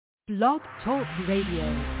Blog Talk Radio.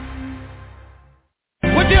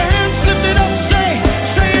 With your hands lifted up, say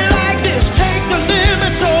it like this. Take the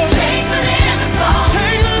limits off. Take the limits off.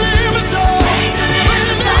 Take the limits off. Take the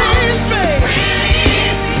limits off. Release me.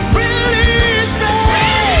 Release me.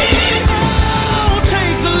 Oh,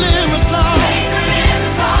 take the limits off. Take the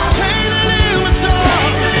limits off.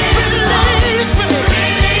 Take the limits off. Release me.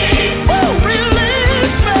 Oh,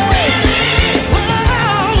 release me.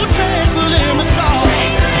 Oh, take the limits off.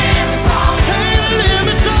 Take the limits off. Take the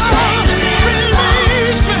limits off.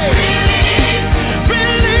 Release me.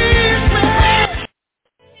 Release me.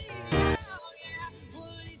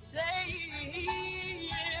 Would he say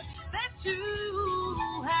that you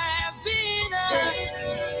have been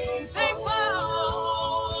faithful?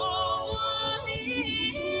 Would he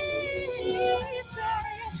say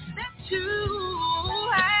that you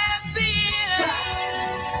have been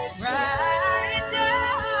right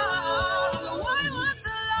down? What would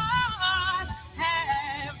the Lord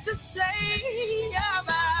have to say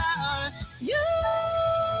about you?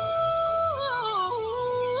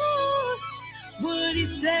 Would he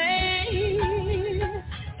say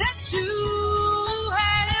that you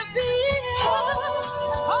have been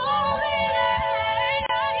holy?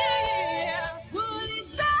 Would he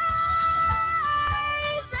say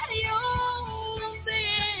that you've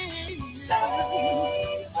been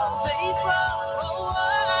faithful?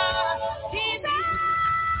 He's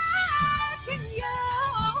asking you.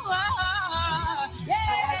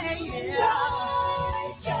 Have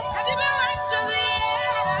you been right to the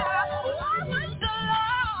end? What would the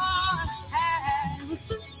Lord have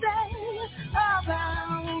to say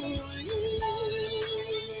about you?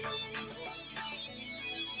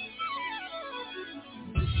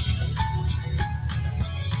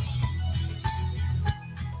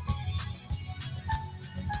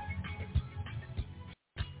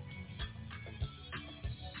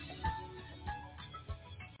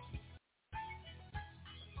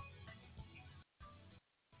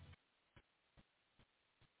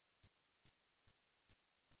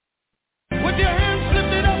 With your hands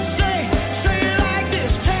lifted up, say it like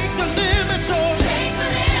this. Take the limits off. Take the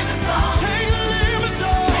limits off. Take the limits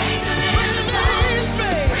off. Take the limits off.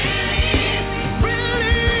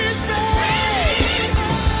 Release me.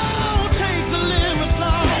 Oh, take the limits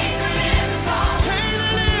off. Take the limits off. Take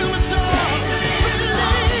the limits off.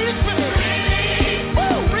 Release me.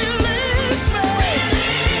 Oh, release me.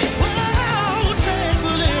 Oh, take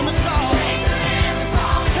the limits off.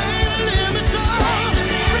 Take the limits off. Take the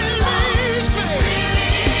limits off.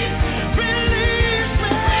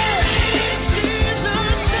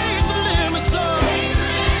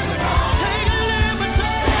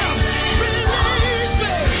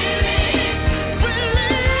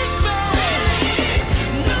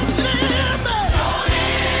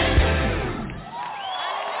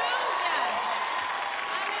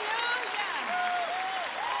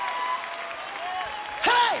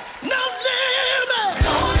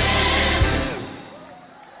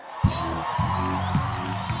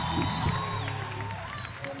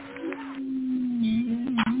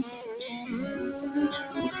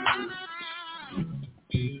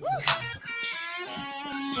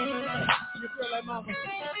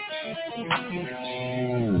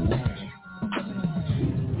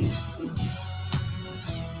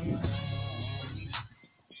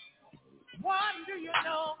 What do you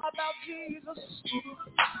know about Jesus?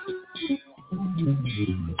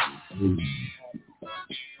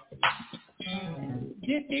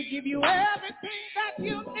 Did he give you everything that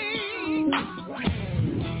you need?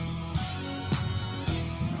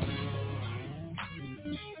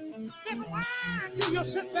 Then why do you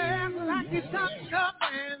sit there like he's not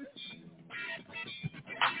coming?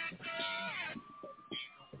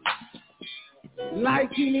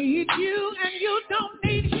 Like he needs you and you don't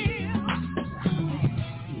need him.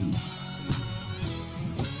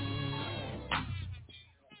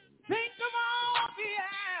 Think of all the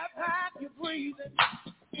air that you're breathing.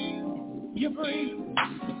 You breathe,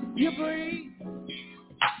 you breathe.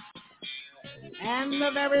 And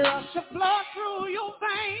the very rush of blood through your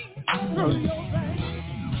veins, through your veins.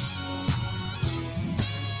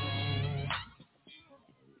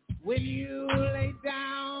 When you lay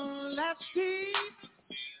down last sleep,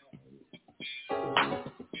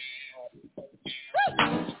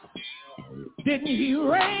 didn't he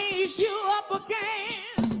raise you up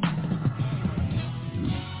again?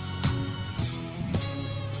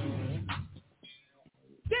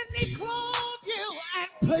 Didn't he clothe you and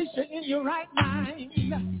place you in your right mind?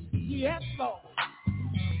 Yes, Lord.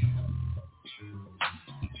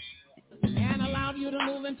 And allowed you to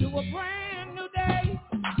move into a brand new day.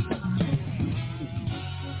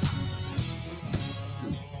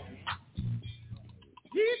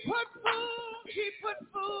 He put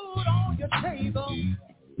food on your table.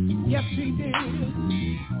 Yes, he did.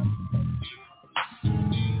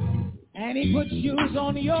 And he put shoes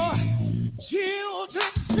on your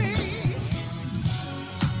children's feet.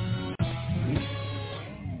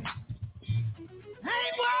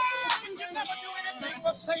 Ain't working, you never do anything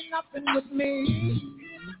but say nothing with me.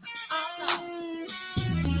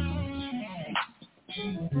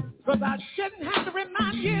 Because I shouldn't have to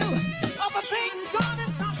remind you of the things God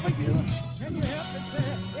has done for you. And you have to say,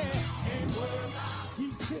 yeah, ain't working. He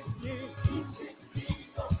took me.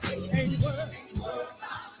 Ain't working.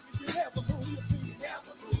 If you never move your feet,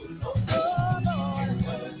 oh Lord,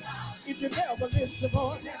 if you never lift your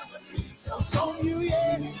voice, on you,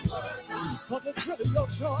 yeah, because it's really your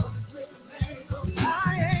choice. I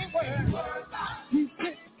ain't worried. He's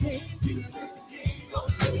 16.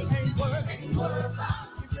 Ain't worried. If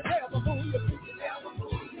you never move your feet,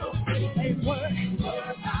 ain't worried.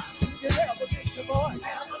 If you never lift your voice,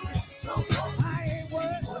 I ain't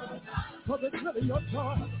worried. Because it's really your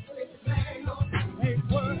choice.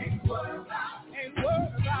 Ain't worried. Ain't worried about it. Ain't worried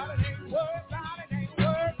about it. Ain't worried about it. Ain't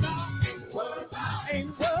worried about it. Ain't worried about it.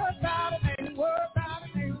 Ain't worried about it. Ain't worried about it.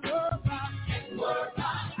 Ain't worried about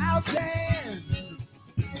it. I'll dance.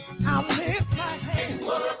 I'll lift my hands.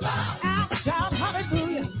 I'll shout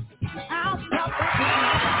hallelujah. I'll shout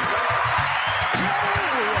hallelujah.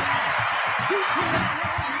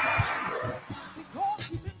 Because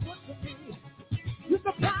you've been good to me. You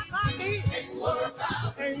supply my needs. Ain't worried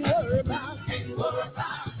about it. Ain't worried about it. Ain't worried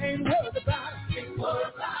about it. Ain't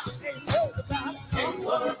worried about it. Ain't worried about it. Ain't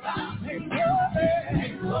worried about it. Ain't worried about it.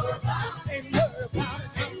 Ain't worried. Ain't worried about it. Ain't worried about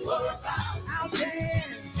it. Ain't worried about it. I'll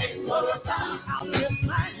dance. Ain't worried about it. I'll lift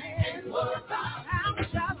my hands. Ain't worried about it. I'll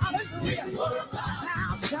shout hallelujah. Ain't worried about it.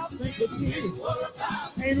 I'll shout thank you, Jesus.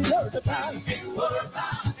 Ain't worried about it. Ain't worried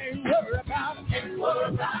about it. Ain't worried about it. Ain't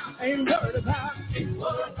worried about it. Ain't worried about it. Ain't worried about it. Ain't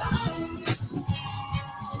worried about it.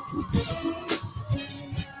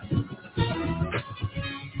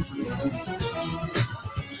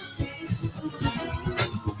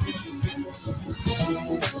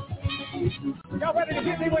 Y'all ready to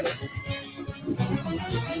hit me with it?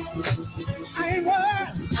 I ain't worried.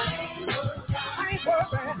 I ain't worried.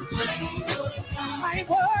 I ain't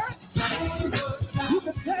worried. You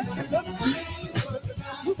can tell me look.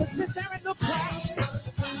 You can sit there and look back.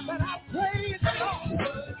 But I'll praise the Lord.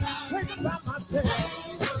 Praise him by myself.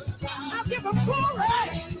 I'll give him glory.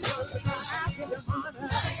 I'll give him honor.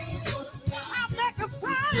 I'll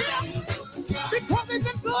magnify him. Because he's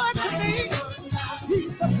been good to me.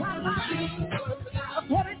 He's supplied my needs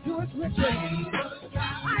according to his riches.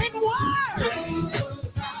 I ain't worried.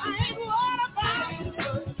 I ain't worried about it.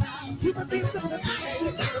 You can be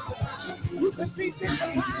sophisticated. You can be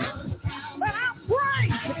dignified. But I'm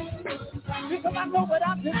praised because I know what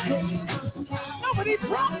I've been through. Nobody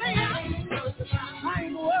brought me out. I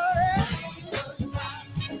ain't worried.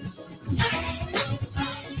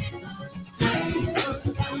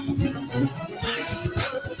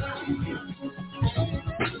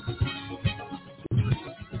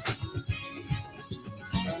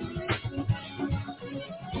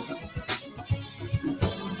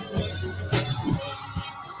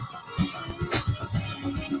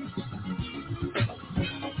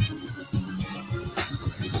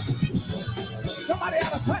 Somebody ought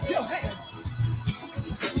to clap your hands.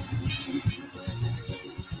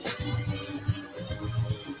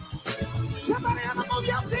 Somebody ought to move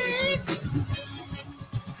your feet.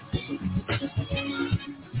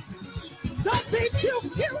 Don't be too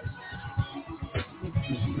cute.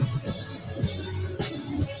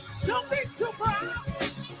 Don't be too proud.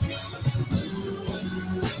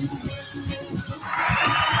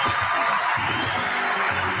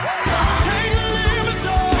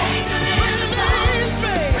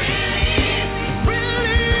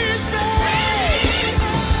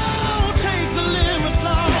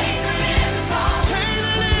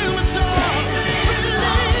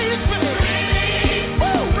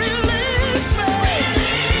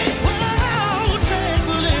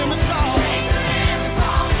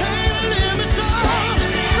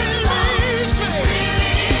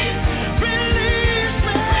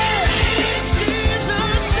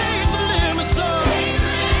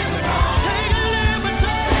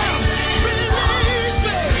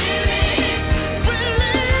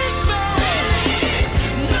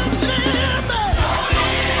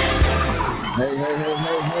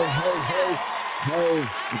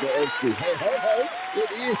 Hey,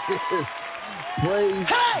 it is. Praise.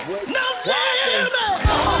 Hey, no limit.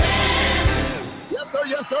 You sir,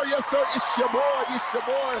 yes, sir, yes, sir. It's your boy.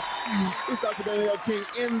 It's Dr. Daniel King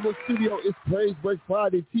in the studio. It's Praise Break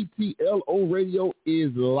Friday. TTLO Radio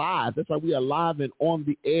is live. That's right, we are live and on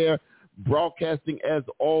the air, broadcasting as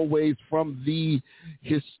always from the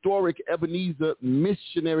historic Ebenezer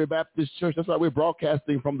Missionary Baptist Church. That's right, we're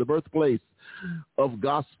broadcasting from the birthplace of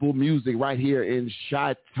gospel music right here in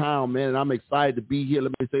Chi-Town, man. And I'm excited to be here.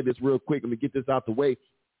 Let me say this real quick. Let me get this out the way.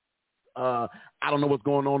 I don't know what's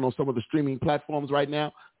going on some of the streaming platforms right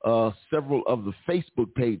now. Several of the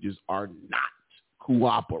Facebook pages are not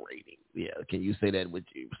cooperating. Yeah, can you say that with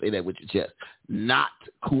your chest? Not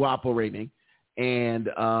cooperating. And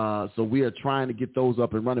so we are trying to get those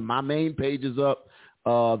up and running. My main page is up.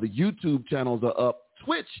 The YouTube channels are up.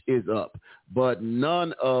 Twitch is up, but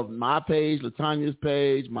none of my page, LaTanya's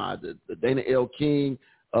page, the Dana L. King,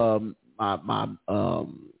 my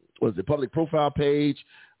public profile page,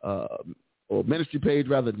 or ministry page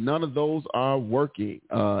rather, none of those are working,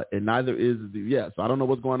 and neither is so I don't know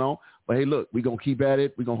what's going on, but hey, look, we're going to keep at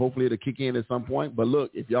it. We're going to hopefully it'll kick in at some point, but look,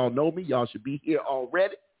 if y'all know me, y'all should be here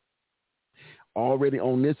already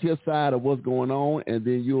on this here side of what's going on, and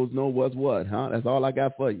then you'll know what's what, huh? That's all I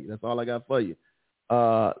got for you.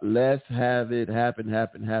 Let's have it happen.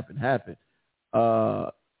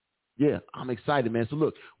 Yeah, I'm excited, man. So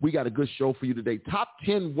look, we got a good show for you today. Top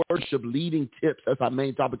 10 worship leading tips. That's our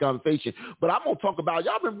main topic of conversation. But I'm going to talk about,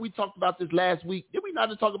 y'all remember we talked about this last week. Did we not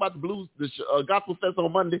just talk about the Gospel Fest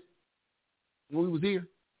on Monday when we was here?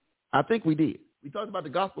 I think we did. We talked about the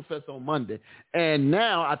Gospel Fest on Monday. And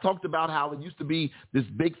now I talked about how it used to be this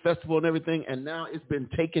big festival and everything, and now it's been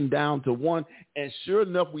taken down to one. And sure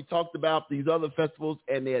enough, we talked about these other festivals,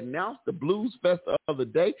 and they announced the Blues Fest the other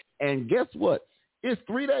day. And guess what? It's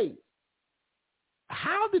 3 days.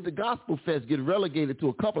 How did the Gospel Fest get relegated to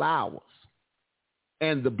a couple of hours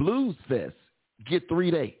and the Blues Fest get 3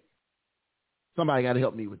 days? Somebody got to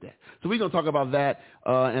help me with that. So we're going to talk about that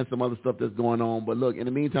and some other stuff that's going on. But look, in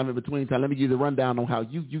the meantime, in between time, let me give you the rundown on how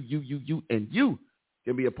you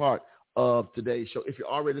can be a part of today's show. If you're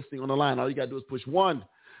already listening on the line, all you got to do is push 1.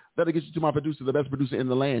 That'll get you to my producer, the best producer in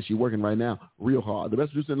the land. She's working right now real hard. The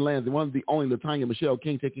best producer in the land, the one, the only LaTanya Michelle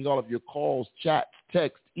King, taking all of your calls, chats,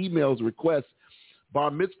 texts, emails, requests, bar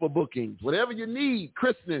mitzvah bookings, whatever you need,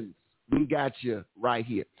 christenings, we got you right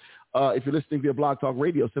here. If you're listening via Blog Talk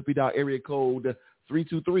Radio, simply dial area code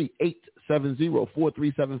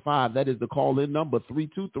 323-870-4375. That is the call-in number.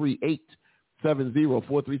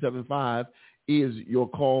 323-870-4375 is your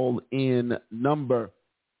call-in number.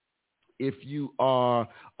 If you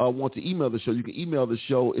want to email the show, you can email the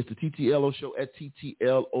show. It's the TTLO Show at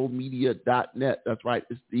TTLOmedia.net. That's right.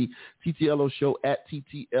 It's the TTLO Show at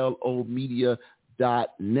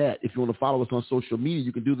TTLOmedia.net. If you want to follow us on social media,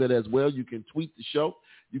 you can do that as well. You can tweet the show.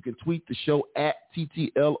 You can tweet the show at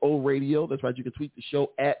TTLO Radio. That's right. You can tweet the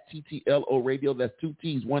show at TTLO Radio. That's 2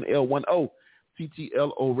 T's, 1 L, 1 O.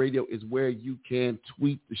 TTLO Radio is where you can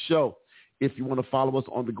tweet the show. If you want to follow us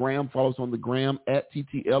on the gram, follow us on the gram at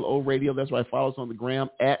TTLO Radio. That's right. Follow us on the gram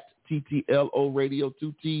at TTLO Radio.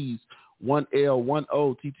 2 T's, 1 L, 1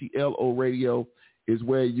 O. TTLO Radio is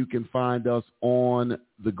where you can find us on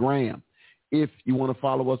the gram. If you want to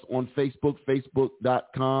follow us on Facebook,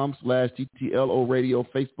 facebook.com/TTLO Radio,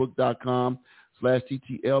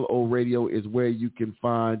 facebook.com/TTLO Radio is where you can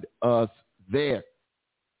find us there.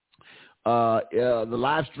 The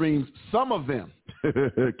live streams, some of them,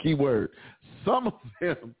 keyword, some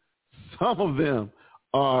of them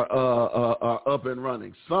are up and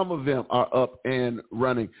running. Some of them are up and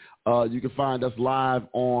running. You can find us live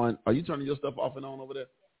on, are you turning your stuff off and on over there?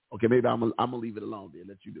 Okay, maybe I'm gonna leave it alone there,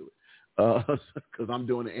 let you do it. Because I'm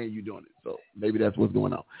doing it and you doing it, so maybe that's what's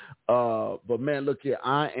going on. But man, look here,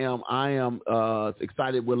 I am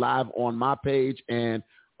excited. We're live on my page, and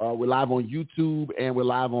we're live on YouTube, and we're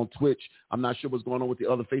live on Twitch. I'm not sure what's going on with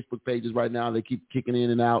the other Facebook pages right now. They keep kicking in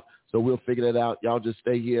and out, so we'll figure that out. Y'all just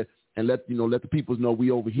stay here and let the people know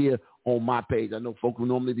we over here on my page. I know folk will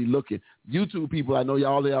normally be looking. YouTube people, I know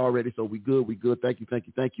y'all there already, so we good. Thank you.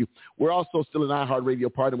 We're also still an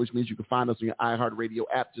iHeartRadio partner, which means you can find us on your iHeartRadio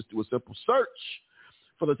app. Just do a simple search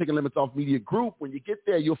for the Taking Limits Off Media Group. When you get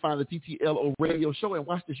there, you'll find the TTLO Radio Show, and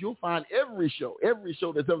watch this, you'll find every show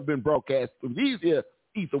that's ever been broadcast through these here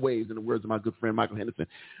ether waves, in the words of my good friend Michael Henderson.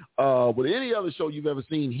 With any other show you've ever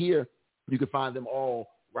seen here, you can find them all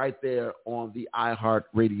right there on the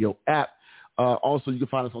iHeartRadio app. Also, you can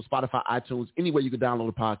find us on Spotify, iTunes, anywhere you can download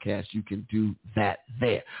a podcast, you can do that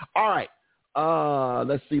there. All right.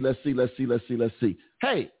 Let's see.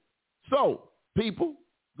 Hey, so people,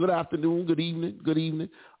 good afternoon, good evening.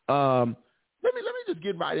 Let me just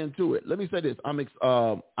get right into it. Let me say this.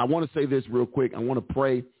 I want to say this real quick. I want to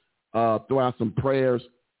pray throw out some prayers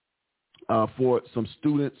for some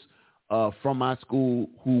students from my school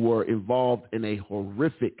who were involved in a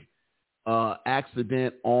horrific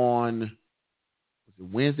accident on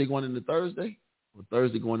Wednesday going into Thursday or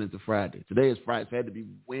Thursday going into Friday. Today is Friday. So it had to be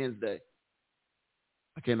Wednesday.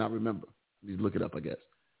 I cannot remember. Let me look it up, I guess.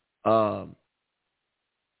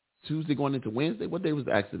 Tuesday going into Wednesday. What day was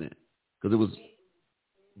the accident? Because it was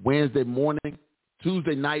Wednesday morning,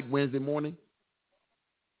 Tuesday night, Wednesday morning.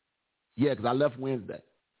 Yeah, because I left Wednesday.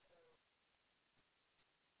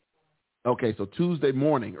 Okay, so Tuesday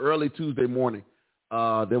morning, early Tuesday morning,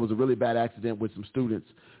 there was a really bad accident with some students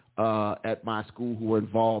at my school who were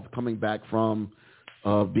involved coming back from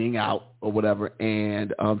being out or whatever.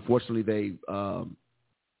 And unfortunately, they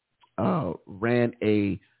ran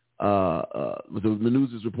a the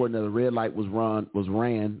news is reporting that a red light was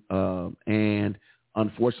ran, and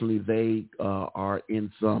unfortunately, they are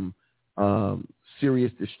in some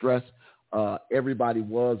serious distress. Everybody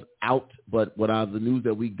was out, but the news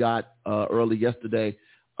that we got early yesterday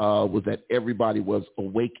was that everybody was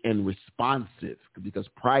awake and responsive, because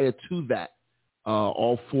prior to that,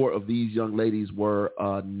 all four of these young ladies were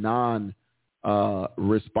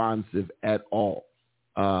non-responsive at all.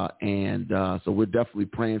 And so we're definitely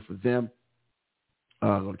praying for them.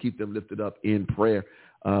 Going to keep them lifted up in prayer,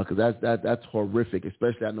 because that's horrific,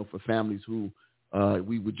 especially I know for families who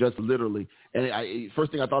we would just literally. And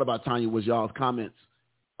first thing I thought about, Tanya, was y'all's comments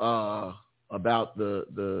about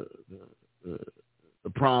the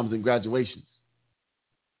proms and graduations.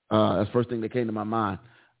 That's the first thing that came to my mind,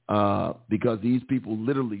 because these people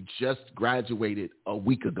literally just graduated a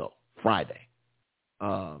week ago, Friday.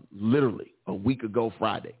 Literally a week ago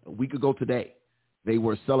Friday. A week ago today, they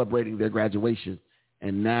were celebrating their graduation,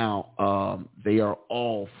 and now they are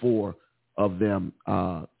all four of them.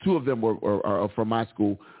 Two of them are from my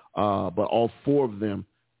school, but all four of them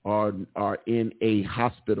are in a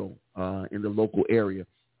hospital in the local area,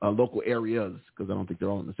 local areas, because I don't think they're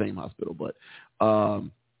all in the same hospital. But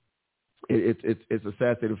it's a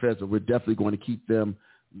sad state of affairs. So we're definitely going to keep them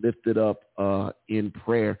lifted up in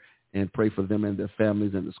prayer, and pray for them and their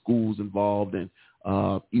families and the schools involved, and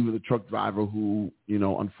even the truck driver who,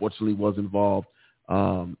 unfortunately was involved.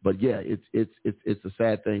 But yeah, it's a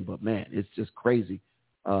sad thing, but man, it's just crazy.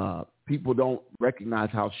 People don't recognize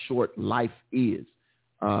how short life is.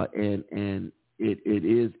 And it's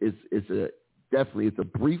a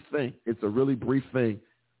brief thing. It's a really brief thing,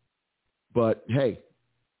 but hey,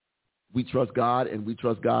 we trust God, and we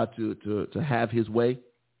trust God to have his way.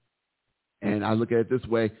 And I look at it this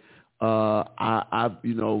way.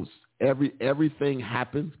 Everything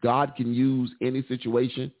happens. God can use any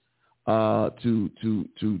situation to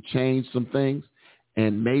change some things,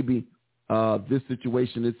 and maybe this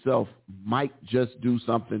situation itself might just do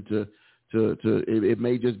something it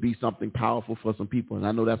may just be something powerful for some people. And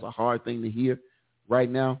I know that's a hard thing to hear right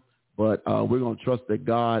now, but we're going to trust that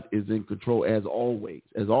God is in control as always.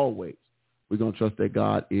 As always, we're going to trust that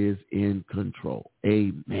God is in control.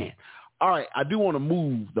 Amen. All right, I do want to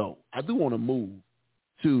move, though. I do want to move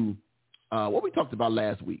to what we talked about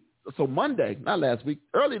last week. So Monday, not last week,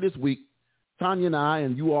 early this week, Tanya and I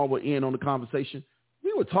and you all were in on the conversation.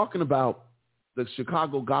 We were talking about the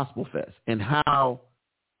Chicago Gospel Fest and how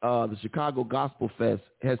the Chicago Gospel Fest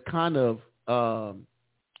has kind of, for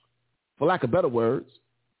lack of better words,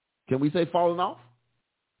 can we say fallen off?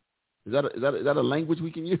 Is that a language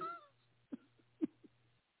we can use?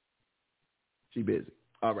 She busy.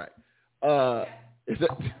 All right. Is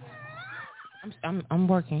that? I'm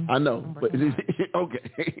working. I know, but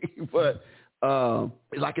okay, but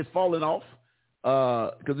like it's falling off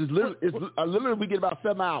because it's literally we get about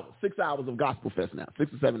 7 hours, 6 hours of Gospel Fest now,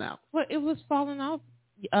 6 or 7 hours. Well, it was falling off.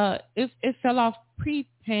 It fell off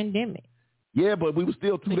pre-pandemic. Yeah, but we were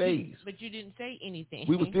still 2 days. But you didn't say anything.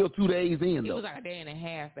 We were still 2 days in, though. It was like a day and a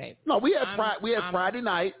half, baby. No, we had Friday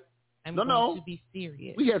night. I'm going to be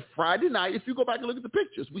serious. We had Friday night. If you go back and look at the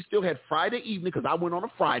pictures, we still had Friday evening because I went on a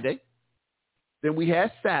Friday. Then we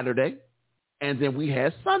had Saturday, and then we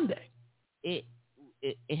had Sunday.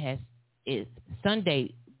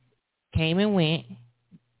 Sunday came and went.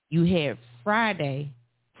 You had Friday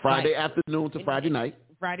afternoon to Friday night.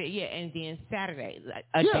 Friday, yeah, and then Saturday,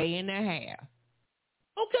 a day and a half.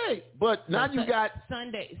 Okay, but now you got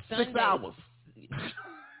Sunday 6 hours.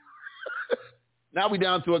 Now we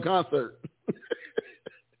down to a concert.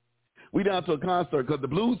 We down to a concert because the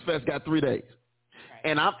Blues Fest got 3 days.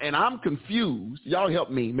 Right. And I'm confused. Y'all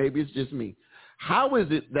help me. Maybe it's just me. How is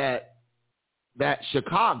it that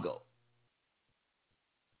Chicago,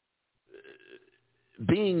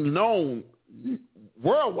 being known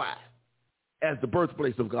worldwide as the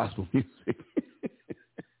birthplace of gospel music,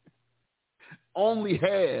 only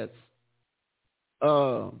has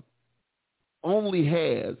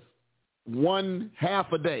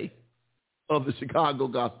 1/2 a day of the Chicago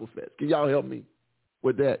Gospel Fest. Can y'all help me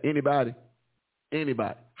with that? Anybody?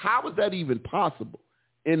 How is that even possible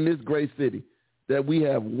in this great city that we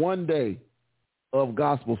have 1 day of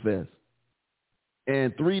Gospel Fest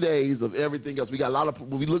and 3 days of everything else? We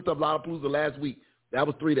looked up Lollapalooza last week. That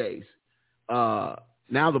was 3 days. Now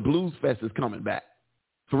the Blues Fest is coming back.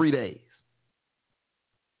 3 days.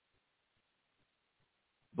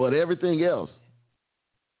 But everything else,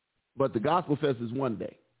 but the Gospel Fest is 1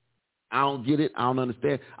 day. I don't get it. I don't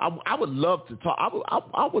understand. I would love to talk.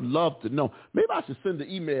 I would love to know. Maybe I should send an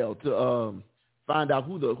email to find out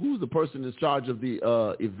who's the person in charge of the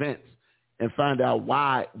events and find out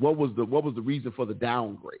what was the reason for the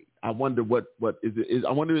downgrade. I wonder what is it?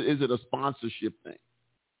 I wonder, is it a sponsorship thing?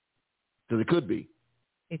 Because it could be.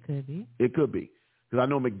 It could be. It could be. Because I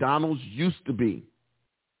know McDonald's used to be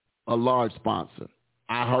a large sponsor.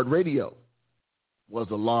 iHeartRadio was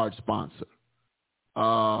a large sponsor.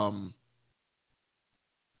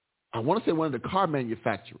 I want to say one of the car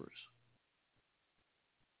manufacturers.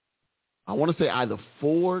 I want to say either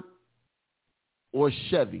Ford or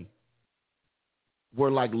Chevy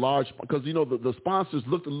were like large, because the sponsors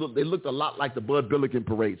looked a lot like the Bud Billiken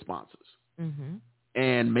Parade sponsors. Mm-hmm.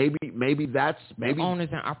 And maybe that's the owners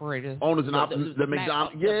and operators. The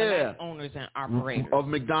McDonald's, the owners and operators of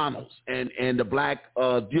McDonald's and the black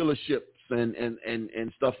dealerships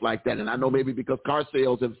and stuff like that. And I know maybe because car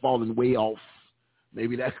sales have fallen way off,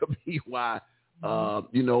 maybe that could be why.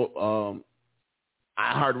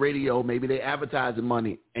 iHeartRadio, maybe their advertising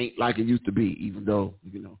money ain't like it used to be, even though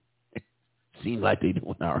it seems like they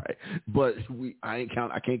doing all right. But I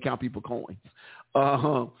can't count people coins.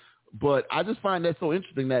 But I just find that so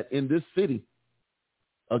interesting that in this city,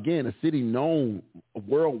 again, a city known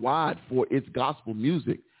worldwide for its gospel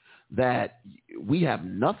music, that we have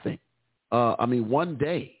nothing. 1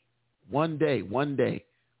 day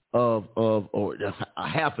of or a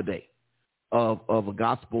half a day of a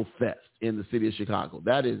gospel fest in the city of Chicago.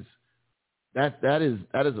 That is I'm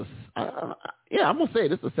gonna say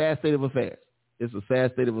it. It's a sad state of affairs. It's a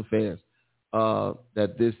sad state of affairs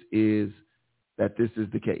that this is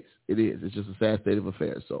the case. It is. It's just a sad state of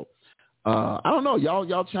affairs. So I don't know.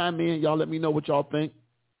 Y'all chime in. Y'all let me know what y'all think.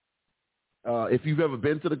 If you've ever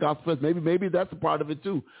been to the Gospel Fest, maybe that's a part of it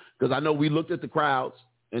too. Because I know we looked at the crowds,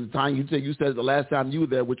 and the time you said the last time you were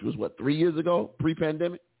there, which was 3 years ago,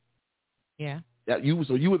 pre-pandemic. Yeah. You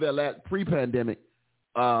were there last pre-pandemic,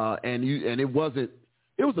 and it wasn't.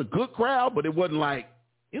 It was a good crowd, but it wasn't like.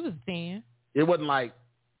 It was thin. It wasn't like,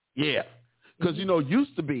 yeah, because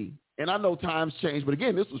used to be, and I know times changed, but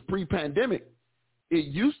again, this was pre-pandemic. It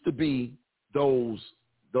used to be those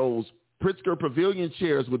Pritzker Pavilion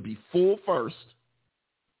chairs would be full first,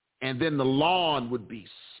 and then the lawn would be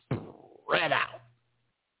spread out.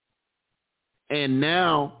 And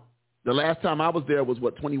now, the last time I was there was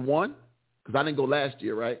 21? Because I didn't go last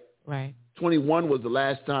year, right? Right. 21 was the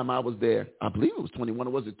last time I was there. I believe it was 21,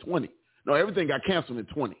 or was it 20? No, everything got canceled in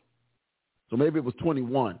 20. So maybe it was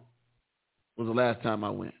 21 was the last time I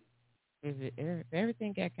went.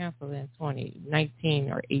 Everything got canceled in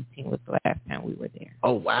 2019 or 18 was the last time we were there.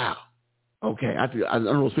 Oh, wow. Okay. I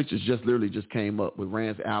know those pictures literally just came up with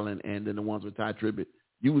Rance Allen and then the ones with Ty Tribbett.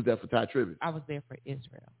 You was there for Ty Tribbett. I was there for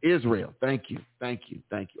Israel. Israel. Thank you.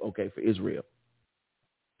 Okay, for Israel.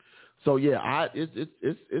 So yeah,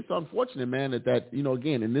 it's unfortunate, man, that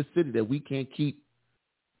again, in this city that we can't keep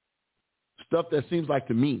stuff that seems like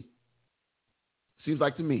to me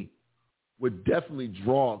would definitely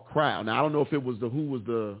draw a crowd. Now I don't know if it was who was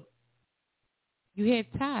the. You had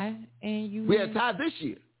Ty and we had Ty this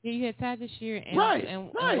year. Yeah, you had Ty this year, and right. And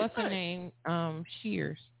what's her name?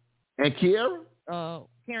 Shears. And Kiara?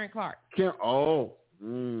 Karen Clark.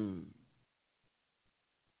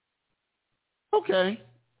 Okay.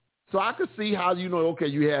 So I could see how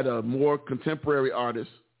you had a more contemporary artist,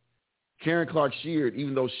 Karen Clark Sheard,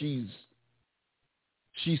 even though she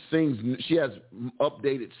sings, she has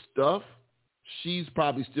updated stuff. She's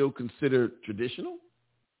probably still considered traditional.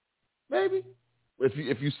 Maybe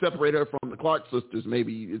if you separate her from the Clark sisters,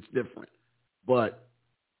 maybe it's different. But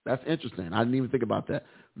that's interesting. I didn't even think about that.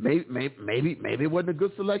 Maybe it wasn't a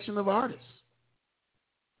good selection of artists.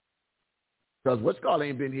 Because What's-Called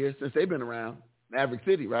ain't been here since they've been around. Maverick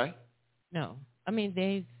City, right? No. I mean,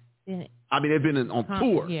 they've been on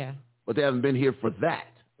tour. Yeah. But they haven't been here for that.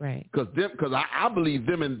 Right. Because I believe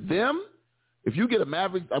them, if you get a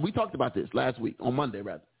Maverick, we talked about this last week, on Monday,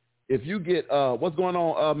 rather. If you get, what's going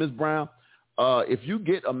on, Ms. Brown? If you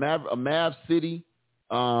get a Mav City,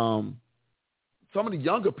 some of the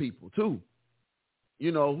younger people, too,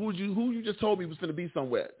 You know, who you just told me was going to be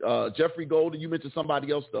somewhere? Jeffrey Golden. You mentioned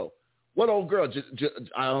somebody else, though. What old girl?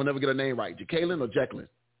 I don't never get her name right. Jacqueline or Jacqueline?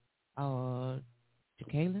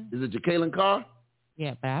 Jacqueline. Is it Jacqueline Carr?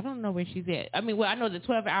 Yeah, but I don't know where she's at. I mean, well, I know the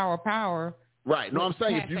 12-hour power. Right. No, I'm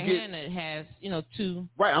saying if you get Hannah has, two.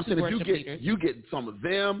 Right. I'm saying if leaders. you get some of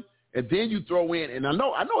them, and then you throw in, and I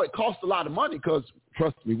know it costs a lot of money because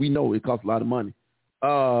trust me, we know it costs a lot of money.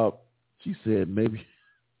 She said maybe.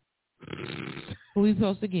 Who are we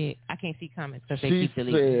supposed to get? I can't see comments because they She keep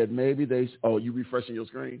deleting. She said maybe they. Oh, you refreshing your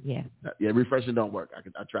screen? Yeah. Yeah, refreshing don't work.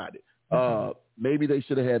 I tried it. Maybe they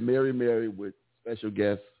should have had Mary with special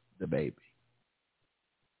guest the baby.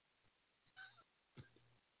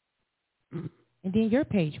 And then your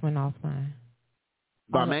page went offline.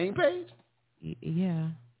 My main page? Yeah.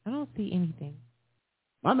 I don't see anything.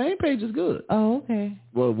 My main page is good. Oh, okay.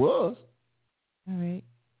 Well, it was. All right.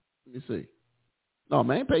 Let me see. No,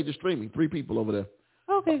 main page is streaming. 3 people over there.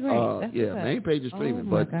 Okay, great. Yeah, main page is streaming,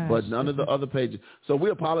 but none of the other pages. So we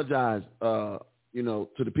apologize, to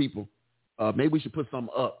the people. Maybe we should put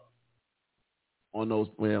something up on those.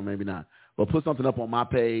 Well, maybe not. But put something up on my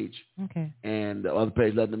page. Okay. And the other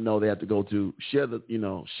page, letting them know they have to go to share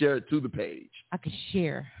it to the page. I could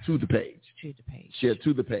share. To the page. To the page. Share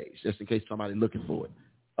to the page, just in case somebody's looking for it.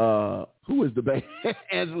 Who is the baby?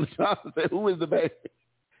 Angela Johnson said, who is the baby?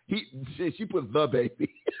 She put the baby.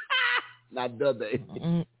 Not the baby.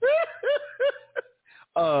 Mm-hmm.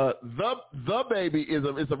 The baby is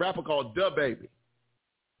a rapper called Da Baby.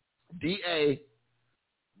 D-A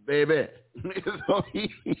baby. So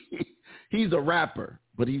he's a rapper,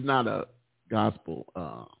 but he's not a gospel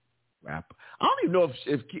rapper. I don't even know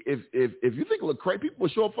if you think Lecrae, people will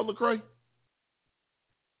show up for Lecrae.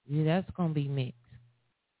 Yeah, that's gonna be mixed.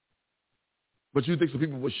 But you think some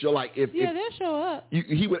people would show they'll show up.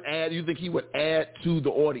 He would add. You think he would add to the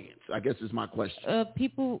audience? I guess is my question.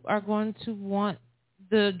 People are going to want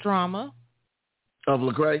the drama of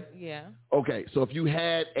Lecrae. Yeah. Okay, so if you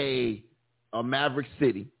had a Maverick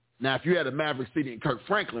City, now if you had a Maverick City and Kirk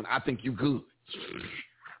Franklin, I think you good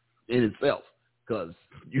in itself because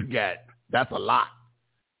that's a lot.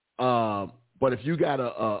 But if you got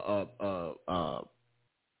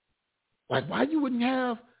why you wouldn't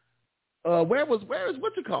have? Where is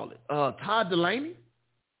what you call it? Todd Delaney.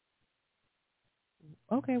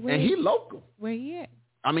 Okay, and he local. Where he at?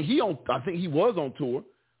 I mean, I think he was on tour.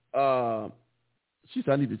 She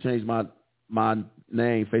said I need to change my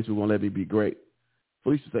name. Facebook won't let me be great.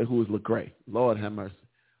 Felicia said, "Who is Lecrae?" Lord have mercy.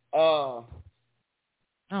 I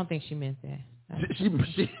don't think she meant that. I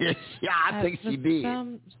think she did.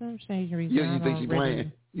 Some strange reason. You think she's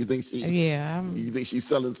playing? You think she? Yeah. You think she's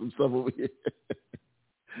selling some stuff over here?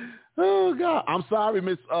 Oh God, I'm sorry,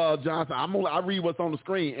 Miss Johnson. I read what's on the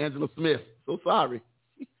screen. Angela Smith. So sorry.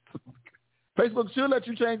 Facebook should let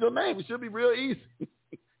you change your name. It should be real easy.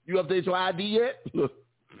 You update your ID yet? Look.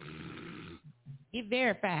 Get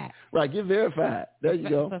verified. Right, get verified. There you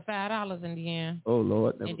go. For $5 in the end. Oh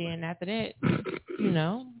Lord. And then after that,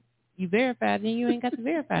 you verified, then you ain't got to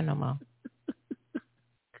verify no more.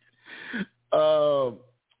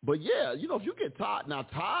 But yeah, if you get Todd,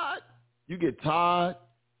 you get Todd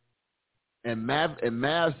and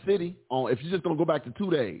Mav City on. If you're just gonna go back to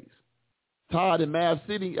 2 days, Todd and Mav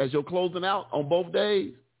City as you're closing out on both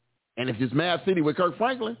days, and if it's Mav City with Kirk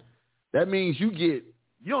Franklin, that means you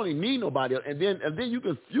don't even need nobody else, and then you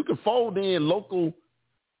can fold in local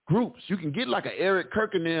groups. You can get like an Eric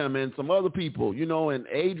Kirk and them and some other people, and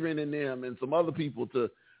Adrian and them and some other people to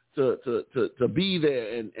be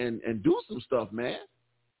there and do some stuff, man.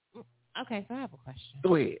 Okay, so I have a question.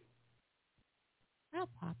 Go ahead. How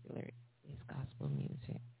popular is gospel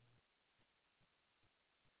music?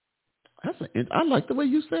 I like the way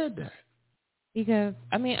you said that. Because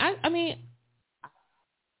I mean,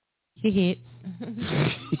 the hits,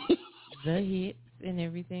 the hits, and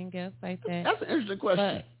everything else like that. That's an interesting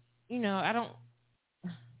question. But I don't.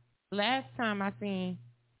 Last time I seen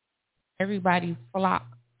everybody flock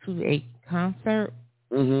to a concert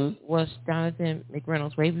was Jonathan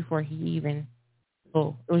McReynolds. Way before he even.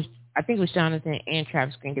 I think it was Jonathan and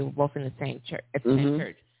Travis Green. They were both in the same church at the same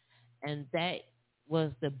church, and that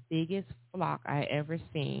was the biggest flock I ever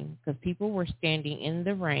seen because people were standing in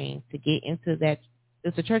the rain to get into that.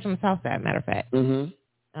 It's a church on the south side, matter of fact. When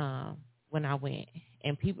I went,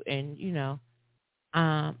 and people, and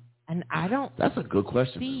and I don't. That's a good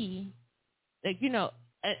question. See,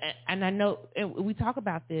 and I know and we talk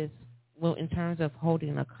about this in terms of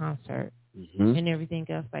holding a concert and everything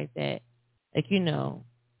else like that.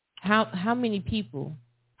 How many people?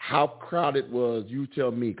 How crowded was? You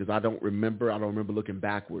tell me, because I don't remember. I don't remember looking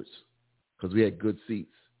backwards because we had good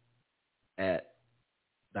seats at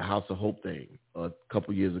the House of Hope thing a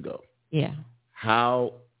couple years ago. Yeah.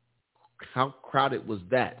 How crowded was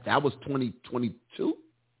that? That was 2022?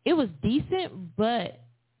 It was decent, but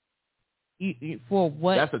for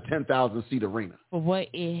what... That's a 10,000-seat arena. For what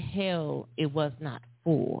it held, it was not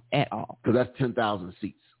full at all. Because that's 10,000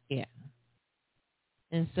 seats. Yeah.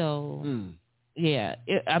 And so, yeah,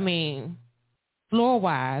 I mean,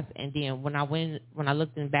 floor-wise, and then when I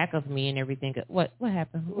looked in back of me and everything, what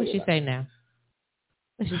happened? What'd she say now?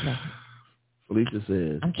 What'd she say? Felicia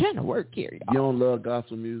says, I'm trying to work here, y'all. You don't love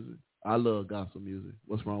gospel music? I love gospel music.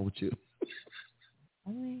 What's wrong with you? I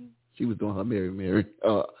mean, she was doing her Mary.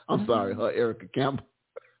 I'm sorry, her Erica Campbell.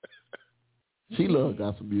 She loves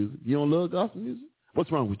gospel music. You don't love gospel music?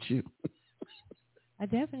 What's wrong with you? I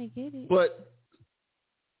definitely get it.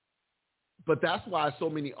 But that's why so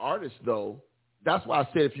many artists, though, that's why I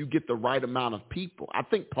said if you get the right amount of people, I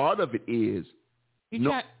think part of it is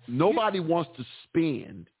nobody wants to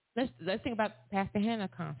spend. Let's think about Pastor Hannah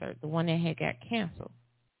concert, the one that had got canceled.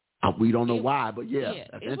 We don't know why, but that's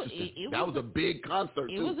interesting. That was a big concert,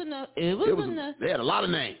 too. It was enough. They had a lot of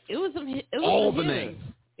names. It was some names.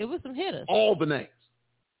 It was some hitters. All the names.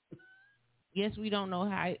 Yes, we don't know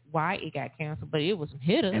why it got canceled, but it was some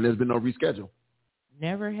hitters. And there's been no reschedule.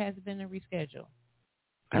 Never has been a reschedule.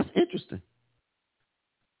 That's interesting.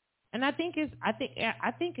 And I think it's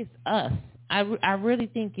us. I really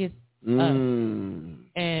think it's us.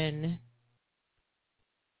 And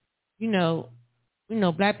you know,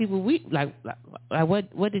 black people, we like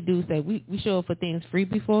what did dude say? We show up for things free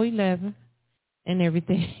before 11 and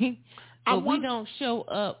everything. But we don't show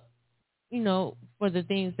up, for the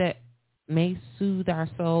things that may soothe our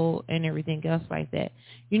soul and everything else like that.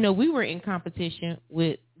 We were in competition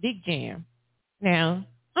with Big Jam. Now,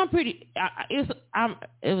 I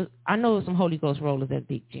know some Holy Ghost rollers at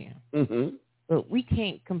Big Jam. Mm-hmm. But we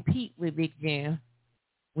can't compete with Big Jam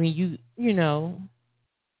when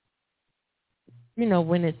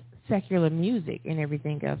when it's secular music and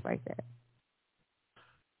everything else like that.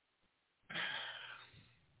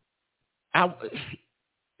 I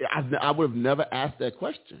would have never asked that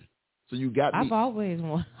question. So you got me. I've always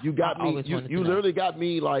wanted. You got me. You literally got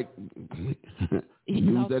me like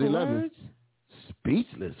news at 11.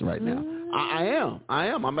 Speechless right now. I am.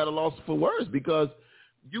 I'm at a loss for words because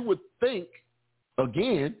you would think,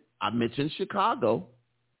 again, I mentioned Chicago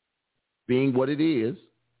being what it is,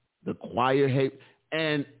 the choir hate.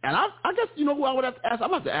 And I guess who I would have to ask? I'm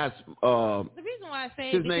going to have to ask. The reason why I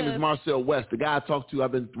say his name is Marcel West, the guy I talked to.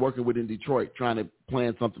 I've been working with in Detroit, trying to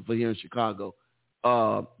plan something for here in Chicago,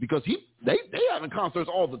 because they having concerts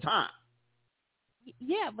all the time.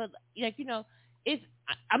 Yeah, but it's.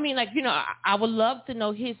 I mean, I would love to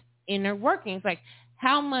know his inner workings. Like,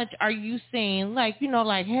 how much are you saying?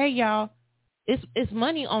 Hey, y'all, it's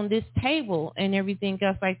money on this table and everything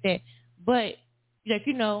else like that. But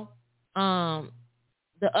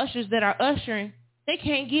the ushers that are ushering, they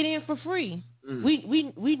can't get in for free. Mm.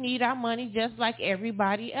 We need our money just like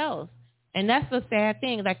everybody else, and that's the sad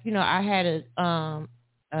thing. I had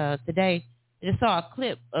today. I saw a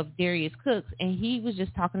clip of Darius Cooks, and he was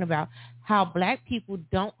just talking about how black people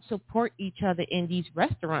don't support each other in these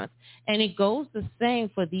restaurants, and it goes the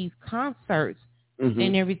same for these concerts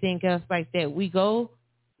and everything else like that. We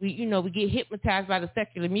get hypnotized by the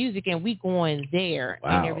secular music, and we going there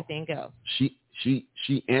and everything else. She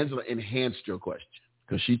Angela enhanced your question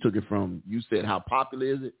because she took it from you said how popular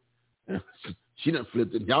is it? She done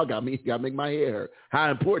flipped it. Y'all got to make my hair hurt.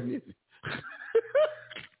 How important is it?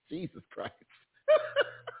 Jesus Christ.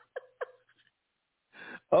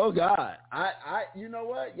 Oh God. I you know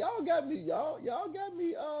what? Y'all got me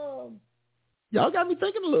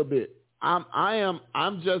thinking a little bit. I'm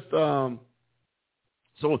just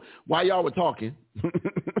so while y'all were talking,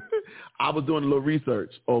 I was doing a little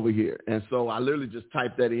research over here. And so I literally just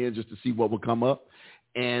typed that in just to see what would come up.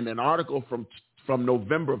 And an article from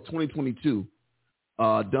November of 2022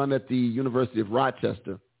 done at the University of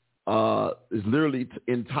Rochester is literally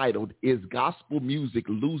entitled, "Is Gospel Music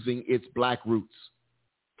Losing Its Black Roots?"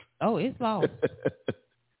 Oh, it's lost.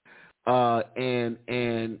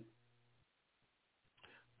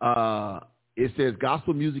 It says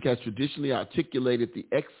gospel music has traditionally articulated the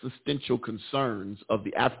existential concerns of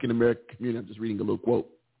the African-American community. I'm just reading a little quote.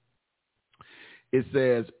 It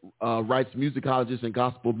says, writes musicologist and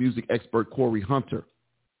gospel music expert Corey Hunter.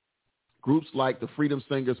 Groups like the Freedom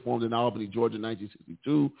Singers, formed in Albany, Georgia in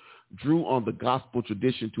 1962, drew on the gospel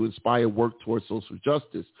tradition to inspire work towards social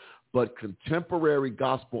justice, but contemporary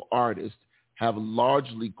gospel artists have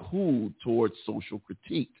largely cooled towards social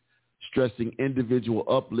critique, stressing individual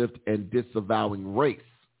uplift and disavowing race.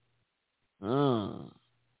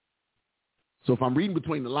 So if I'm reading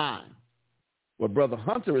between the lines, what Brother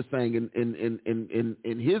Hunter is saying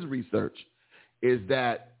in his research is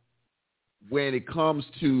that when it comes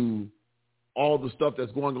to all the stuff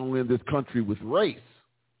that's going on in this country with race,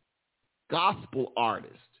 gospel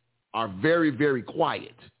artists are very, very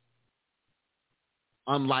quiet.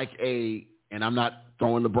 Unlike and I'm not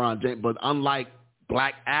throwing LeBron James, but unlike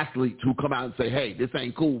black athletes who come out and say, hey, this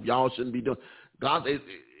ain't cool, y'all shouldn't be doing.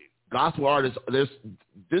 Gospel artists, this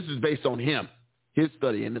is based on him, his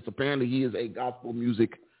study, and it's apparently he is a gospel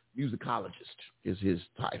musicologist is his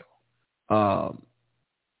title.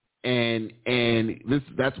 And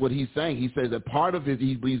that's what he's saying. He says that part of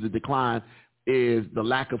he believes the decline is the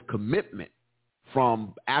lack of commitment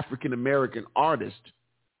from African American artists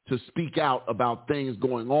to speak out about things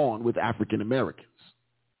going on with African Americans.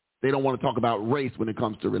 They don't want to talk about race when it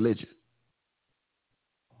comes to religion.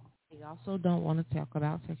 They also don't want to talk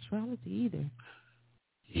about sexuality either.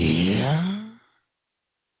 Yeah.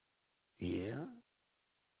 It's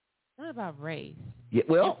not about race. Yeah,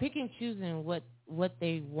 well, they're picking and choosing what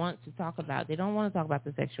they want to talk about. They don't want to talk about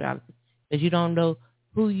the sexuality because you don't know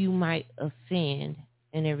who you might offend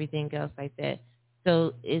and everything else like that.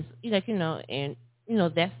 So it's like, and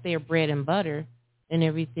that's their bread and butter and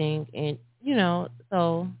everything, and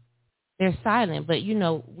so they're silent. But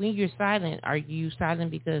when you're silent, are you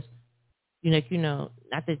silent because not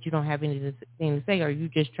that you don't have anything to say, or are you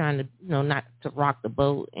just trying to not to rock the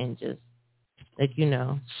boat and just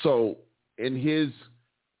So in his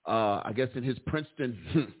I guess in his Princeton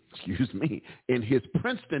in his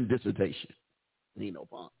Princeton dissertation, Nino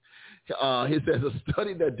Pond, he says a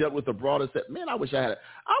study that dealt with the broader set. Man, I wish you had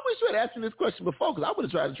asked me this question before, because I would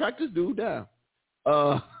have tried to track this dude down.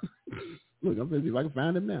 Look, I'm going to see if I can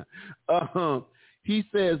find him now. He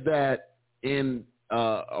says that in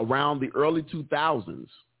around the early 2000s,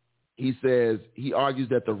 he argues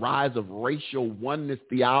that the rise of racial oneness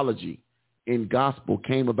theology in gospel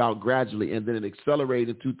came about gradually, and then it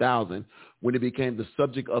accelerated in 2000 when it became the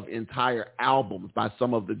subject of entire albums by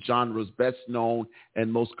some of the genre's best known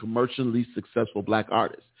and most commercially successful black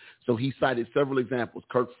artists. So he cited several examples.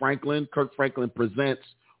 Kirk Franklin Presents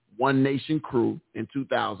One Nation Crew in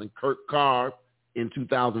 2000, Kurt Carr in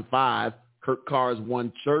 2005, Kurt Carr's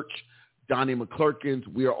One Church, Donnie McClurkin's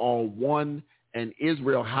We Are All One, and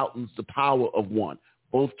Israel Houghton's The Power of One.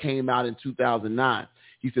 Both came out in 2009.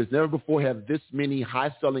 He says, never before have this many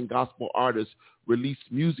high-selling gospel artists released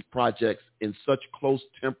music projects in such close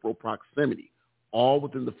temporal proximity, all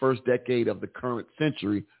within the first decade of the current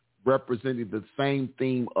century, representing the same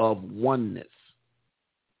theme of oneness.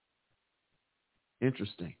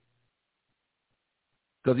 Interesting.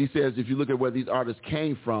 Because he says if you look at where these artists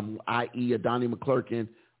came from, i.e. Donnie McClurkin,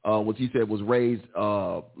 which he said was raised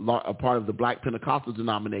a part of the Black Pentecostal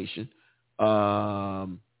denomination,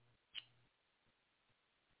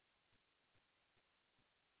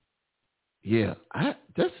 yeah,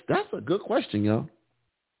 that's a good question, yo.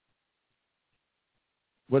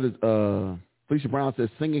 What is Felicia Brown says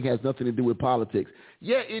singing has nothing to do with politics.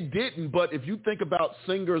 Yeah, it didn't, but if you think about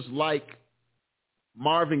singers like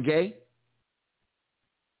Marvin Gaye,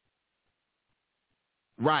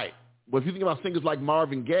 right? But if you think about singers like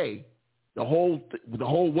Marvin Gaye, the whole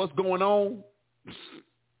What's Going On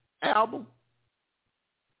album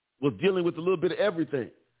was dealing with a little bit of everything.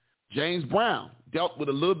 James Brown dealt with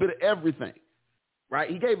a little bit of everything, right?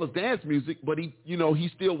 He gave us dance music, but he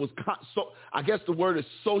still was, I guess the word is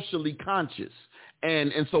socially conscious.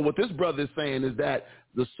 And so what this brother is saying is that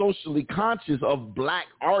the socially conscious of black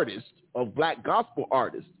artists, of black gospel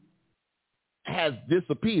artists, has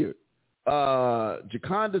disappeared.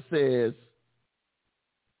 Jaconda says,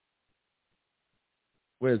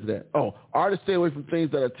 where's that? Oh, artists stay away from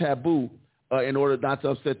things that are taboo in order not to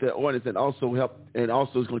upset their audience, and also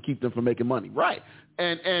is going to keep them from making money. Right.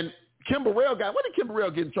 And Kim Burrell what did Kim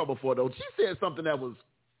Burrell get in trouble for, though? She said something that was,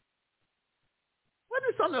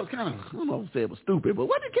 something that was kind of, I don't know if it was stupid, but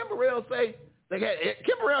what did Kim Burrell say?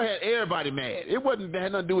 Kim Burrell had everybody mad. It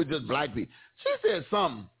had nothing to do with just black people. She said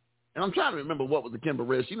something, and I'm trying to remember what was the Kim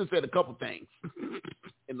Burrell. She done said a couple things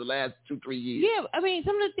in the last 2-3 years. Yeah, I mean,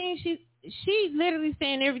 some of the things she literally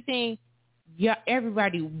saying everything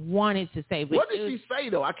everybody wanted to say. But what did she say,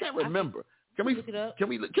 though? I can't remember. Can we look it up?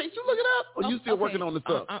 Can't you look it up? Or you still working on the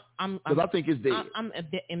stuff? Because I think it's dead. I'm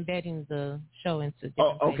embedding the show into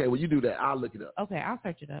different okay. pages. Well, you do that. I'll look it up. Okay, I'll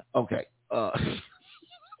search it up. Okay.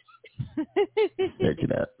 Search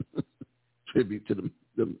it up. Tribute to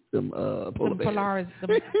them polar bears.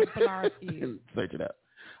 The Polaris. Search it up.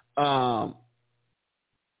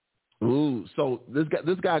 So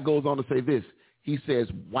this guy goes on to say this. He says,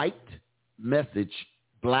 white message,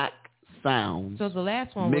 black sounds, so the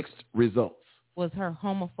last one mixed results. was her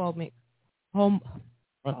homophobic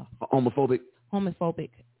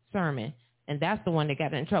sermon, and that's the one that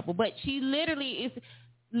got her in trouble. But she literally is.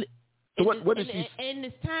 So what did she? In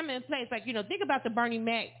this time and place, like, you know, think about the Bernie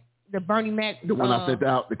Mac. The one I sent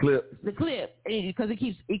out, the clip. The clip, because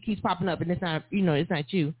it keeps popping up, and it's not, you know, it's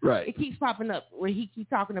not you. Right. It keeps popping up where he keeps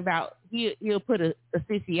talking about he'll put a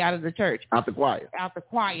sissy out of the church, out the choir,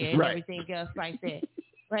 and right. everything else like that.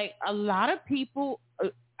 Like, a lot of people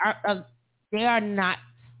they are not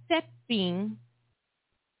stepping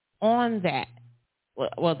on that.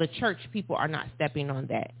 Well, the church people are not stepping on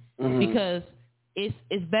that because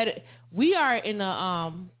it's better. We are in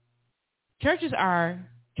a churches are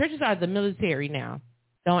the military now.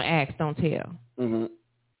 Don't ask, don't tell.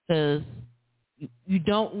 Because you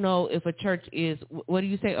don't know if a church is, what do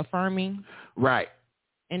you say, affirming? Right.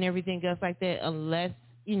 And everything else like that, unless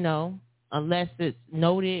it's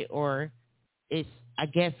noted or it's, I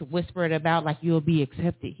guess, whispered about, like, you'll be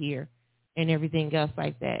accepted here and everything else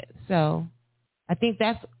like that. So I think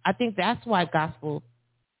that's why gospel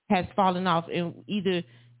has fallen off,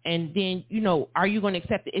 and then, you know, are you going to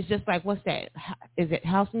accept it? It's just like, what's that? Is it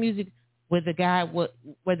house music? The guy who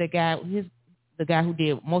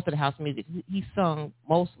did most of the house music, he sung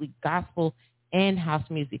mostly gospel and house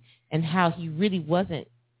music, and how he really wasn't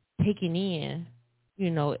taken in, you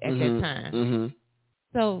know, at that time.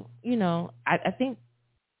 So, you know, I think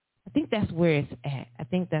that's where it's at. I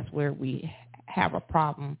think that's where we have a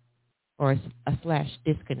problem, or a /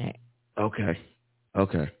 disconnect. Okay.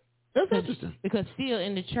 That's interesting. Because still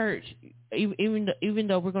in the church, even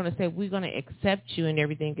though we're going to say we're going to accept you and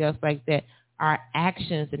everything else like that, our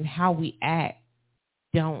actions and how we act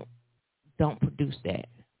don't produce that.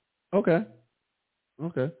 Okay.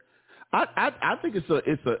 I think it's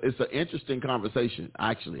an interesting conversation.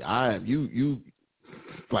 Actually, you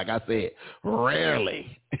like I said,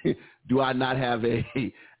 rarely do I not have a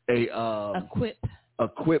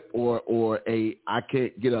quip or I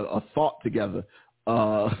can't get a thought together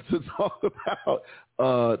to talk about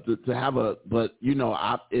to have a, but you know,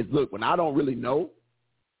 look, when I don't really know,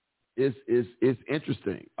 it's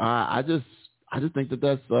interesting. I just think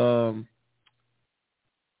that's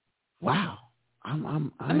wow.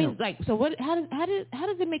 I mean, like, so what? How does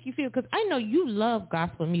it make you feel? Because I know you love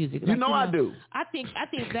gospel music. Like, I do. I think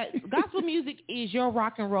that gospel music is your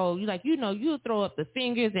rock and roll. You like, you know, you'll throw up the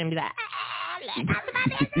fingers and be like,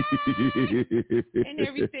 and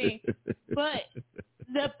everything. But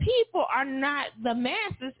the people are not, the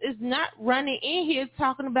masses is not running in here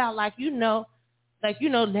talking about, like, you know,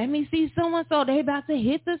 let me see someone, so they about to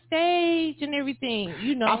hit the stage and everything,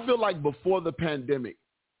 you know. I feel like before the pandemic,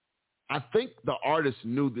 I think the artists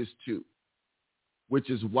knew this too, which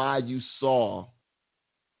is why you saw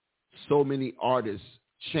so many artists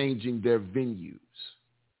changing their venues.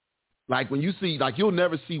 Like, when you see, like, you'll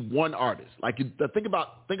never see one artist. Like, think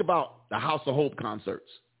about the House of Hope concerts.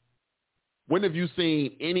 When have you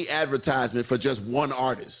seen any advertisement for just one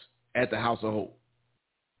artist at the House of Hope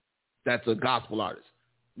that's a gospel artist?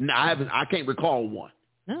 No, I can't recall one.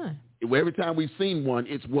 Every time we've seen one,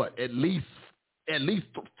 it's what? At least 3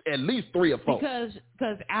 or 4. Because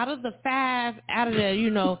out of the 5, you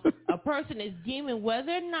know, a person is deeming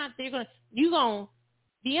whether or not Beyonce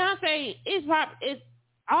is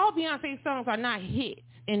all Beyonce songs are not hits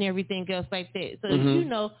and everything else like that. So, you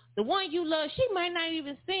know, the one you love, she might not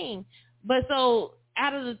even sing. But so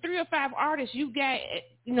out of the 3 or 5 artists you got,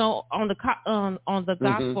 you know, on the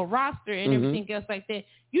gospel roster and everything else like that,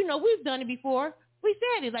 you know, we've done it before. We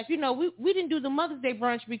said it, like, you know, we didn't do the Mother's Day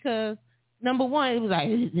brunch because, number one, it was like,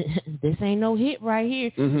 this ain't no hit right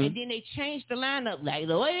here. And then they changed the lineup, like,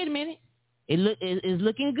 wait a minute, it's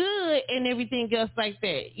looking good and everything else like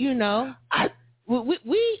that, you know.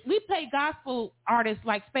 We play gospel artists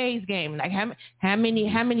like Spades Game. Like, how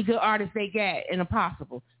many good artists they got in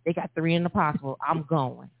Apostle? They got 3 in Apostle. I'm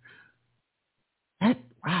going.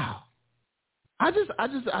 Wow. I'm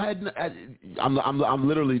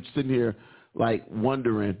literally sitting here like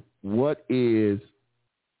wondering what is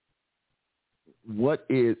when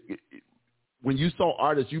you saw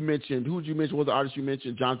artists, you mentioned, who did you mention was the artist you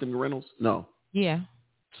mentioned? Jonathan McReynolds? No. Yeah.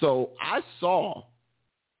 So I saw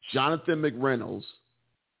Jonathan McReynolds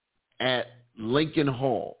at Lincoln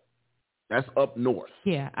Hall. That's up north.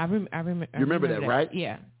 Yeah, I remember. You remember that, right?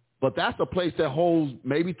 Yeah. But that's a place that holds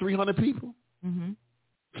maybe 300 people.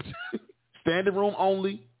 Standing room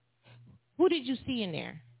only. Who did you see in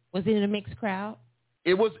there? Was it a mixed crowd?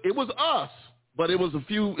 It was us, but it was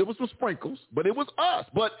some sprinkles, but it was us.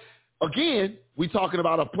 But again, we're talking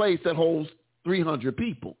about a place that holds 300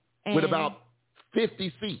 people with about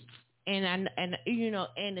 50 seats. And you know,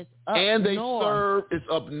 and it's up north. And they serve, it's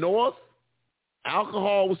up north.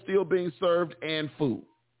 Alcohol was still being served and food.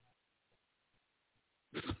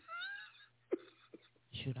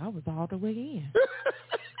 Shoot, I was all the way in.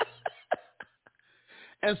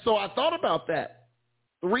 And so I thought about that.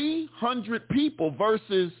 300 people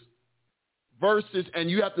versus, and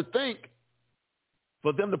you have to think,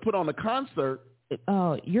 for them to put on a concert.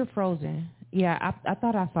 Oh, you're frozen. Yeah, I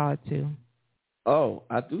thought I saw it too. Oh,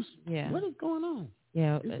 I do. Yeah. What is going on?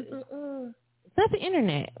 Yeah. It's not the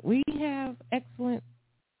internet. We have excellent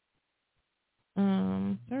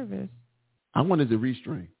service. I wonder is it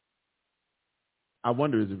restring?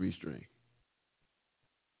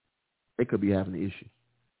 It could be having an issue.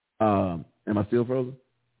 Am I still frozen?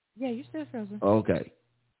 Yeah, you're still frozen. Okay.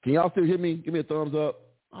 Can y'all still hear me? Give me a thumbs up,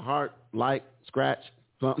 a heart, like, scratch,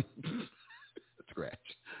 something. Scratch.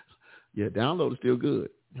 Yeah, download is still good.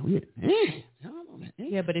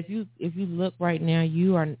 Yeah, but if you look right now,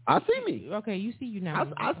 you are. I see me. Okay, you see you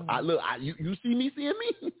now. I look. You see me seeing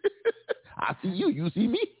me. I see you. You see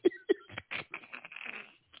me.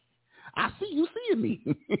 I see you seeing me.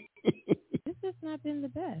 This has not been the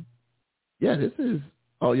best. Yeah, this is.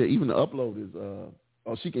 Oh yeah, even the upload is.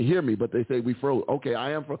 Oh, she can hear me, but they say we froze. Okay, I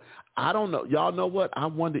am froze. I don't know. Y'all know what? I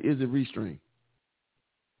wonder, is it restream?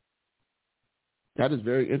 That is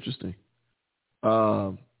very interesting.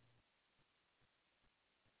 Very,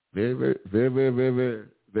 very, very, very, very, very,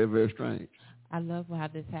 very, very strange. I love how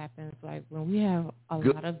this happens. Like when we have a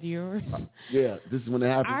lot of viewers. Yeah, this is when it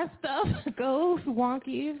happens. Our stuff goes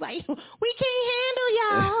wonky. It's like, we can't handle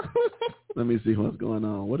y'all. Let me see what's going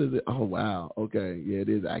on. What is it? Oh, wow. Okay. Yeah, it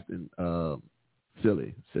is acting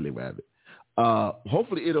silly rabbit.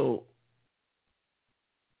 Hopefully it'll.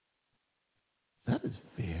 That is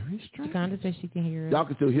very strange. Jaconda says she can hear us. Y'all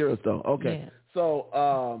can still hear us though. Okay. Yeah.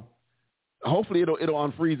 So hopefully it'll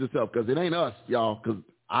unfreeze itself because it ain't us, y'all. Because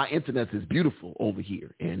our internet is beautiful over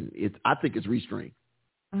here, and I think it's restreamed.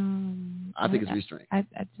 I think it's restreamed. I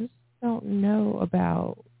just don't know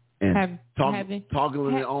about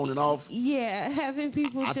toggling it on and off. Yeah, having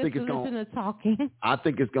people just listen to talking. I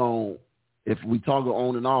think it's going. If we toggle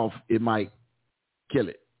on and off, it might kill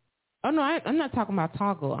it. Oh no, I'm not talking about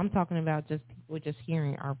toggle. I'm talking about just people just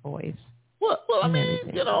hearing our voice. Well, I mean,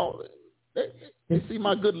 everything. You know, you see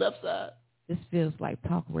my good left side. This feels like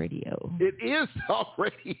talk radio. It is talk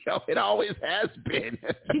radio. It always has been.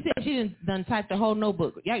 She said she done typed the whole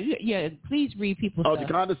notebook. Yeah. Please read people's stuff.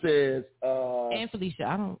 Jaconda says. And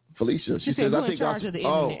Felicia, Felicia, she says I think charge of the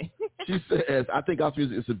internet. She says I think gospel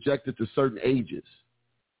music is subjected to certain ages.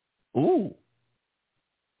 Ooh,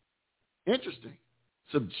 interesting.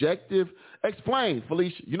 Subjective. Explain,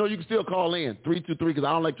 Felicia. You know you can still call in 323 because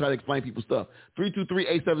I don't like to try to explain people's stuff.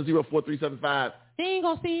 323-870-4375. They ain't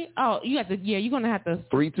gonna see it. Oh, you have to. Yeah, you're gonna have to.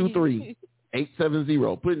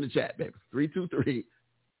 323-870. Put it in the chat, baby. 323-870.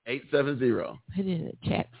 Put it in the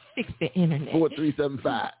chat. Fix the internet.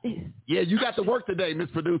 4375. Yeah, you got to work today, Miss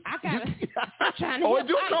Producer. I got it. I'm trying to. Oh, it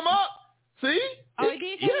did come up. See? Oh, it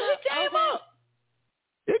did come up. Yeah, it came up.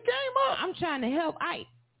 It came up. I'm trying to help Ike.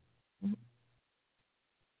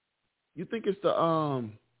 You think it's the Oh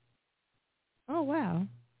wow.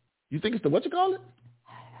 You think it's the what you call it?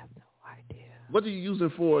 I have no idea. What are you using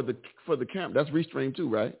for the camera? That's Restream too,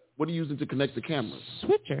 right? What are you using to connect the cameras?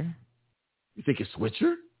 Switcher. You think it's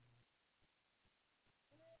Switcher?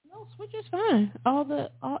 No, Switcher's fine.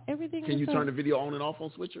 Everything. Can you turn the video on and off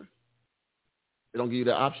on Switcher? They don't give you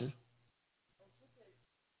that option.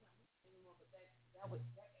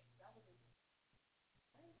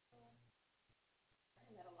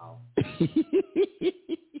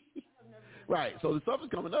 Right. So the stuff is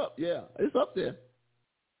coming up. Yeah, it's up there.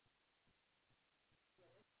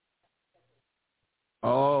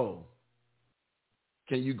 Oh.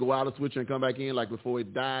 Can you go out of Switcher and come back in like before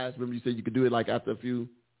it dies? Remember you said you could do it like after a few.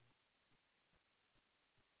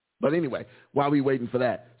 But anyway, while we waiting for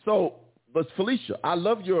that. So, but Felicia, I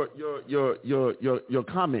love your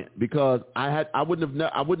comment because I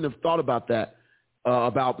wouldn't have thought about that.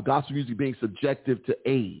 About the gospel music being subjective to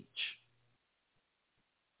age.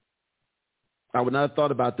 I would not have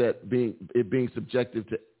thought about that being subjective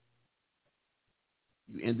to.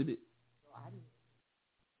 You ended it?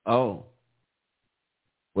 Oh.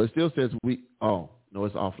 Well, it still says we. Oh no,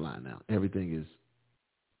 it's offline now. Everything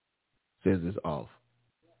says it's off.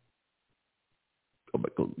 You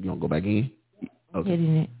want to go back in? Okay.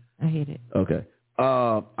 Hitting it. I hit it. Okay.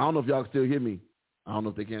 I don't know if y'all can still hear me. I don't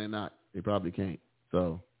know if they can or not. They probably can't.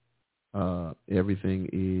 So everything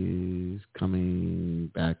is coming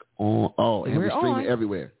back on. Oh, and we're streaming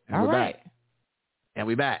everywhere. And all we're right. back. And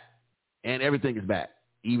we're back. And everything is back.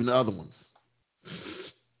 Even the other ones.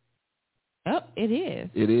 Oh, it is.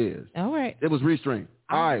 It is. All right. It was Restream.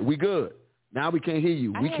 All right, we good. Now we can't hear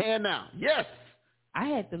you. We can now. Yes. I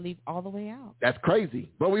had to leave all the way out. That's crazy.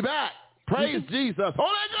 But we back. Praise Jesus.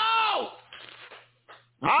 Holy Ghost.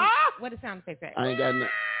 Huh? What is sound effect that? I ain't got nothing.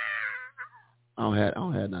 I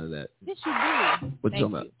don't have none of that. Yes, you do. What you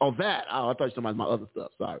talking about? Oh, that. Oh, I thought you were talking about my other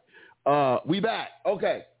stuff. Sorry. We back.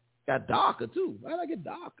 Okay. Got darker, too. Why did I get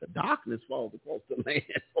darker? Darkness falls across the land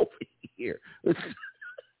over here.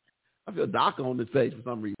 I feel darker on this page for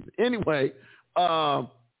some reason. Anyway, but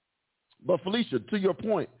Felicia, to your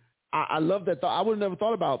point, I love that thought. I would have never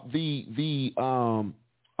thought about the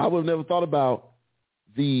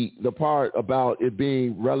part about it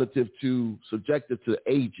being relative to subjective to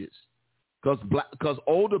ages, because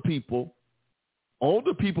older people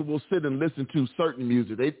will sit and listen to certain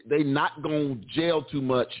music. They not gonna jail too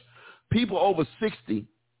much. People over 60,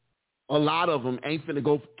 a lot of them ain't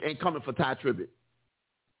coming for Ty Tribbett.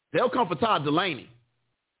 They'll come for Todd Delaney,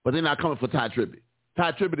 but they're not coming for Ty Tribbett.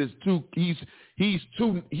 Ty Tribbett is too. He's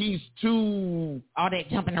too. All that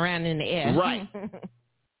jumping around in the air. Right.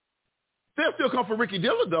 They'll still come for Ricky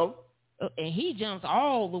Dillard though. And he jumps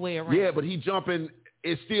all the way around. Yeah, but he jumping.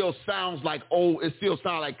 It still sounds like old. It still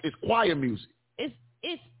sounds like it's choir music. It's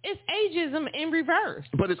ageism in reverse.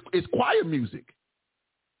 But it's choir music.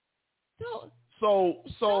 So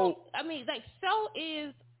I mean, like so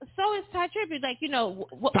is Ty Tribbett. Like, you know,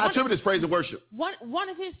 Ty Tribbett is praise and worship. One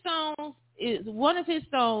of his songs. It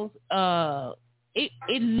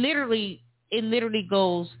literally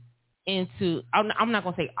goes into, I'm not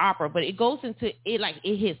gonna say opera, but it goes into it, like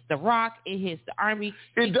it hits the rock, it hits the R&B.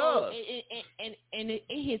 It does. It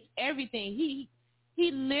hits everything.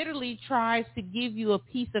 He literally tries to give you a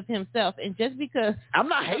piece of himself, and just because I'm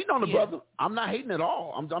not hating on the brother, I'm not hating at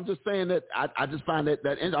all. I'm just saying that I just find that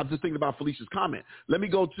I'm just thinking about Felicia's comment. Let me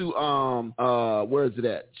go to where is it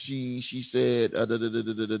at? She said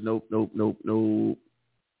nope.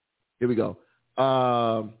 Here we go.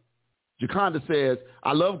 Jaconda says,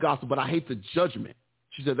 I love gospel, but I hate the judgment.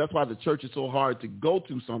 She said that's why the church is so hard to go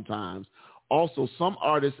to sometimes. Also, some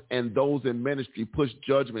artists and those in ministry push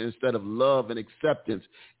judgment instead of love and acceptance.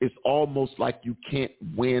 It's almost like you can't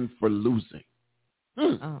win for losing.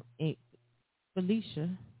 Felicia.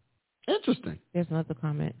 Interesting. There's another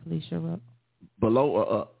comment Felicia wrote. Below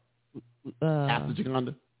or up? After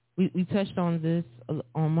Jaconda? We touched on this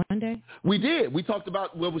on Monday. We did. We talked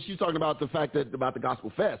about, she was talking about the fact that about the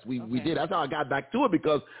Gospel Fest. We did. That's how I got back to it,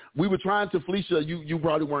 because we were trying to, Felicia, you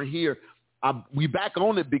probably weren't here. We back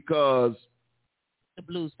on it because the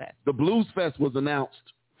Blues Fest. The Blues Fest was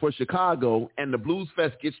announced for Chicago, and the Blues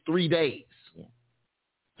Fest gets 3 days. Yeah.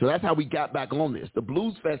 So that's how we got back on this. The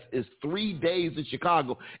Blues Fest is 3 days in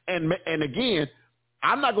Chicago. And again,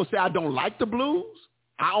 I'm not going to say I don't like the blues.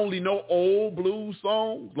 I only know old blues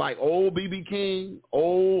songs, like old B.B. King,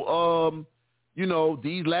 old,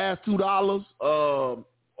 These Last $2, old,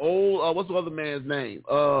 what's the other man's name?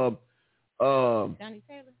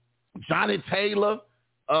 Johnny Taylor,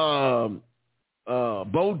 Bo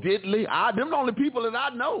Diddley. Them the only people that I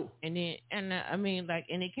know. And it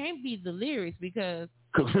can't be the lyrics, because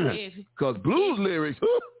blues lyrics.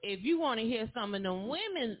 If you want to hear some of them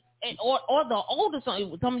women or the older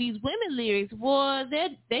songs, some of these women lyrics, boy,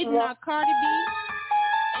 they knock Cardi B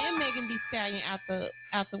and Megan Thee Stallion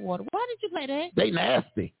out the water. Why did you play that? They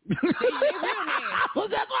nasty. They real nasty. Well,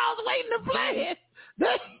 that's why I was waiting to play it.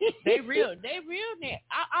 They real nasty.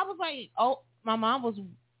 I was like, oh, my mom was.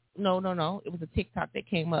 No. It was a TikTok that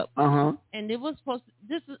came up. And it was supposed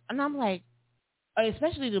to, and I'm like,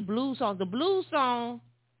 especially the blues songs. The blues songs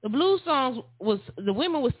was, the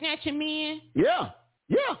women were snatching men. Yeah.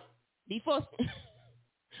 Before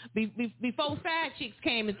side chicks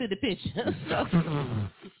came into the picture.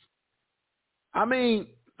 I mean,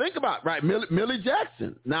 think about it, right? Millie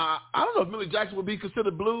Jackson. Now, I don't know if Millie Jackson would be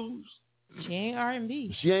considered blues. She ain't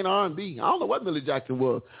R&B. I don't know what Millie Jackson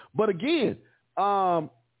was. But again,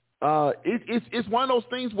 it's one of those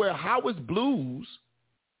things where how is blues,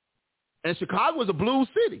 and Chicago is a blues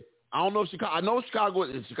city. I don't know if Chicago. I know Chicago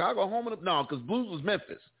is Chicago home of no, because blues was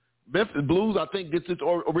Memphis. Memphis blues, I think, gets its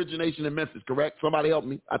origination in Memphis. Correct? Somebody help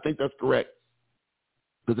me. I think that's correct.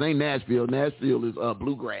 Because it ain't Nashville. Nashville is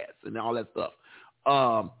bluegrass and all that stuff.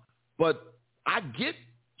 But I get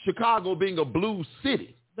Chicago being a blues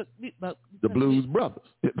city. But the Blues Brothers.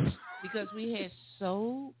 Because we had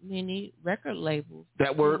so many record labels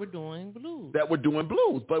that were doing blues.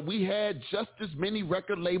 But we had just as many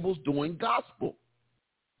record labels doing gospel.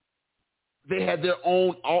 They had their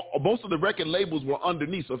own, most of the record labels were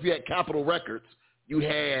underneath. So if you had Capitol Records, you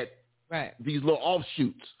had these little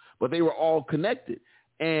offshoots, but they were all connected.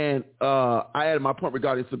 And I added my point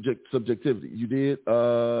regarding subjectivity. You did?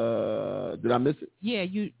 Did I miss it? Yeah,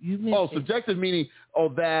 you missed it. Subjective meaning,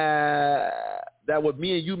 that what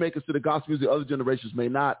me and you may consider gospel music, other generations may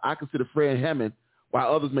not. I consider Fred Hammond,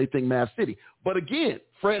 while others may think Mav City. But again,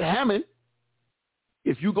 Fred Hammond,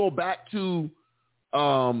 if you go back to,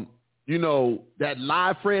 that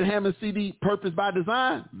live Fred Hammond CD, Purpose by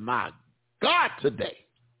Design, my God, today.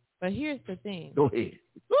 But here's the thing. Go ahead.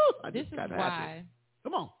 This is why.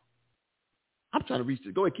 Come on. I'm trying to reach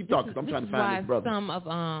it. Go ahead, keep talking. I'm trying to find this brother.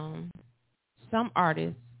 Some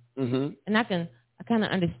artists, and I kind of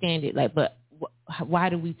understand it, but why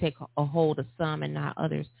do we take a hold of some and not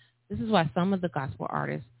others? This is why some of the gospel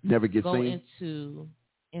artists never get go seen into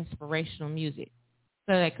inspirational music.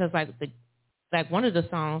 So because one of the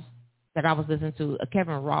songs that I was listening to, a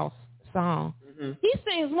Kevin Ross song, he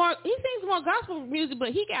sings more gospel music, but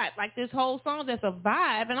he got this whole song that's a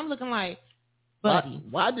vibe, and I'm looking like, buddy.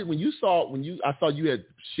 Why did I saw you had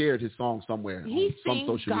shared his song somewhere he on some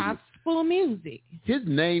social media. Gospel music. His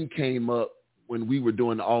name came up when we were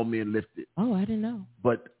doing the All Men Lifted. Oh, I didn't know.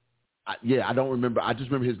 But I don't remember. I just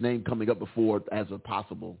remember his name coming up before as a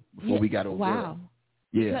possible before we got over. Wow.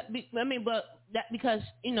 Yeah. Because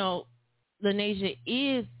Lanesia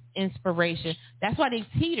is inspiration. That's why they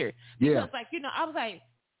teetered. Because I was like,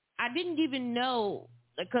 I didn't even know.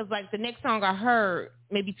 Because the next song I heard,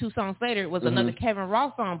 maybe 2 songs later, was another Kevin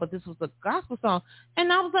Ross song, but this was a gospel song,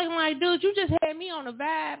 and I was like, dude, you just had me on a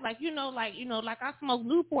vibe, like I smoke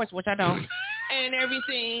Newports, which I don't, and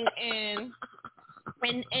everything, and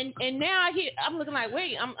now I'm looking like,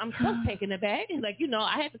 wait, I'm so taken aback, and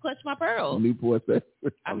I had to clutch my pearls. Newports.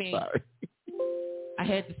 Sorry. I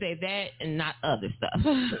had to say that and not other stuff.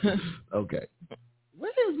 Okay.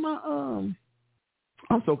 Where is my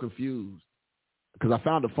I'm so confused. Because I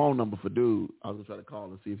found a phone number for dude. I was going to try to call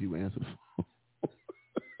and see if he would answer the phone.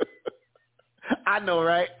 I know,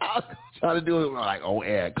 right? I was trying to do it on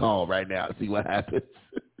air call right now to see what happens.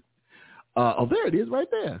 There it is right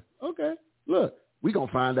there. Okay. Look, we're going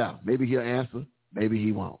to find out. Maybe he'll answer. Maybe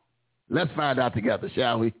he won't. Let's find out together,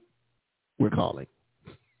 shall we? We're calling.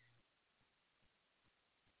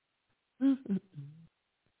 Let's see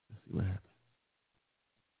what happens.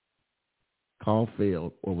 Call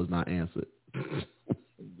failed or was not answered.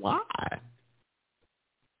 Why?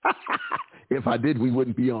 If I did, we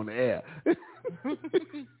wouldn't be on the air.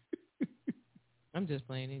 I'm just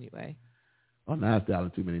playing anyway. Oh, now it's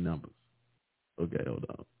dialing too many numbers. Okay, hold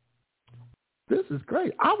on. This is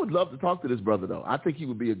great. I would love to talk to this brother, though. I think it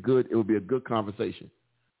would be a good conversation.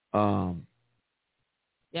 Yeah,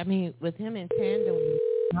 I mean, with him in tandem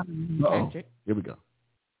with Patrick. Here we go.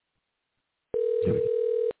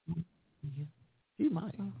 He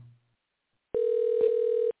might.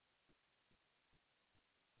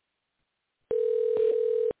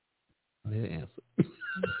 I didn't answer.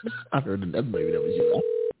 I heard that maybe that was you.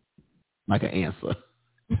 Like an answer.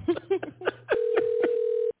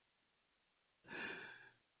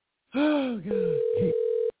 Oh, God.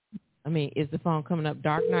 I mean, is the phone coming up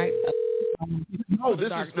Dark Night? No, this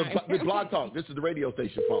is the Blog Talk. This is the radio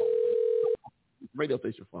station phone. Radio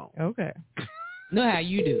station phone. Okay. Know how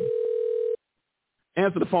you do.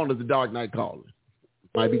 Answer the phone as the Dark Night caller.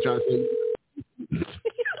 Might be trying to say.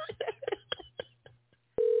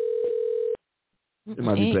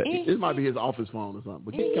 It might be his office phone or something.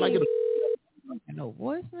 But can I get a no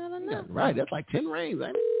voicemail or nothing? Yeah, right, that's like 10 rings,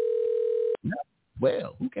 ain't it?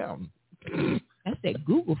 Well, who counting? That's that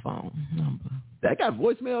Google phone number. That got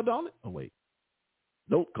voicemail, don't it? Oh, wait.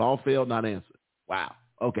 Nope, call failed, not answered. Wow.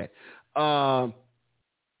 Okay.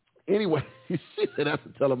 Anyway, she said that's a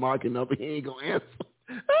telemarketing number. He ain't going to answer.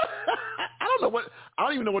 I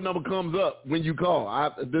don't even know what number comes up when you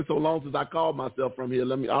call. It's been so long since I called myself from here. I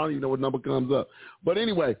don't even know what number comes up. But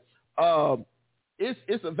anyway,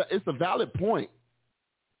 it's a valid point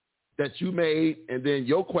that you made, and then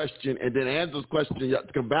your question, and then Andrew's question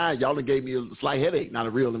combined. Y'all gave me a slight headache, not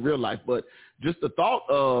in real life, but just the thought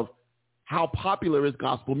of how popular is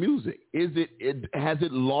gospel music. Has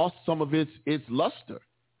it lost some of its luster?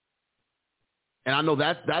 And I know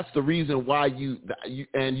that's the reason why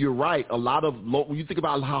and you're right. A lot of when you think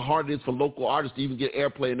about how hard it is for local artists to even get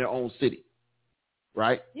airplay in their own city,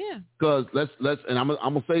 right? Yeah. Because and I'm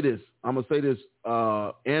gonna say this.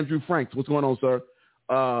 Andrew Franks, what's going on, sir?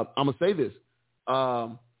 I'm gonna say this.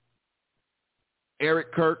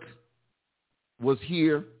 Eric Kirk was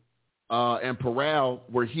here, and Peral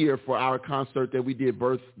were here for our concert that we did.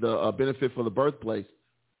 The benefit for the birthplace.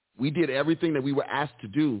 We did everything that we were asked to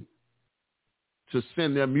do to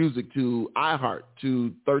send their music to iHeart,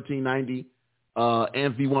 to 1390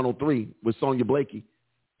 and V103 with Sonia Blakey.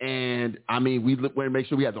 And, I mean, we want to make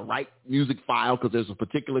sure we have the right music file because there's a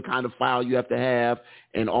particular kind of file you have to have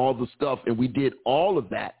and all the stuff. And we did all of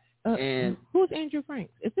that. And who's Andrew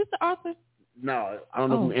Franks? Is this the author? No, I don't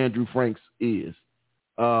know who Andrew Franks is.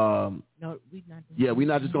 No, we're not. We're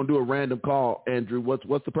not just going to do a random call, Andrew.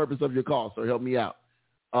 What's the purpose of your call, sir? Help me out.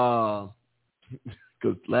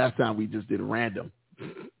 Because last time we just did a random.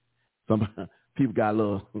 Some people got a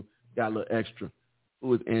little extra.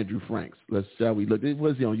 Who is Andrew Franks? Shall we look?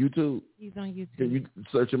 Was he on YouTube? He's on YouTube. Can you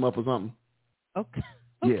search him up or something? Okay.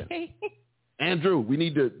 Yeah. Okay. Andrew, we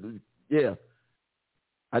need to. Yeah.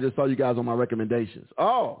 I just saw you guys on my recommendations.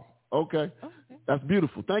 Oh, okay. That's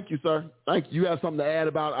beautiful. Thank you, sir. Thank you. You have something to add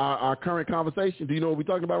about our current conversation? Do you know what we're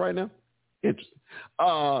talking about right now? Interesting.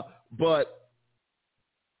 But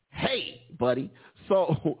hey, buddy.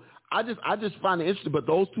 So I just find it interesting. But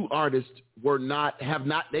those two artists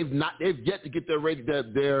they've yet to get their rating.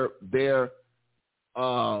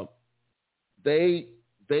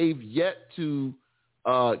 They've yet to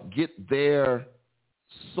get their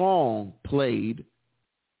song played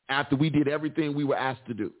after we did everything we were asked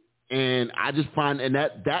to do. And I just find, and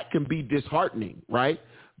that can be disheartening, right?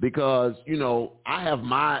 Because, I have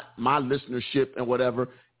my listenership and whatever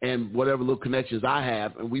little connections I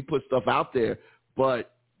have, and we put stuff out there,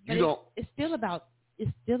 but it's still about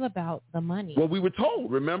the money. Well, we were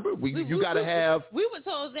told, remember? You got to have. We were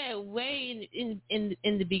told that way in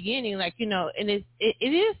the beginning, and it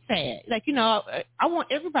is sad. I want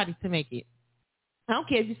everybody to make it. I don't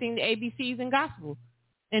care if you sing the ABCs and gospel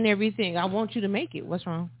and everything. I want you to make it. What's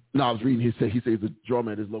wrong? No, I was reading. He said he's a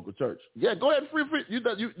drummer at his local church. Yeah, go ahead, free. You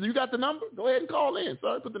got the number? Go ahead and call in.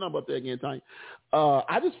 Sorry, put the number up there again, Tanya.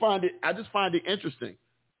 I just find it interesting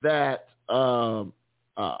that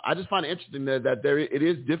it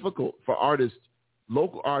is difficult for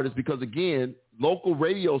local artists, because again, local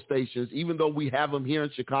radio stations, even though we have them here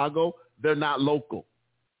in Chicago, they're not local.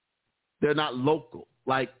 They're not local.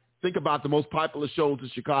 Like, think about the most popular shows in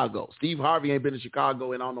Chicago. Steve Harvey ain't been in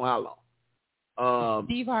Chicago in I don't know how long.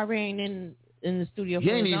 Steve Harvey ain't in the studio. He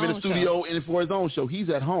ain't even in the studio for his own show. He's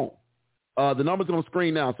at home. The number's on the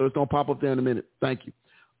screen now, so it's gonna pop up there in a minute. Thank you.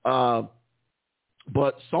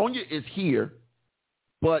 But Sonia is here,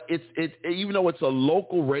 but it's even though it's a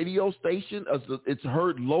local radio station, it's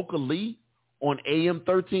heard locally on AM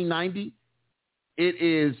 1390. It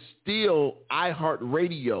is still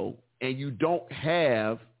iHeartRadio, and you don't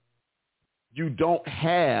have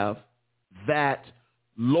that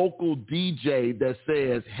local DJ that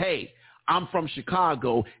says, hey, I'm from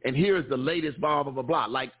Chicago, and here's the latest blah, blah, blah, blah.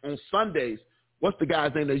 Like on Sundays, what's the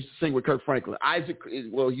guy's name that used to sing with Kirk Franklin?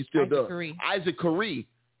 He still does. Isaac Curry.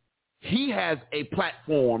 He has a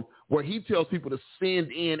platform where he tells people to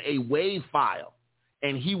send in a WAV file,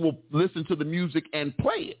 and he will listen to the music and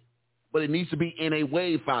play it. But it needs to be in a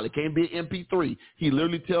WAV file. It can't be an MP3. He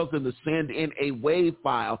literally tells them to send in a WAV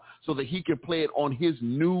file so that he can play it on his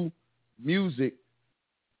new music.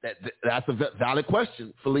 That's a valid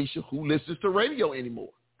question, Felicia. Who listens to radio anymore?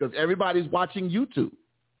 Because everybody's watching YouTube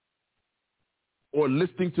or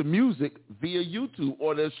listening to music via YouTube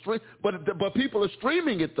or they're stream. But people are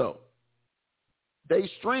streaming it though. They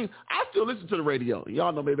stream. I still listen to the radio.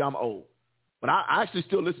 Y'all know maybe I'm old, but I actually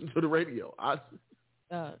still listen to the radio.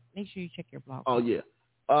 Make sure you check your blog. Oh yeah,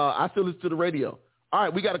 I still listen to the radio. All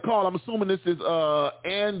right, we got a call. I'm assuming this is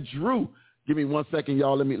Andrew. Give me 1 second,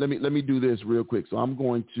 y'all. Let me do this real quick. So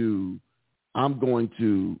because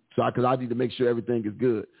I need to make sure everything is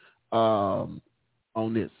good on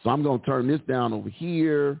this. So I'm going to turn this down over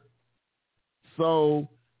here. So,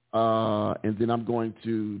 and then I'm going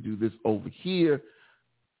to do this over here.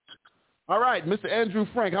 All right, Mr. Andrew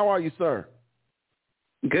Frank, how are you, sir?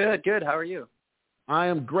 Good. How are you? I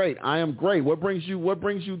am great. What brings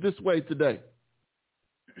you this way today?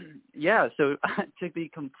 Yeah, so to be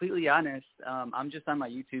completely honest, I'm just on my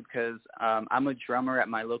YouTube because I'm a drummer at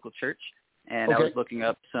my local church, and okay. I was looking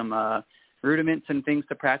up some rudiments and things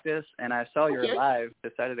to practice, and I saw you're live,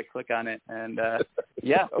 decided to click on it, and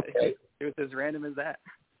yeah, okay. It was as random as that.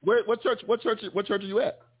 What church are you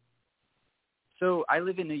at? So I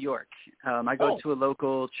live in New York. I go to a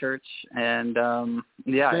local church, and I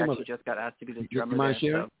actually just got asked to be the drummer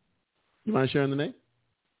there. You mind sharing the name?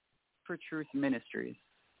 For Truth Ministries.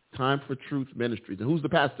 Time for Truth Ministries. And who's the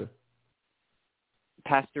pastor?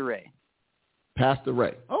 Pastor Ray. Pastor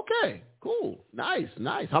Ray. Okay, cool. Nice.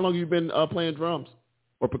 How long have you been playing drums?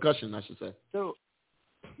 Or percussion, I should say. So,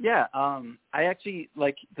 yeah, I actually,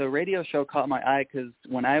 the radio show caught my eye because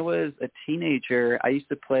when I was a teenager, I used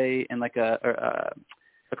to play in, a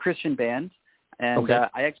Christian band, And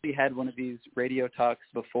I actually had one of these radio talks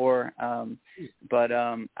before, but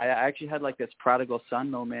I actually had like this prodigal son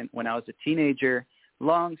moment when I was a teenager.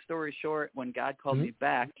 Long story short, when God called me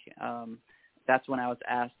back, that's when I was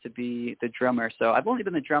asked to be the drummer. So I've only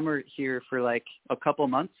been the drummer here for like a couple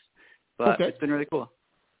months, but it's been really cool.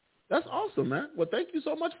 That's awesome, man. Well, thank you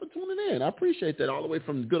so much for tuning in. I appreciate that all the way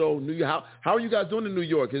from good old New York. How are you guys doing in New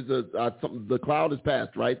York? Is the cloud is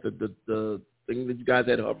past, right? The thing that you guys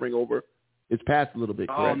had hovering over, it's passed a little bit,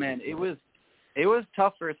 correct? Oh, man, it was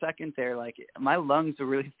tough for a second there. Like, my lungs were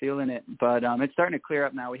really feeling it, but it's starting to clear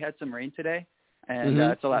up now. We had some rain today, and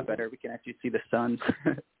it's a lot better. We can actually see the sun.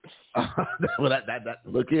 Well, that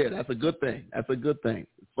look here, that's a good thing. That's a good thing.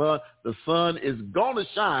 The sun is gonna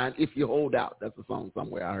shine if you hold out. That's a song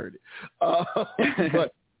somewhere. I heard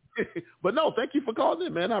it. But no, thank you for calling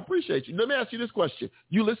in, man. I appreciate you. Let me ask you this question: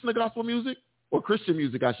 you listen to gospel music or Christian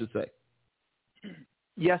music, I should say?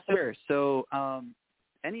 Yes, sir. So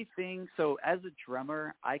anything. So as a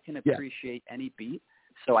drummer, I can appreciate any beat.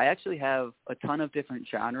 So I actually have a ton of different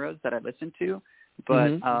genres that I listen to.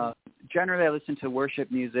 But generally, I listen to worship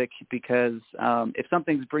music because if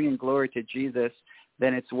something's bringing glory to Jesus,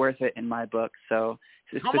 then it's worth it in my book. So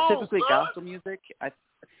specifically gospel music,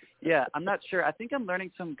 I'm not sure. I think I'm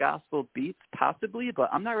learning some gospel beats possibly, but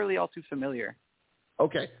I'm not really all too familiar.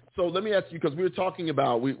 Okay, so let me ask you, because we were talking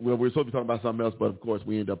about, we were supposed to be talking about something else, but of course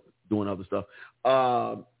we end up doing other stuff.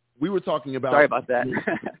 We were talking about... Sorry about that.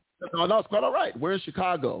 No, it's quite all right. We're in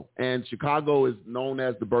Chicago, and Chicago is known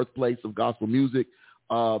as the birthplace of gospel music.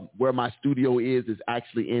 Where my studio is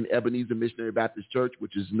actually in Ebenezer Missionary Baptist Church,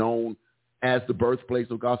 which is known as the birthplace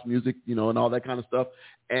of gospel music, and all that kind of stuff.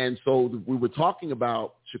 And so we were talking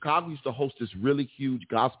about Chicago used to host this really huge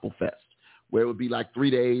gospel fest where it would be like 3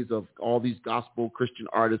 days of all these gospel Christian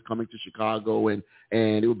artists coming to Chicago, and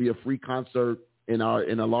it would be a free concert in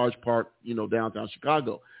a large part, downtown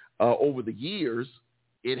Chicago. Over the years,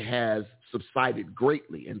 it has subsided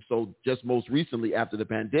greatly. And so just most recently after the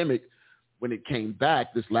pandemic, when it came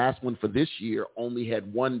back, this last one for this year only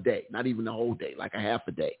had 1 day, not even a whole day, like a half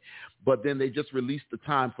a day. But then they just released the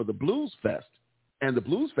time for the Blues Fest, and the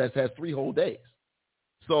Blues Fest has 3 whole days.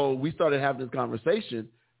 So we started having this conversation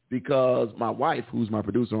because my wife, who's my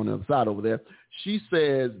producer on the other side over there, she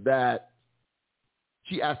says that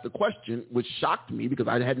she asked a question which shocked me because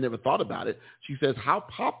I had never thought about it. She says, how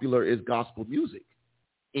popular is gospel music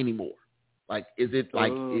anymore? Like, is it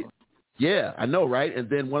like... Yeah, I know, right? And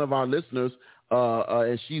then one of our listeners,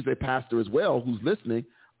 and she's a pastor as well, who's listening,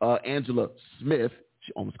 Angela Smith,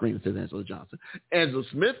 on the screen it says Angela Johnson. Angela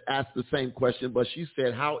Smith asked the same question, but she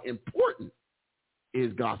said, how important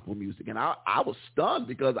is gospel music? And I was stunned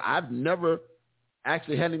because I've never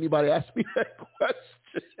actually had anybody ask me that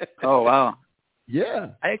question. Oh, wow. Yeah.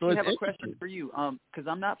 I actually have a question for you because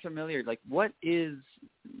I'm not familiar. Like, what is,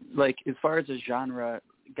 like, as far as a genre,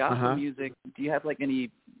 gospel music, do you have, like,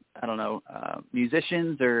 any... I don't know,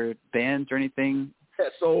 musicians or bands or anything? Yeah,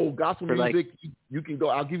 so gospel music, you can go,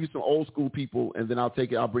 I'll give you some old school people, and then I'll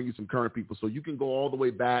bring you some current people. So you can go all the way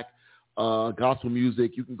back, gospel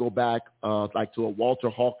music. You can go back like to a Walter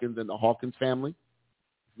Hawkins and the Hawkins family.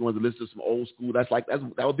 If you want to listen to some old school, that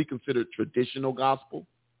would be considered traditional gospel.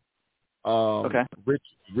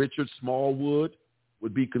 Richard Smallwood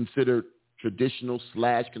would be considered traditional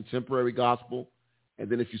 / contemporary gospel. And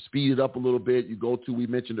then if you speed it up a little bit, you go to, we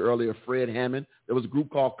mentioned earlier, Fred Hammond. There was a group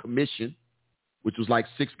called Commission, which was like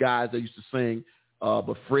 6 guys that used to sing.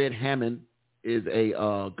 But Fred Hammond is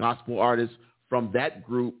a gospel artist. From that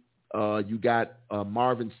group, you got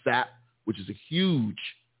Marvin Sapp, which is a huge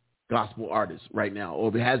gospel artist right now,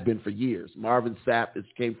 or it has been for years. Marvin Sapp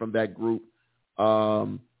came from that group.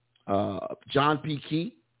 John P.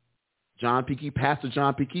 Key, Pastor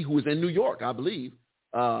John P. Key, who is in New York, I believe.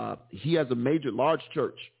 He has a large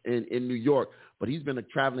church in New York, but he's been a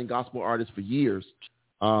traveling gospel artist for years.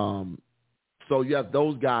 So you have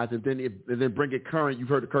those guys, and then bring it current. You've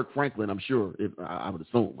heard of Kirk Franklin, I'm sure. I would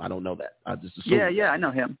assume. I don't know that. I just assume. Yeah, I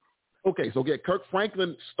know him. Okay, so Kirk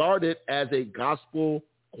Franklin started as a gospel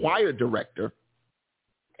choir director,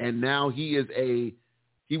 and now he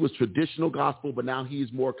was traditional gospel, but now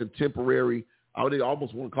he's more contemporary. I would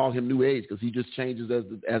almost want to call him New Age because he just changes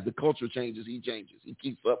as the culture changes. He changes. He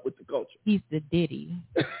keeps up with the culture. He's the Diddy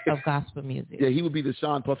of gospel music. Yeah, he would be the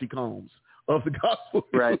Sean Puffy Combs of the gospel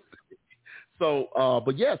music. Right. So,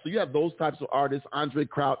 so you have those types of artists. Andre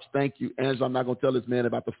Crouch, thank you. Angela, I'm not going to tell this man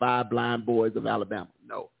about the 5 blind boys of Alabama.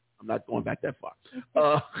 No, I'm not going back that far.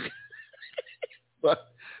 But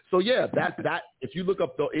so yeah, that if you look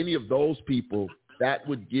up any of those people, that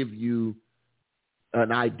would give you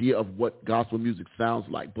an idea of what gospel music sounds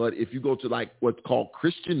like. But if you go to like what's called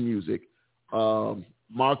Christian music,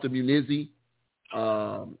 Martha Munizzi,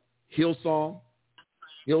 Hillsong.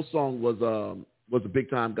 Hillsong was a big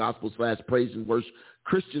time gospel / praise and worship,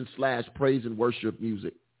 Christian / praise and worship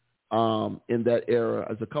music in that era.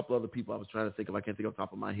 There's a couple other people I was trying to think of. I can't think off the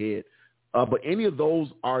top of my head. But any of those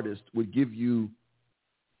artists would give you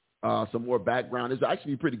some more background. It's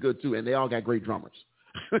actually pretty good too, and they all got great drummers.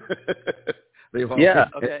 Okay.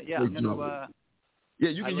 Yeah. I'm gonna,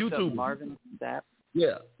 you can YouTube Marvin Sapp.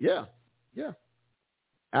 Yeah.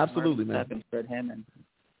 Absolutely, Marvin man. Sapp and Fred Hammond.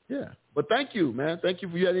 Yeah, but thank you, man. Thank you.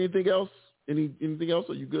 You had anything else? Anything else?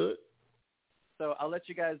 Are you good? So I'll let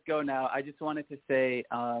you guys go now. I just wanted to say,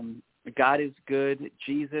 God is good.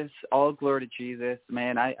 Jesus, all glory to Jesus.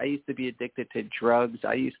 Man, I used to be addicted to drugs.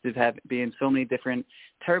 I used to be in so many different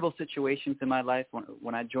terrible situations in my life.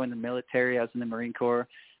 When I joined the military, I was in the Marine Corps.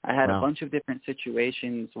 I had a bunch of different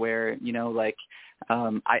situations where,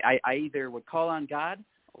 I either would call on God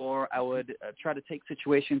or I would try to take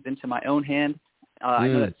situations into my own hand. I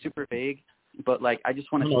know that's super vague, but I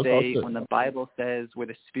just want to say when the Bible says where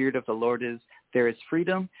the Spirit of the Lord is, there is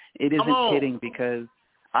freedom, it isn't kidding, because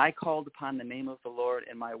I called upon the name of the Lord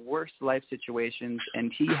in my worst life situations,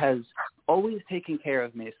 and he has always taken care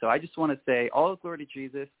of me. So I just want to say all glory to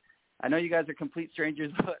Jesus. I know you guys are complete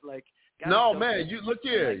strangers, but God, no, man, you look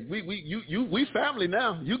here. We family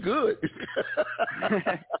now. You good.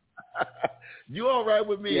 You all right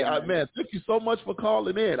with me? Yeah, man, thank you so much for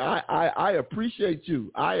calling in. I appreciate you.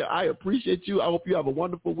 I appreciate you. I hope you have a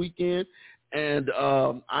wonderful weekend. And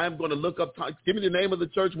I'm going to look up. Give me the name of the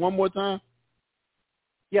church one more time.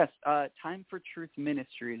 Yes, Time for Truth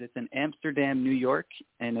Ministries. It's in Amsterdam, New York,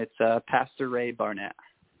 and it's Pastor Ray Barnett.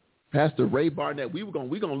 Pastor Ray Barnett. We're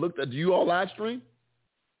gonna look at. Do you all live stream?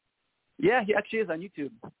 Yeah, he actually is on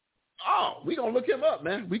YouTube. Oh, we're going to look him up,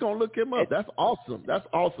 man. We're going to look him up. That's awesome.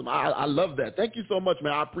 I love that. Thank you so much,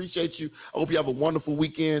 man. I appreciate you. I hope you have a wonderful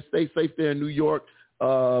weekend. Stay safe there in New York.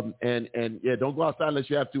 And don't go outside unless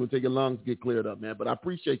you have to until your lungs get cleared up, man. But I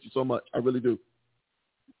appreciate you so much. I really do.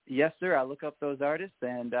 Yes, sir. I'll look up those artists,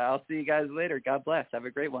 and I'll see you guys later. God bless. Have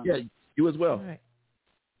a great one. Yeah, you as well. All right.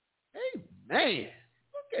 Hey, man.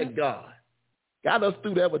 Look at God. Got us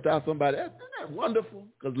through that without somebody. Isn't that wonderful?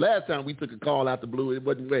 Because last time we took a call out the blue, it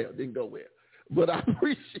wasn't well. Didn't go well. But I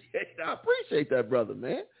appreciate that, brother,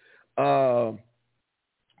 man.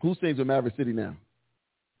 Who sings with Maverick City now?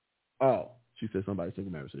 Oh, she said somebody sings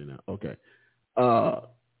with Maverick City now. Okay.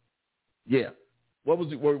 Yeah. What were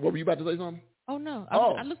you about to say something? Oh, no.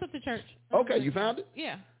 I looked up the church. Okay, you found it?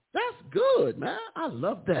 Yeah. That's good, man. I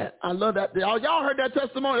love that. Y'all heard that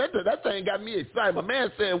testimony? That thing got me excited. My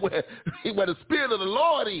man said where the Spirit of the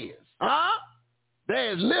Lord is. Huh?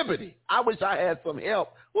 There's liberty. I wish I had some help.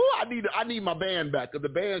 Ooh, I need my band back, because the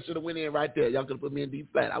band should have went in right there. Y'all could have put me in D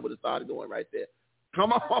flat. I would have started going right there.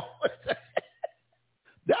 Come on.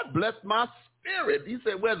 That blessed my spirit. He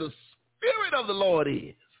said where the Spirit of the Lord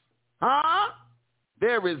is. Huh?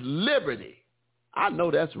 There is liberty. I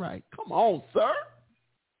know that's right. Come on, sir.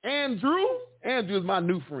 Andrew is my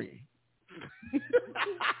new friend.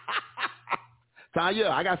 Tanya,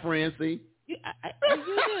 I got friends, see? You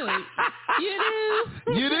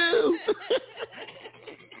do. You do.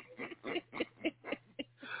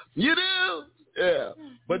 You do. Yeah.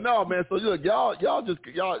 But no, man, so look, y'all,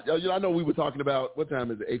 I know we were talking about, what time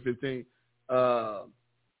is it, 8:15?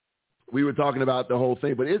 We were talking about the whole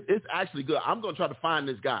thing, but it's actually good. I'm going to try to find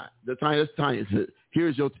this guy. Tanya said,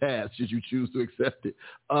 here's your task should you choose to accept it.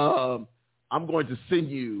 I'm going to send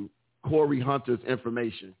you Corey Hunter's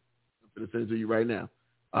information. I'm going to send it to you right now.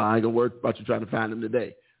 I ain't going to worry about you trying to find him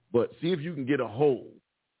today. But see if you can get a hold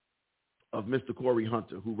of Mr. Corey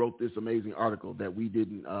Hunter, who wrote this amazing article that we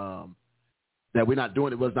didn't, that we're not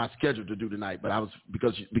doing. It was not scheduled to do tonight, but I was,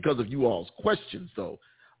 because of you all's questions. So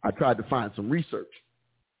I tried to find some research.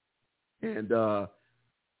 And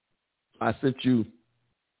I sent you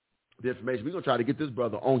the information. We're going to try to get this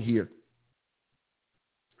brother on here.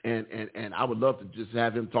 And I would love to just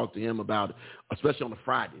have him talk to him about it, especially on a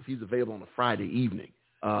Friday, if he's available on a Friday evening.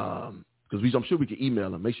 Because I'm sure we can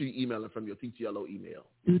email him. Make sure you email him from your TTLO email.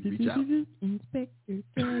 Reach out. Inspector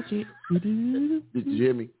Gadget. Did you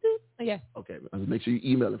hear me? Yeah. Okay. Make sure you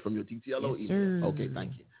email him from your TTLO email. Sir. Okay,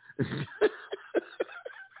 thank you.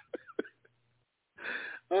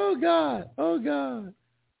 Oh God.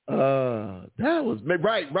 That was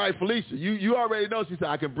right, Felicia. You already know. She said,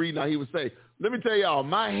 I can breathe now. He would say, let me tell y'all,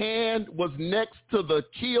 my hand was next to the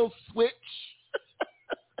kill switch.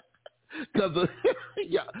 Because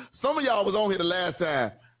some of y'all was on here the last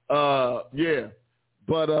time. Yeah.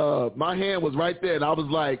 But my hand was right there, and I was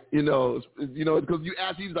like, because you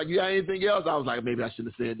asked me, like, you got anything else? I was like, maybe I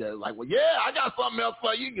shouldn't have said that. Like, well, yeah, I got something else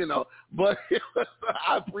for you, But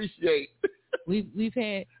I appreciate. We've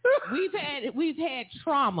had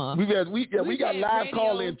trauma. We got live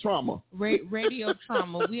call-in trauma. Radio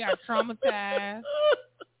trauma. We are traumatized.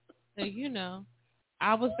 So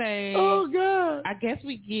I would say. Oh God. I guess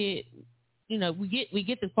we get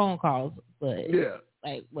the phone calls, but yeah.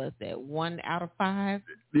 Like, what's that? 1 out of 5?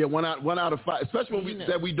 Yeah, one out of 5. Especially when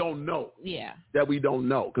that we don't know. Yeah. That we don't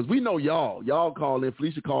know. Because we know y'all. Y'all call in.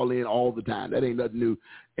 Felicia call in all the time. That ain't nothing new.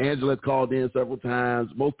 Angela's called in several times.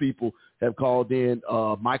 Most people have called in.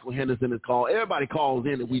 Michael Henderson has called. Everybody calls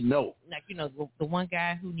in that we know. Like, the one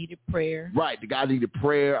guy who needed prayer. Right. The guy needed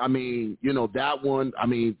prayer. I mean, that one. I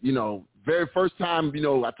mean, very first time,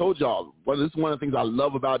 I told y'all, this is one of the things I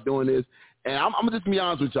love about doing this. And I'm going to just be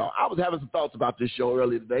honest with y'all. I was having some thoughts about this show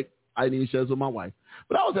earlier today. I didn't even share this with my wife.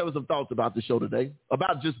 But I was having some thoughts about the show today,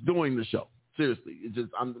 about just doing the show. Seriously.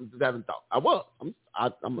 I'm just having thoughts. I was.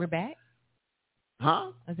 We're back?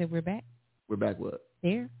 Huh? I said we're back. We're back what?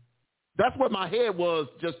 There? That's what my head was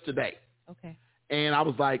just today. Okay. And I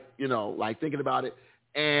was like, thinking about it.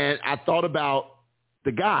 And I thought about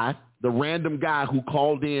the random guy who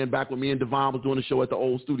called in back when me and Devon was doing the show at the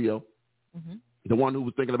old studio. Mm-hmm. The one who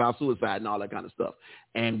was thinking about suicide and all that kind of stuff.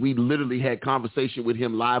 And we literally had conversation with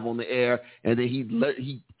him live on the air. And then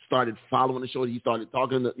he started following the show. He started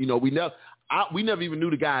talking. We never even knew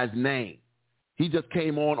the guy's name. He just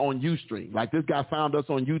came on Ustream. Like, this guy found us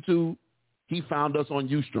on YouTube. He found us on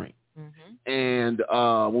Ustream. Mm-hmm. And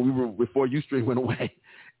when we were before Ustream went away.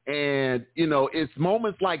 And, it's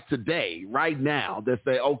moments like today, right now, that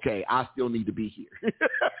say, okay, I still need to be here.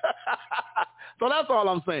 So that's all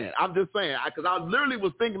I'm saying. I'm just saying, because I literally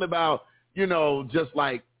was thinking about, just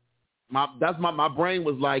like my brain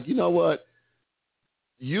was like, you know what?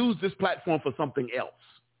 Use this platform for something else,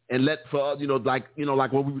 and like what we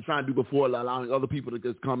were trying to do before, allowing other people to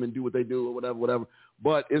just come and do what they do or whatever.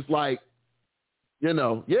 But it's like,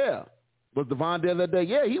 yeah. Was Devon there that day?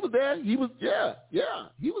 Yeah, he was there. He was there.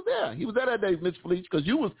 He was there that day, Miss Felicia,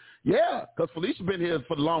 because Felicia been here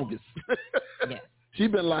for the longest. Yeah. She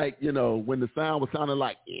been like, when the sound was sounding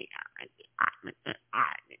like,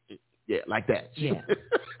 like that. Yeah.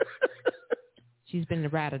 She's been the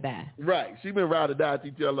ride or die. Right. She's been ride or die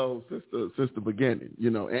TTLO since the beginning,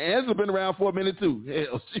 And Angela been around for a minute too.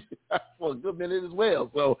 Hell, she for a good minute as well.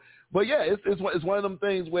 So, but yeah, it's one of them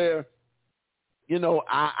things where,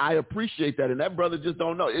 I appreciate that, and that brother just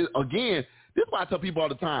don't know. Again, this is why I tell people all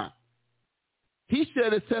the time. He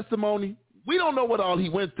shared his testimony. We don't know what all he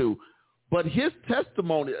went through. But his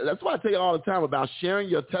testimony, that's why I tell you all the time about sharing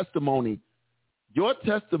your testimony. Your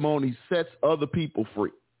testimony sets other people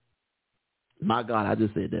free. My God, I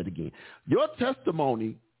just said that again. Your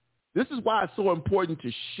testimony, this is why it's so important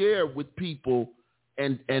to share with people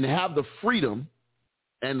and have the freedom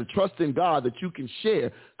and the trust in God that you can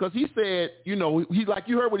share. Because he said, he like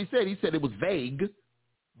you heard what he said. He said it was vague.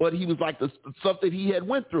 But he was like the stuff that he had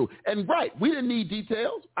went through, and right, we didn't need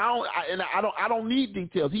details. I don't need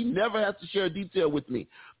details. He never has to share a detail with me.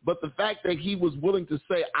 But the fact that he was willing to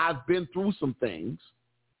say, "I've been through some things,"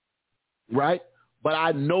 right? But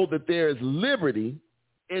I know that there is liberty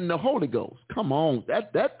in the Holy Ghost. Come on,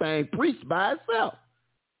 that thing preached by itself.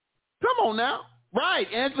 Come on now,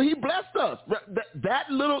 right? Angela, he blessed us. That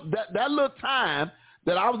little time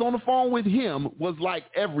that I was on the phone with him was like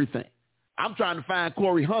everything. I'm trying to find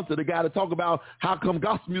Corey Hunter, the guy to talk about how come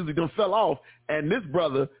gospel music done fell off, and this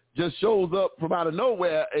brother just shows up from out of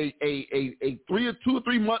nowhere, a 2 or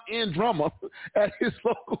 3 month in drummer at his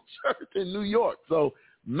local church in New York. So,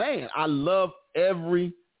 man, I love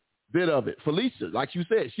every bit of it. Felicia, like you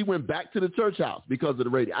said, she went back to the church house because of the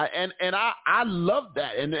radio, and I love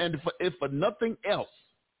that. And if for nothing else,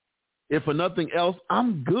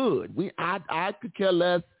 I'm good. I could care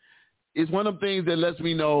less. It's one of the things that lets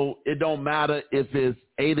me know it don't matter if it's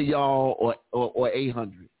 8 of y'all or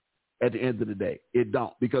 800 at the end of the day. It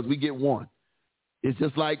don't, because we get one. It's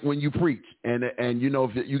just like when you preach and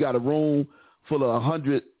if you got a room full of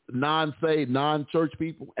 100 non-saved, non-church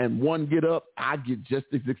people and one get up, I get just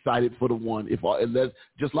as excited for the one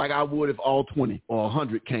just like I would if all 20 or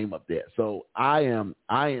 100 came up there. So I am,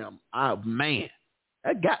 man,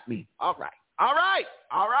 that got me. All right.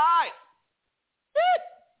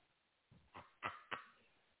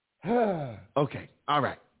 Okay. All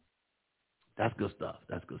right. That's good stuff.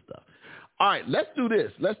 All right. Let's do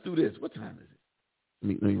this. What time is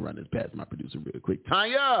it? Let me run this past my producer real quick.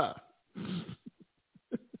 Tanya.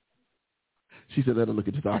 She said, let her look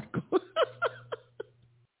at this article.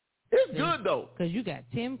 It's good, though. Because you got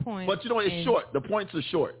 10 points. But, it's short. The points are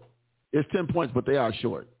short. It's 10 points, but they are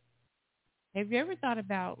short. Have you ever thought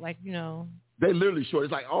about, They're literally short.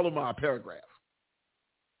 It's like all of them are a paragraph.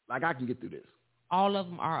 Like, I can get through this. All of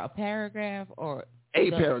them are a paragraph or?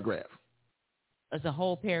 A paragraph. It's a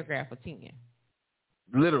whole paragraph of 10.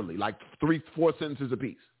 Literally, like 3-4 sentences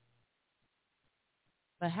apiece.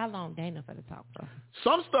 But how long Dana for the talk, bro?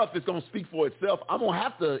 Some stuff is going to speak for itself. I'm going to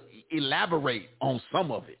have to elaborate on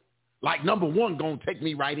some of it. Like, number one going to take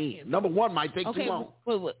me right in. Number one might take too long.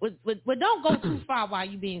 But don't go too far while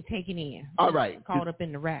you're being taken in. All right. Caught up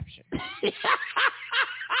in the rapture.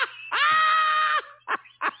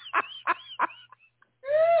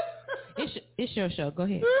 It's your show. Go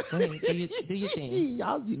ahead. Do your thing.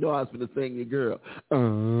 Y'all, I was going to sing your girl.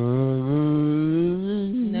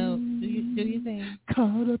 No, do your thing.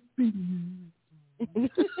 Caught up in you.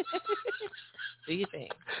 Do your thing.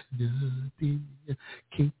 Nothing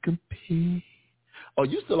can compare. Oh,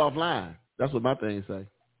 you still offline. That's what my thing say.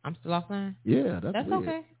 I'm still offline? Yeah, that's weird.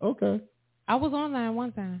 Okay. Okay. I was online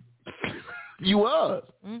one time. You was.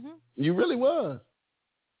 Mm-hmm. You really was.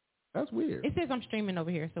 That's weird. It says I'm streaming over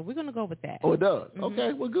here, so we're gonna go with that. Oh, it does. Mm-hmm.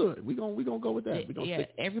 Okay, well, good. We're gonna go with that.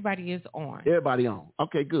 Everybody is on. Everybody on.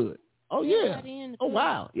 Okay, good. Oh yeah. Oh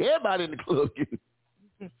wow. Everybody in the club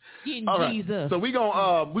getting all right. Jesus. So we're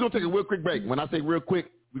gonna take a real quick break. When I say real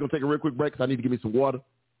quick, we're gonna take a real quick break because I need to give me some water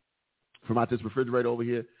from out this refrigerator over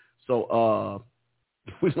here. So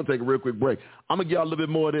we're gonna take a real quick break. I'm gonna give y'all a little bit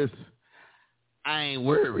more of this. I ain't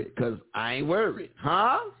worried, because I ain't worried.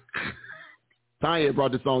 Huh? Tanya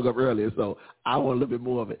brought this song up earlier, so I want a little bit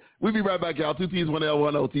more of it. We'll be right back, y'all. 2 T's, 1 L,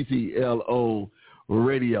 1 O, TTLO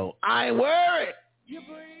Radio. I ain't worried. You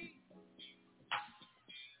breathe,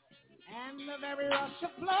 and the very rush of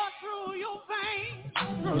blood through your veins,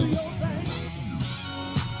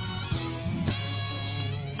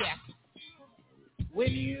 Yeah.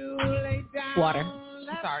 When you lay down. Water.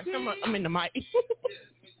 Sorry, I'm in the mic.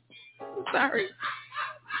 Sorry.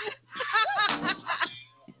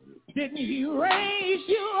 Didn't he raise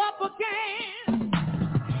you up again?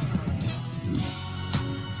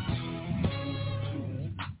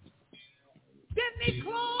 Didn't he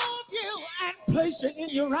clothe you and place you in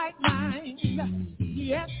your right mind?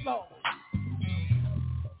 Yes, Lord.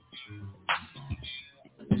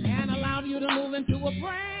 And allowed you to move into a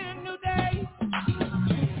brand new day.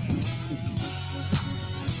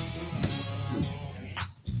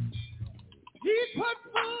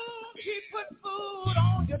 He put food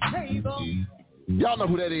on your table. Y'all know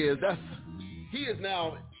who that is. He is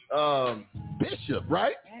now Bishop,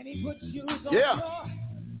 right? And he put shoes on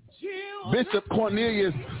your Bishop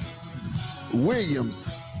Cornelius Williams.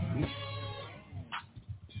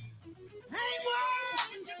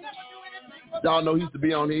 Y'all know he used to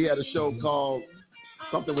be on here. He had a show called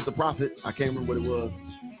something with the Prophet. I can't remember what it was.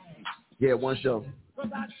 He had one show.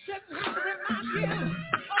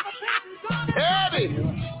 Eddie!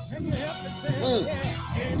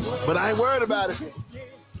 But I ain't worried about it.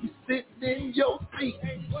 You sitting in your seat,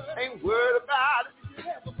 ain't worried about it.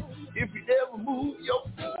 If you ever move your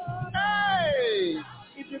feet, hey!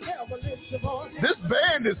 This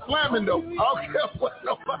band is slamming though. I don't care what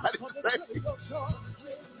nobody says.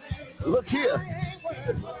 Look here.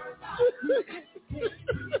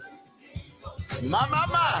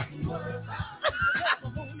 My.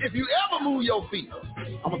 If you ever move your feet,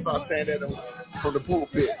 I'm going to start saying that from the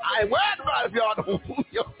pulpit. I ain't worried about if y'all don't move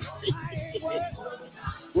your feet.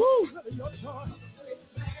 Woo.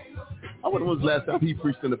 I wonder when was the last time he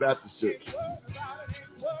preached in the Baptist church.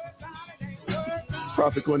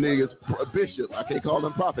 Prophet Cornelius, Bishop. I can't call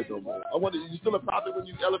him prophet no more. I wonder, you still a prophet when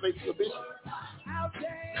you elevate to a bishop?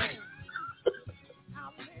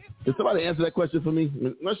 Can somebody answer that question for me?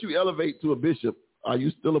 Once you elevate to a bishop, are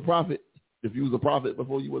you still a prophet? If you was a prophet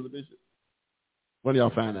before you was a bishop? When y'all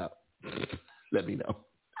find out? Let me know.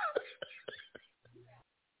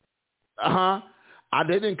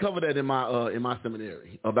 They didn't cover that in my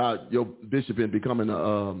seminary about your bishop and becoming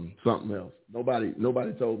something else.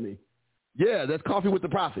 Nobody told me. Yeah, that's Coffee with the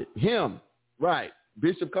Prophet. Him. Right.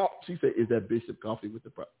 Bishop Coffee. She said, is that Bishop Coffee with the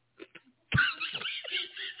Prophet?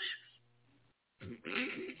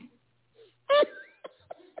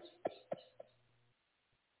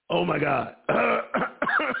 Oh, my God.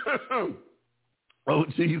 Oh,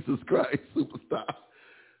 Jesus Christ, superstar.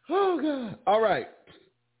 Oh, God. All right.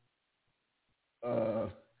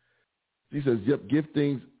 She says, yep,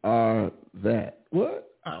 giftings are that.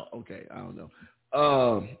 What? Oh, okay. I don't know.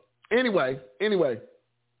 Anyway,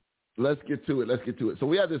 let's get to it. So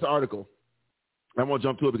we have this article. I'm going to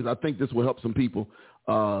jump to it because I think this will help some people.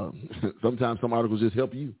 Sometimes some articles just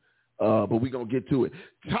help you. But we're going to get to it.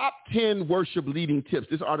 Top 10 worship leading tips.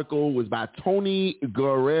 This article was by Tony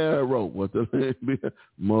Guerrero. What's the name?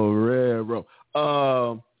 Morero.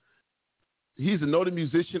 He's a noted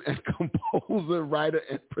musician and composer, writer,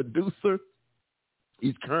 and producer.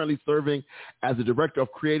 He's currently serving as the director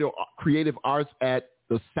of creative arts at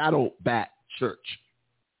the Saddleback Church.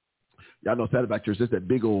 Y'all know Saddleback Church. That's that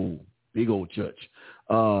big old church.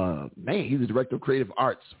 Man, he's the director of creative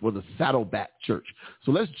arts for the Saddleback Church.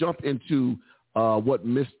 So let's jump into what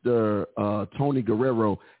Mr. Tony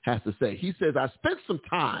Guerrero has to say. He says, I spent some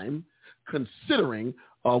time considering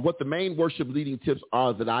what the main worship leading tips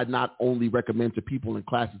are that I not only recommend to people in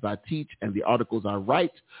classes I teach and the articles I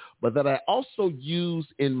write, but that I also use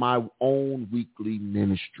in my own weekly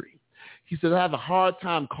ministry. He says, I have a hard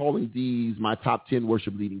time calling these my top 10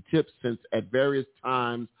 worship leading tips since at various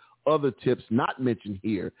times other tips not mentioned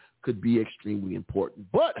here could be extremely important.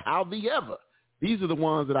 But however, these are the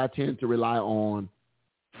ones that I tend to rely on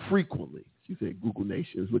frequently. She said Google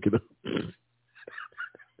Nations. Look it up.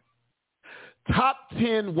 Top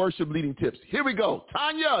 10 worship leading tips. Here we go.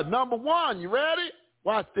 Tanya, number 1. You ready?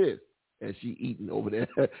 Watch this. And she eating over there.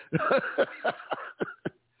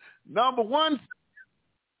 Number 1.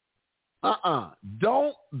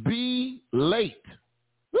 Don't be late.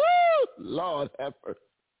 Woo! Lord have mercy.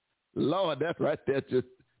 Lord, that's right there.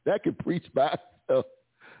 That can preach by itself.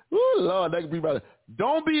 Ooh, Lord, that can preach by itself.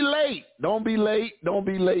 Don't be late. Don't be late. Don't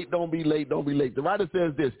be late. Don't be late. Don't be late. The writer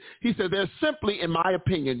says this. He said, there's simply, in my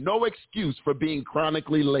opinion, no excuse for being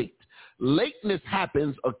chronically late. Lateness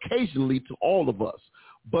happens occasionally to all of us,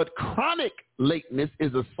 but chronic lateness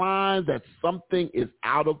is a sign that something is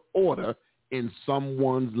out of order in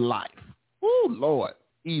someone's life. Ooh, Lord.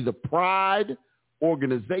 Either pride,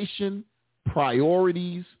 organization,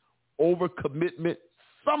 priorities, overcommitment,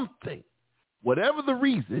 something. Whatever the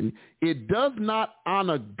reason, it does not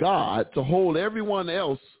honor God to hold everyone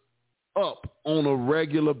else up on a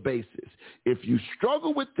regular basis. If you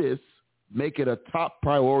struggle with this, make it a top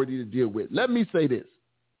priority to deal with. Let me say this.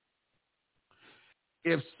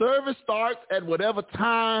 If service starts at whatever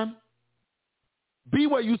time, be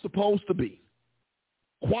where you're supposed to be.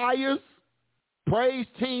 Choirs, praise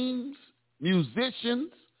teams,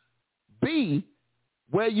 musicians, be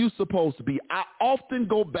where you supposed to be. I often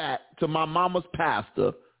go back to my mama's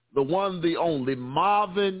pastor, the one, the only,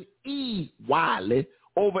 Marvin E. Wiley,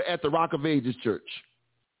 over at the Rock of Ages Church.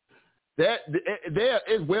 There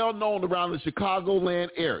is well known around the Chicagoland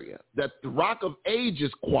area that the Rock of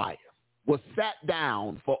Ages choir was sat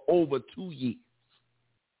down for over 2 years.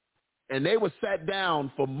 And they were sat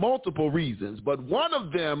down for multiple reasons, but one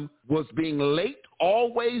of them was being late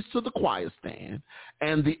always to the choir stand,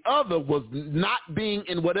 and the other was not being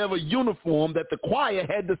in whatever uniform that the choir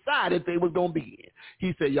had decided they was going to be in.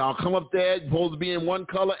 He said, y'all come up there, you're supposed to be in one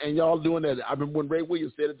color, and y'all doing that. I remember when Ray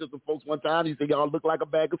Williams said it to some folks one time. He said, y'all look like a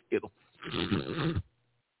bag of Skittles.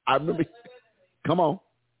 I remember. Come on.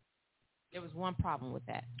 There was one problem with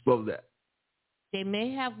that. What was that? They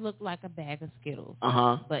may have looked like a bag of Skittles,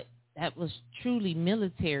 but that was truly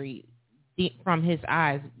military from his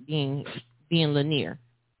eyes being Lanier.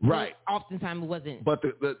 Right. Oftentimes it wasn't. But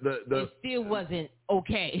it still wasn't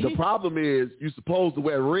okay. The problem is you're supposed to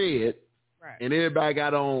wear red, right, and everybody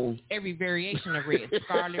got on every variation of red.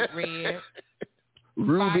 Scarlet red,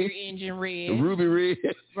 ruby, fire engine red, ruby red,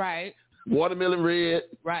 right, watermelon red,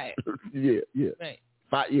 right. yeah, right.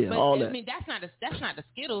 But, all that. I mean, that's not the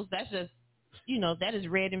Skittles. That's just, that is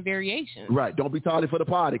red in variation. Right. Don't be tardy for the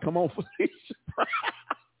party. Come on, Felicia.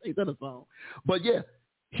 Ain't that a song? But yeah,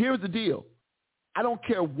 here's the deal. I don't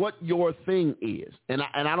care what your thing is, and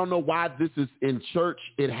I don't know why this is in church.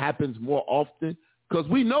 It happens more often because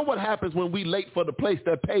we know what happens when we late for the place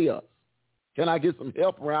that pay us. Can I get some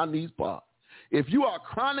help around these parts? If you are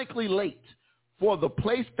chronically late for the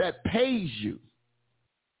place that pays you,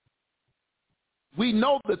 we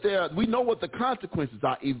know we know what the consequences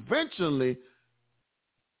are. Eventually,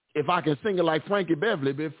 if I can sing it like Frankie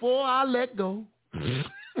Beverly, before I let go,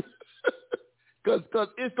 because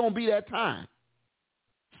it's going to be that time.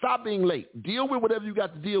 Stop being late. Deal with whatever you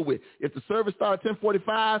got to deal with. If the service starts at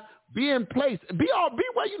 10:45, be in place. Be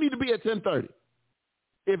where you need to be at 10:30.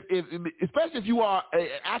 Especially if you are an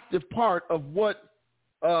active part of what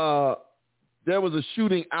there was a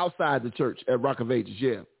shooting outside the church at Rock of Ages.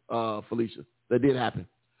 Yeah, Felicia, that did happen.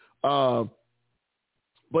 But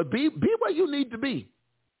be where you need to be.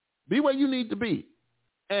 Be where you need to be.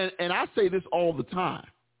 And I say this all the time,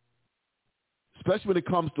 especially when it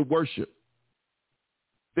comes to worship.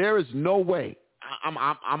 There is no way. I'm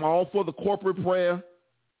all for the corporate prayer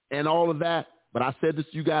and all of that, but I said this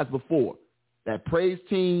to you guys before. That praise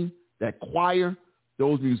team, that choir,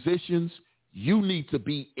 those musicians, you need to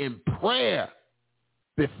be in prayer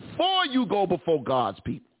before you go before God's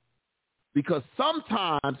people. Because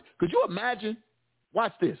sometimes, could you imagine,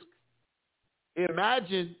 watch this.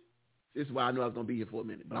 Imagine, this is why I knew I was going to be here for a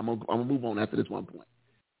minute, but I'm going to move on after this one point.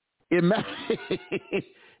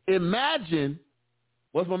 Imagine,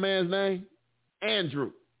 what's my man's name?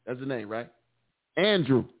 Andrew. That's the name, right?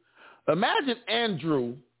 Andrew. Imagine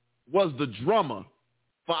Andrew was the drummer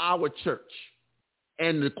for our church,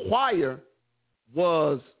 and the choir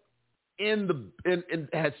was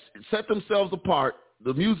has set themselves apart.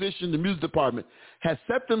 The musician, the music department has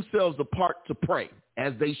set themselves apart to pray,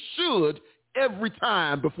 as they should every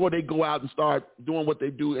time before they go out and start doing what they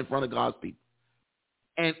do in front of God's people.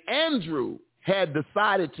 And Andrew had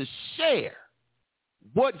decided to share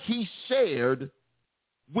what he shared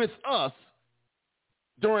with us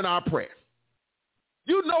during our prayer.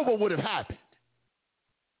 You know what would have happened.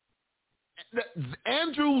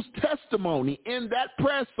 Andrew's testimony in that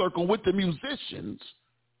prayer circle with the musicians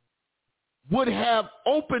would have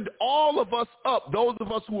opened all of us up, those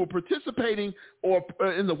of us who were participating or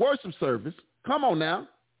in the worship service. Come on now.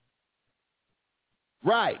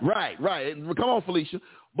 Right. Come on, Felicia.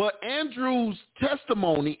 But Andrew's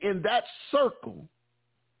testimony in that circle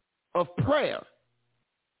of prayer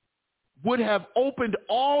would have opened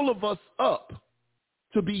all of us up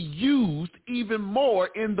to be used even more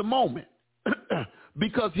in the moment.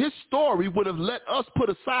 Because his story would have let us put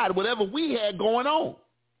aside whatever we had going on.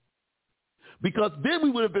 Because then we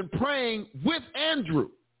would have been praying with Andrew.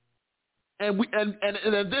 And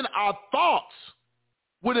then our thoughts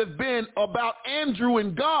would have been about Andrew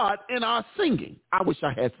and God in our singing. I wish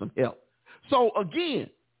I had some help. So again,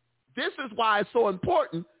 this is why it's so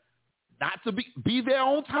important not to be there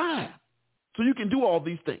on time so you can do all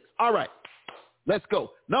these things. All right, let's go.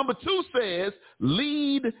 Number 2 says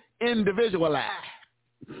lead individually.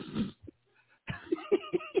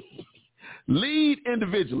 Lead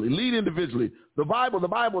individually. The Bible. The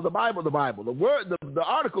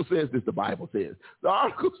article says this. The Bible says. The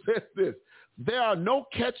article says this. There are no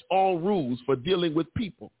catch-all rules for dealing with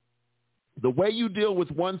people. The way you deal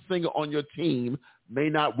with one singer on your team may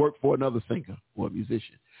not work for another singer or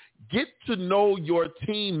musician. Get to know your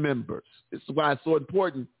team members. This is why it's so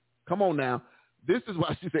important. Come on now. This is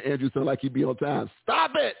why she said Andrew sounded like he'd be on time.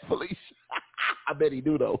 Stop it, Felicia. I bet he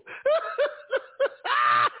do, though.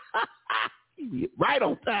 Right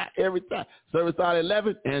on time every time. Service started at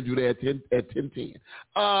 11. Andrew there at 10:10.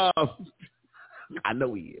 I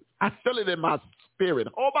know he is. I feel it in my spirit.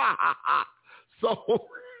 Oh my! So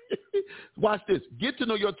watch this. Get to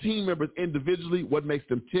know your team members individually. What makes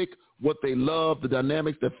them tick? What they love? The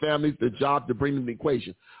dynamics, their families, their job to bring them the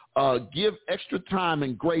equation. Give extra time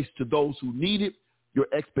and grace to those who need it. Your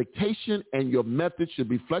expectation and your method should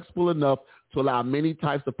be flexible enough to allow many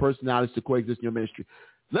types of personalities to coexist in your ministry.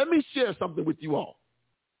 Let me share something with you all.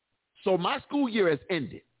 So my school year has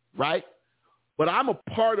ended, right? But I'm a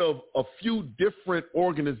part of a few different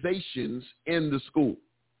organizations in the school.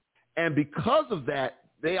 And because of that,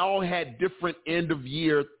 they all had different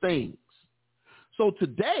end-of-year things. So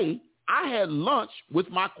today, I had lunch with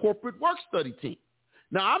my corporate work study team.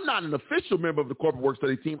 Now, I'm not an official member of the corporate work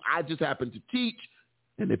study team. I just happen to teach,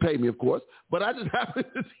 and they pay me, of course, but I just happen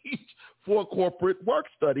to teach for corporate work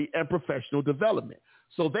study and professional development.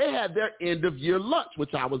 So they had their end-of-year lunch,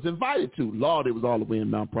 which I was invited to. Lord, it was all the way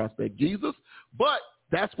in Mount Prospect, Jesus. But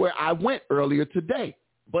that's where I went earlier today.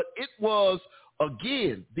 But it was,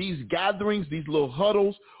 again, these gatherings, these little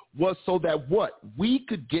huddles, was so that what? We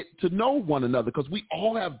could get to know one another because we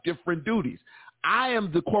all have different duties. I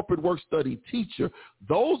am the corporate work study teacher.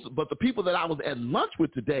 But the people that I was at lunch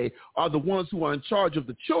with today are the ones who are in charge of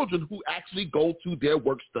the children who actually go to their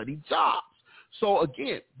work study jobs. So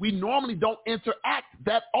again, we normally don't interact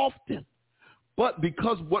that often, but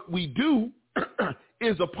because what we do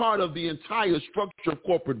is a part of the entire structure of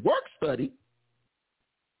corporate work study,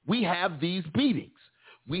 we have these meetings.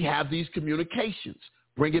 We have these communications.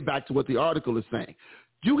 Bring it back to what the article is saying.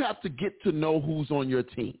 You have to get to know who's on your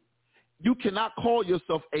team. You cannot call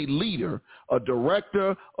yourself a leader, a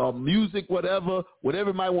director, a music, whatever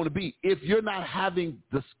it might want to be, if you're not having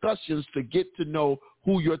discussions to get to know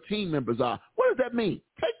who your team members are. What does that mean?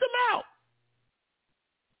 Take them out.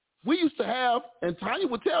 We used to have, and Tanya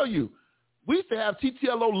would tell you, we used to have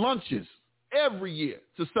TTLO lunches every year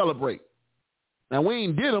to celebrate. Now, we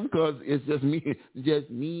ain't did them because it's just me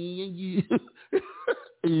and you.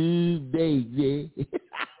 Ooh, baby.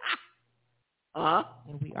 And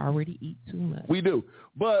we already eat too much. We do.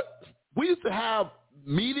 But we used to have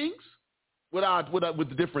meetings with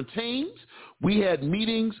the different teams. We had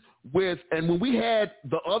meetings and when we had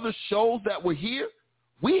the other shows that were here,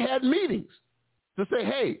 We had meetings to say,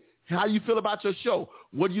 hey, how you feel about your show?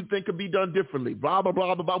 What do you think could be done differently? Blah, blah,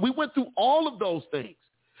 blah, blah, blah. We went through all of those things.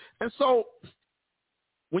 And so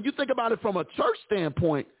when you think about it from a church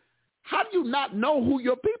standpoint, how do you not know who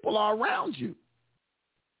your people are around you?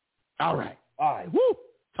 All right. Woo.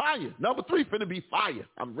 Tanya, number 3 finna be fire.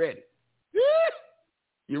 I'm ready.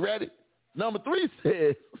 You ready? Number 3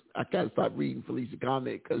 says, I got to stop reading Felicia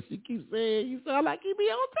comment because she keeps saying, you sound like you be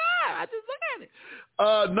on time. I just look at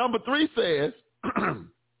it. Number 3 says,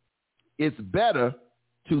 it's better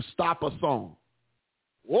to stop a song.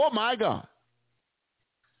 Oh, my God.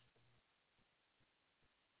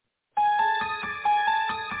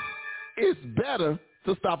 It's better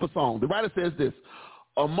to stop a song. The writer says this,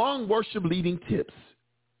 among worship leading tips,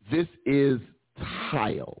 this is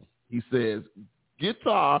tile. He says,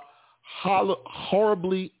 guitar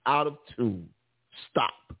horribly out of tune.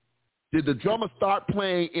 Stop. Did the drummer start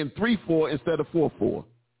playing in 3/4 instead of 4/4?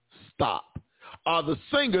 Stop. Are the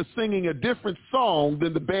singers singing a different song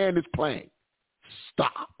than the band is playing?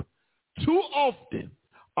 Stop. Too often,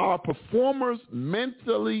 our performance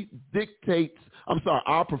mentality dictates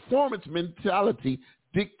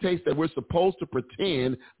that we're supposed to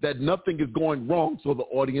pretend that nothing is going wrong so the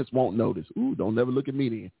audience won't notice. Ooh, don't never look at me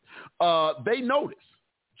then. They notice.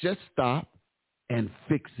 Just stop and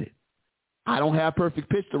fix it. I don't have perfect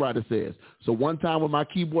pitch, the writer says. So one time when my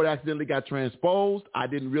keyboard accidentally got transposed, I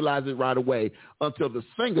didn't realize it right away until the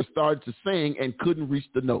singer started to sing and couldn't reach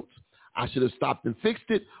the notes. I should have stopped and fixed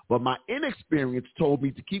it, but my inexperience told me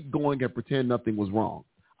to keep going and pretend nothing was wrong.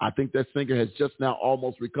 I think that singer has just now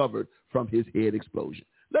almost recovered from his head explosion.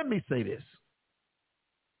 Let me say this.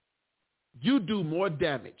 You do more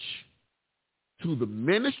damage to the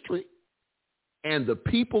ministry and the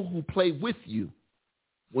people who play with you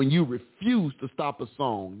when you refuse to stop a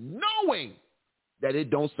song knowing that it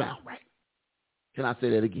don't sound right. Can I say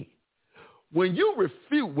that again? When you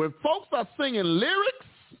refuse, when folks are singing lyrics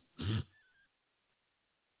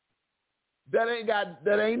that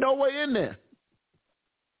ain't no way in there.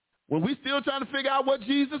 When we still trying to figure out what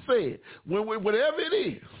Jesus said, whatever it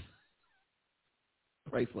is,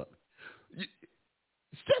 pray for me.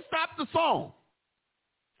 Just stop the song.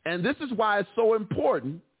 And this is why it's so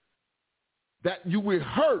important that you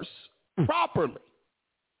rehearse properly.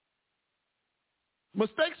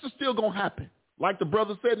 Mistakes are still going to happen. Like the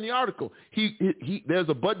brother said in the article, there's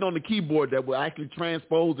a button on the keyboard that will actually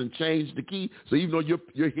transpose and change the key. So even though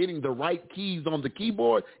you're hitting the right keys on the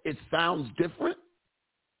keyboard, it sounds different.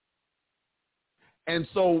 And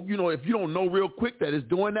so, if you don't know real quick that it's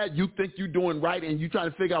doing that, you think you're doing right and you're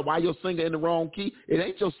trying to figure out why your singer in the wrong key. It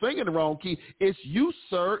ain't your singer in the wrong key. It's you,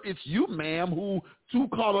 sir. It's you, ma'am, who too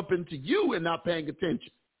caught up into you and not paying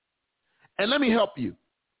attention. And let me help you.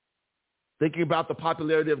 Thinking about the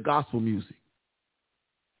popularity of gospel music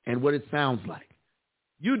and what it sounds like.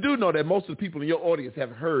 You do know that most of the people in your audience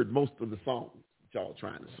have heard most of the songs that y'all are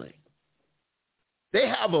trying to sing. They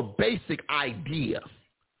have a basic idea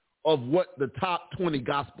of what the top 20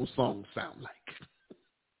 gospel songs sound like.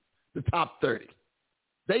 The top 30.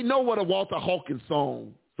 They know what a Walter Hawkins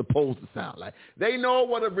song is supposed to sound like. They know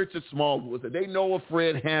what a Richard Smallwood said. They know a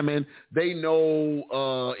Fred Hammond. They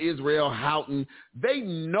know Israel Houghton. They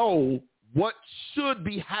know what should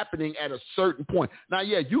be happening at a certain point. Now,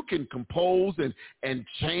 yeah, you can compose and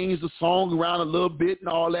change the song around a little bit and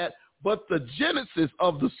all that, but the genesis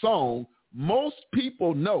of the song, most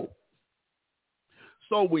people know.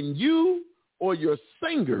 So when you or your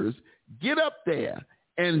singers get up there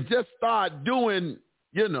and just start doing,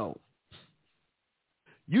 you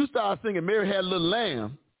start singing Mary Had a Little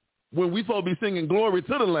Lamb when we supposed to be singing Glory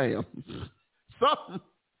to the Lamb, something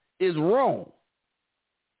is wrong.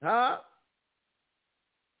 Huh?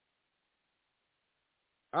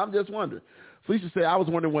 I'm just wondering. Felicia said, I was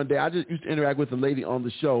wondering one day, I just used to interact with a lady on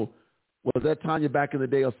the show. Was that Tanya back in the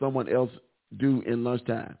day or someone else do in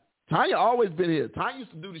lunchtime? Tanya always been here. Tanya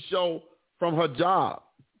used to do the show from her job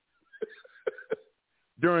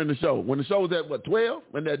during the show. When the show was at, 12?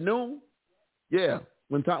 When at noon? Yeah.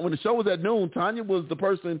 When the show was at noon, Tanya was the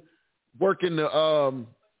person working the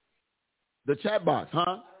chat box,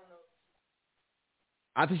 huh?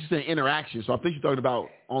 I think she's saying interaction, so I think she's talking about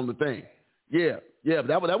on the thing. Yeah,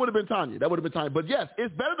 that would have been Tanya. That would have been Tanya. But yes,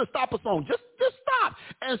 it's better to stop a song. Just stop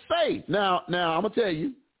and say. Now I'm gonna tell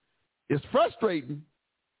you, it's frustrating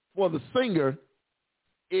for the singer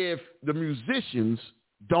if the musicians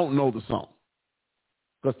don't know the song.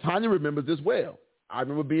 Because Tanya remembers this well. I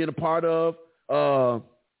remember being a part of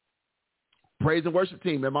praise and worship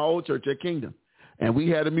team at my old church at Kingdom. And we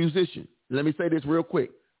had a musician. Let me say this real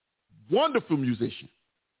quick. Wonderful musician.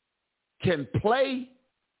 Can play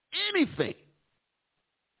anything.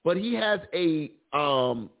 but he has a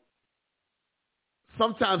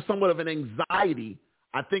sometimes somewhat of an anxiety,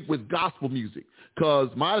 I think, with gospel music. Because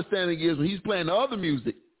my understanding is when he's playing the other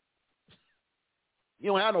music, he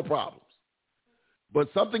don't have no problems. But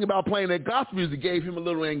something about playing that gospel music gave him a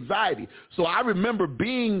little anxiety. So I remember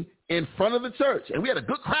being in front of the church, and we had a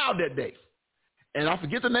good crowd that day. And I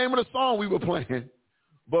forget the name of the song we were playing,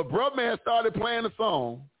 but Brother started playing the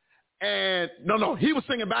song. And no, he was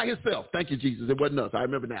singing by himself. Thank you, Jesus. It wasn't us. I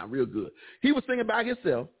remember now, real good. He was singing by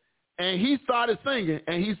himself, and he started singing,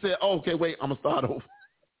 and he said, oh, okay, wait, I'm going to start over.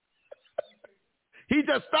 He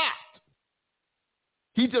just stopped.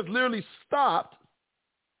 He just literally stopped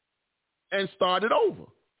and started over.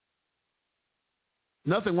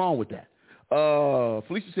 Nothing wrong with that.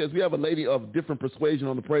 Felicia says, we have a lady of different persuasion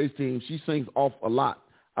on the praise team. She sings off a lot.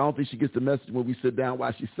 I don't think she gets the message when we sit down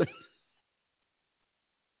while she sings.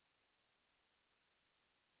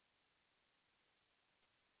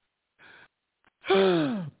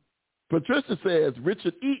 Patricia says,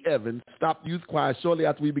 Richard E. Evans stopped youth choir shortly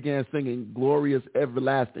after we began singing Glorious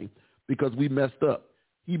Everlasting because we messed up.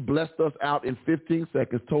 He blessed us out in 15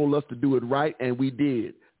 seconds, told us to do it right, and we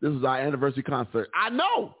did. This is our anniversary concert. I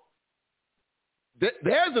know.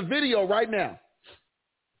 There's a video right now.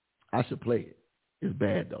 I should play it. It's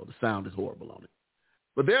bad, though. The sound is horrible on it.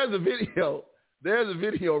 But there's a video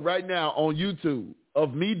right now on YouTube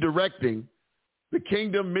of me directing the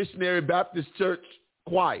Kingdom Missionary Baptist Church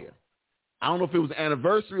choir. I don't know if it was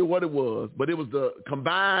anniversary or what it was, but it was the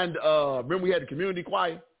combined, remember we had the community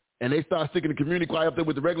choir? And they started sticking the community choir up there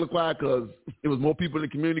with the regular choir because there was more people in the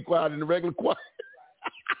community choir than the regular choir.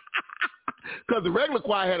 Because the regular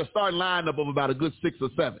choir had a starting lineup of about a good 6 or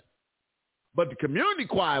 7. But the community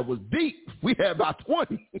choir was deep. We had about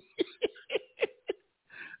 20.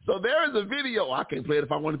 So there is a video. I can't play it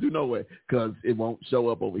if I wanted to, no way, because it won't show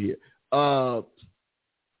up over here. But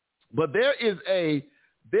there is a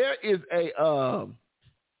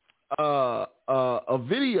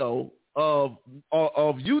video of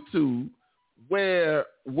YouTube where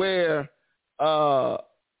the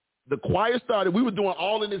choir started. We were doing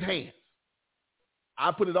all in his hands.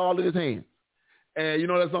 I put it all in his hands. And you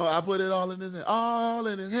know that song, I put it all in his hand, all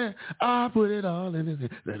in his hand. I put it all in his hand.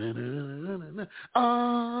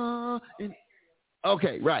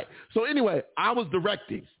 Okay, right. So anyway, I was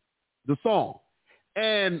directing the song.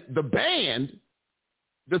 And the band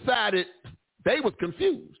decided they was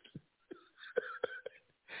confused.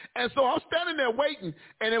 And so I'm standing there waiting,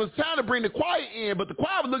 and it was time to bring the choir in, but the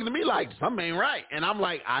choir was looking at me like, something ain't right. And I'm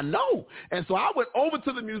like, I know. And so I went over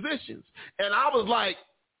to the musicians, and I was like,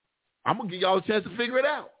 I'm going to give y'all a chance to figure it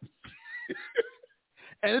out.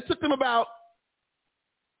 And it took them about,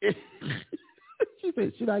 she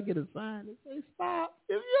said, should I get a sign that says stop?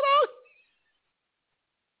 If you know,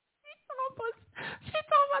 she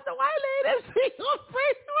talking about the white lady. She on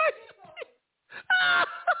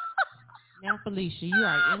Now, Felicia, you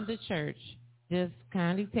are in the church. Just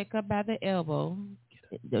kindly take her by the elbow.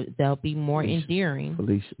 They'll be more endearing.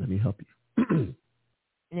 Felicia, let me help you.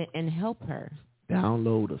 and help her.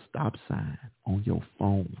 Download a stop sign on your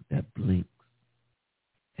phone that blinks.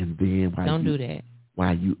 And then don't do that.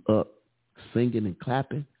 While you up singing and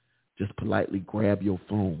clapping, just politely grab your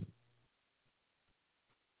phone.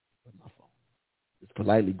 Just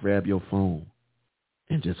politely grab your phone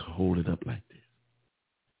and just hold it up like this.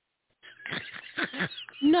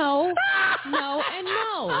 No, and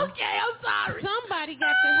no. Okay, I'm sorry. Somebody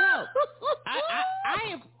got to help.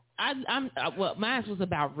 Well, mine was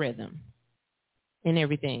about rhythm and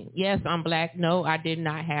everything. Yes, I'm black. No, I did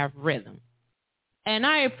not have rhythm. And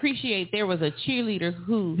I appreciate there was a cheerleader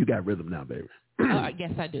who... You got rhythm now, baby.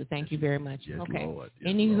 Yes, I do. Thank you very much. Yes, okay. Lord.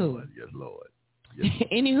 Yes, Anywho. Lord. Yes, Lord. Yes,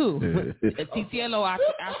 Lord. Anywho. TCLO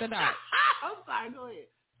after that. I'm sorry. Go ahead.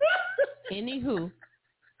 Anywho.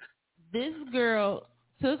 This girl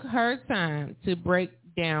took her time to break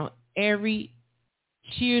down every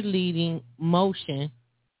cheerleading motion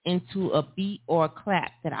into a beat or a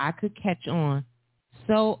clap that I could catch on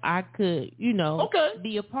so I could,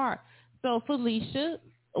 be a part. So, Felicia,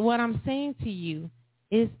 what I'm saying to you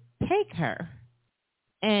is take her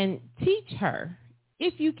and teach her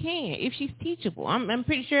if you can, if she's teachable. I'm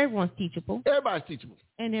pretty sure everyone's teachable. Everybody's teachable.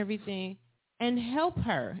 And everything. And help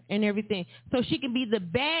her and everything so she can be the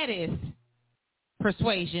baddest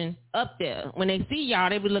persuasion up there. When they see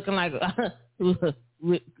y'all, they be looking like,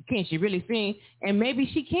 can she really sing? And maybe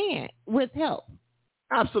she can with help.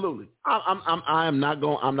 Absolutely. I'm not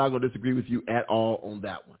going to disagree with you at all on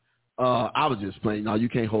that one. I was just playing. No, you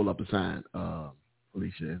can't hold up a sign,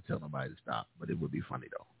 Felicia, and tell nobody to stop. But it would be funny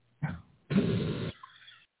though.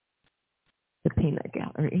 The peanut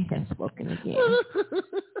gallery has spoken again.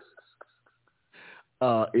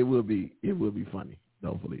 It will be funny.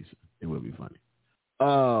 No, Felicia, it will be funny.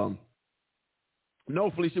 No,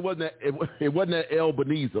 Felicia, it wasn't at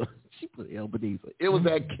Ebenezer. She put Ebenezer. It was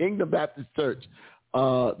at Kingdom Baptist Church.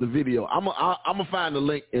 The video. I'm gonna find the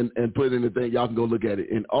link and put it in the thing. Y'all can go look at it.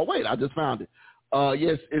 And oh wait, I just found it.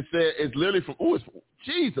 Yes, it said it's literally from. Oh,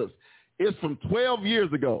 Jesus! It's from 12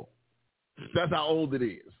 years ago. That's how old it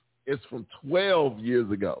is. It's from 12 years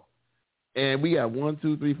ago. And we got 1,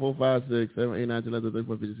 2, 3, 4, 5, 6, 7, 8, 9, 10, 11, 12, 13,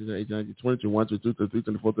 14, 15, 16, 17, 18, 19, 20, 21, 22, 23,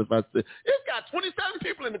 24, 25, 26. It's got 27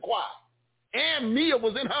 people in the choir. And Mia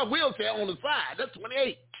was in her wheelchair on the side. That's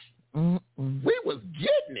 28. We was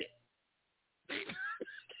getting it.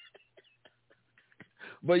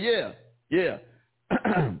 But yeah.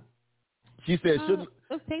 She said, shouldn't.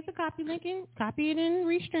 Let's take the copy link and copy it and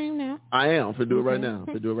restream now. I am. For do it right now.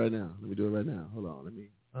 Let me do it right now. Hold on. Let me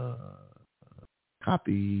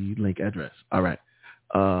copy link address. All right.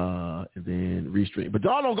 And then restream. But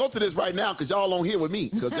y'all don't go to this right now because y'all on here with me.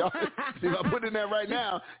 Because y'all, see, if I put in there right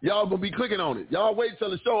now, y'all going to be clicking on it. Y'all wait till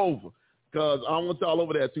the show over because I don't want y'all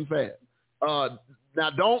over there too fast. Now,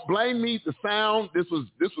 don't blame me. The sound, this was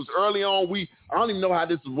early on. I don't even know how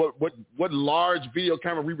this is, what large video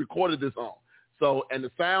camera we recorded this on. So, and the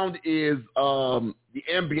sound is the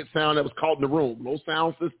ambient sound that was caught in the room. No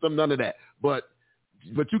sound system, none of that. But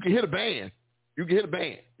you can hear the band. You can hear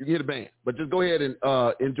the band. But just go ahead and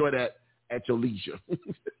enjoy that at your leisure.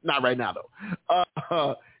 Not right now, though.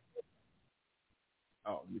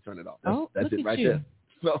 Let me turn it off. That's it right there.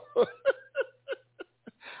 So,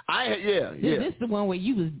 This is the one where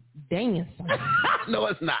you was dancing. No,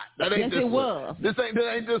 it's not. That ain't this one. Yes, it was.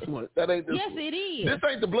 That ain't this one. That ain't this one. Yes, it is. This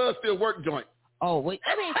ain't the Blood Still Work joint. Oh, wait.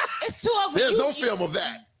 I mean, it's two of them. There's no film of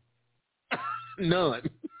that. None.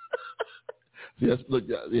 Yes, look,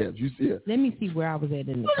 if you see it. Let me see where I was at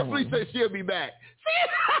in the corner. Please say she'll be back.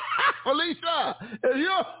 Felicia, if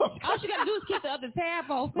you're... All she got to do is keep the other tab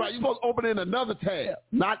open. Right, you're supposed to open in another tab,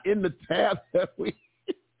 not in the tab that we...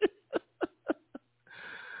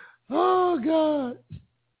 Oh, God.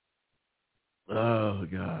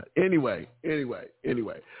 Anyway.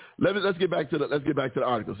 Let's get back to the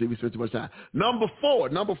article. See if we spend too much time. Number four.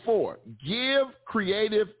 Give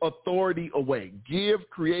creative authority away.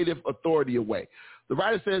 The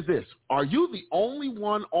writer says this: are you the only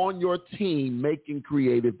one on your team making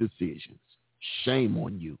creative decisions? Shame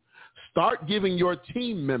on you. Start giving your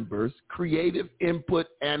team members creative input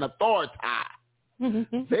and authority.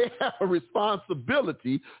 They have a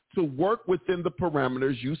responsibility to work within the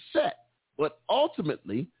parameters you set, but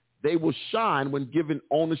ultimately they will shine when given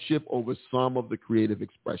ownership over some of the creative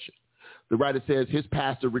expression. The writer says his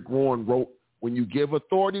pastor, Rick Warren, wrote, when you give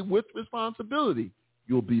authority with responsibility,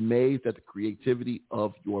 you'll be amazed at the creativity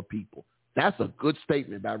of your people. That's a good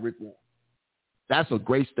statement by Rick Warren. That's a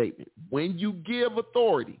great statement. When you give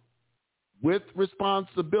authority with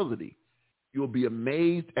responsibility, you'll be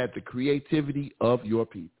amazed at the creativity of your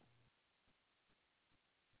people.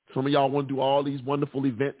 Some of y'all want to do all these wonderful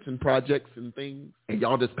events and projects and things, and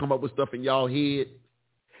y'all just come up with stuff in y'all head,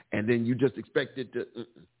 and then you just expect it to,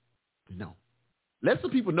 no. Let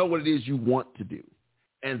some people know what it is you want to do,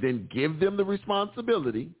 and then give them the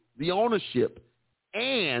responsibility, the ownership,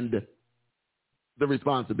 and the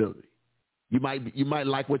responsibility. You might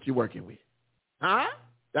like what you're working with. Huh?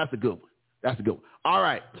 That's a good one. All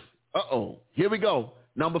right. Here we go.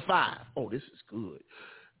 Number 5. Oh, this is good.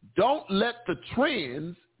 Don't let the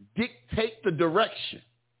trends dictate the direction.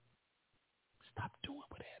 Stop doing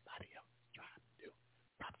what everybody else is trying to do.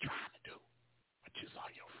 Stop trying to do what you saw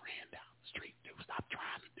your friend down the street do. Stop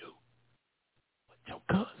trying to do what your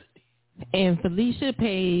cousin did. And Felicia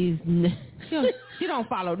pays. She don't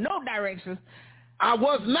follow no directions. I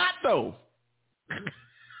was not, though.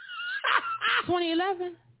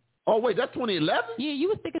 2011? Oh, wait, that's 2011? Yeah, you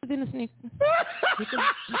was thicker than the Snickers.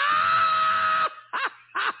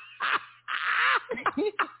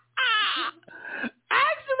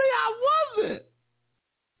 Actually, I wasn't.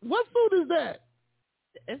 What food is that?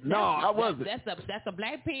 I wasn't. That's a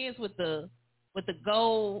black pants with the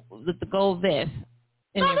gold vest.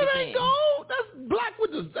 And no, that everything. ain't gold. That's black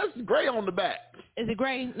that's gray on the back. Is it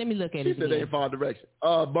gray? Let me look at it. She said they ain't far direction.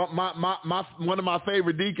 But my one of my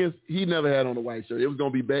favorite deacons, he never had on a white shirt. It was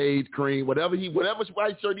gonna be beige, cream, whatever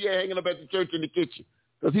white shirt he had hanging up at the church in the kitchen,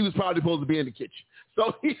 because he was probably supposed to be in the kitchen.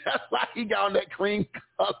 So that's why he got on that cream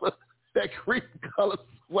color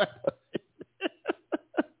sweater.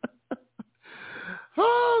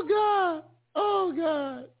 Oh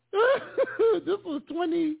God. This was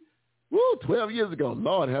 12 years ago.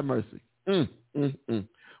 Lord have mercy.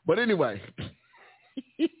 But anyway.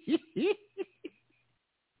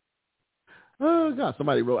 Oh, God,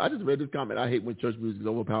 somebody wrote, I just read this comment. I hate when church music is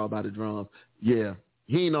overpowered by the drums. Yeah,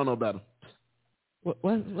 he ain't know no better. What's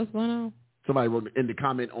going on? Somebody wrote in the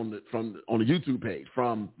comment on the YouTube page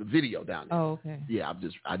from the video down there. Oh, okay. Yeah,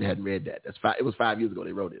 I hadn't read that. It was 5 years ago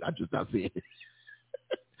they wrote it. I just not seeing it.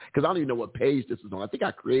 Because I don't even know what page this is on. I think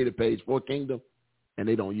I created a page for Kingdom, and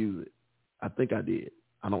they don't use it. I think I did.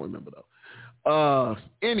 I don't remember, though.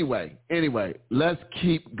 Anyway, let's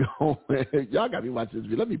keep going. Y'all got me watching this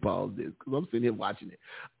video. Let me pause this because I'm sitting here watching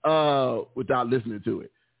it without listening to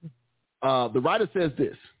it. The writer says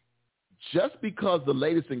this: just because the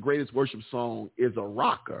latest and greatest worship song is a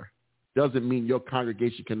rocker doesn't mean your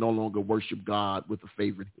congregation can no longer worship God with a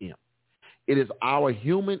favorite hymn. It is our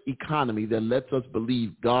human economy that lets us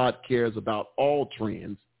believe God cares about all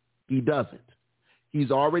trends. He doesn't.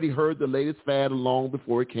 He's already heard the latest fad long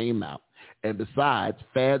before it came out. And besides,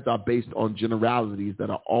 fads are based on generalities that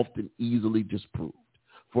are often easily disproved.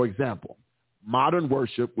 For example, modern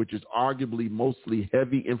worship, which is arguably mostly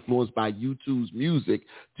heavy influenced by U2's music,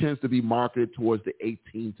 tends to be marketed towards the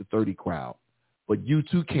 18 to 30 crowd. But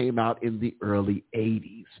U2 came out in the early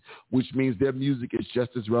 80s, which means their music is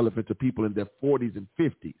just as relevant to people in their 40s and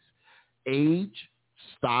 50s. Age,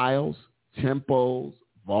 styles, tempos,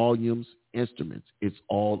 volumes, instruments, it's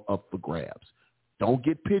all up for grabs. Don't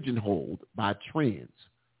get pigeonholed by trends.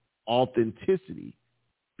 Authenticity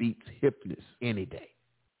beats hipness any day.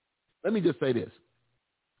 Let me just say this.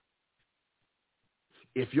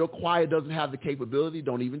 If your choir doesn't have the capability,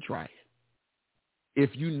 don't even try it.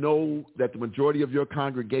 If you know that the majority of your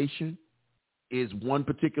congregation is one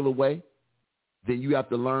particular way, then you have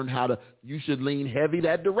to learn you should lean heavy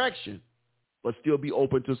that direction, but still be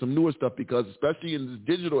open to some newer stuff, because especially in this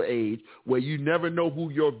digital age where you never know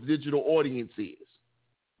who your digital audience is.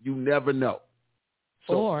 You never know.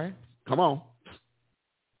 So, or, come on.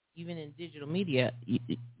 Even in digital media,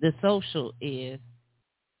 the social is,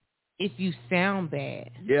 if you sound bad,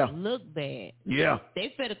 look bad,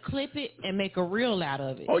 they better clip it and make a reel out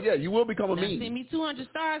of it. Oh, yeah, you will become a meme. Send me 200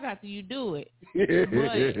 stars after you do it.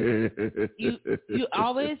 But you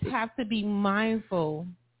always have to be mindful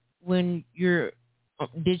when you're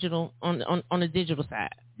digital on the digital side.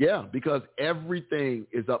 Yeah, because everything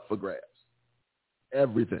is up for grabs.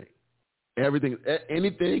 Everything.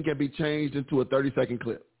 Anything can be changed into a 30-second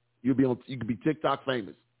clip. You could be TikTok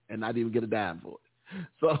famous and not even get a dime for it.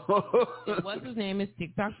 So what's his name is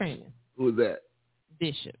TikTok famous. Who is that?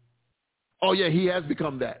 Bishop. Oh yeah, he has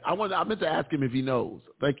become that. I meant to ask him if he knows.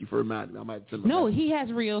 Thank you for reminding me. I might send him. No, he has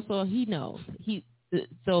reels, so he knows.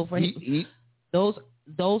 Those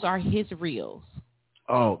are his reels.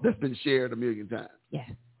 Oh, that's been shared 1 million times. Yes.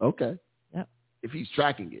 Okay. Yep. If he's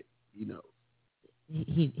tracking it, he knows.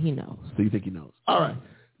 He knows. So you think he knows? All right.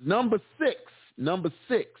 Number six.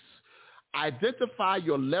 Identify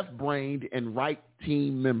your left-brained and right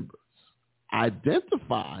team members.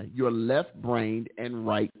 Identify your left-brained and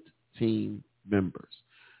right team members.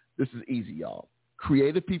 This is easy, y'all.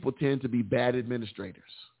 Creative people tend to be bad administrators.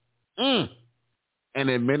 And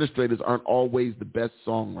administrators aren't always the best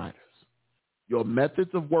songwriters. Your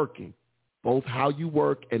methods of working, both how you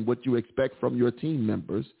work and what you expect from your team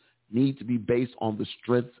members, need to be based on the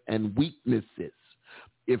strengths and weaknesses.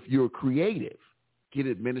 If you're creative, get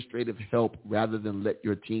administrative help rather than let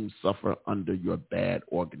your team suffer under your bad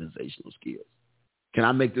organizational skills. Can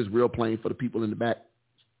I make this real plain for the people in the back?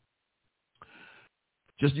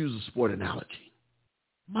 Just use a sport analogy.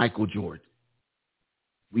 Michael Jordan.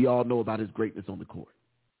 We all know about his greatness on the court.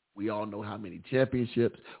 We all know how many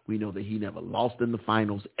championships. We know that he never lost in the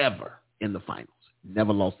finals, ever in the finals.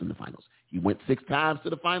 Never lost in the finals. He went 6 times to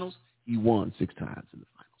the finals. He won 6 times in the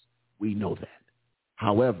finals. We know that.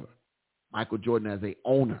 However, Michael Jordan as an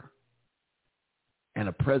owner and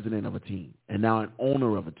a president of a team and now an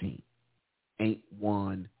owner of a team ain't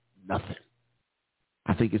won nothing.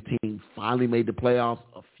 I think his team finally made the playoffs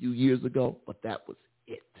a few years ago, but that was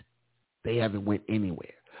it. They haven't went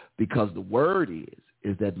anywhere because the word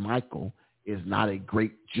is that Michael is not a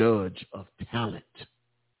great judge of talent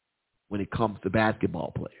when it comes to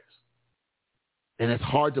basketball players. And it's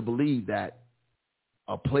hard to believe that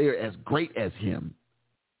a player as great as him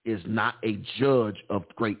is not a judge of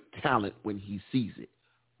great talent when he sees it.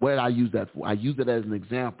 What did I use that for? I use it as an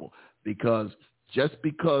example because just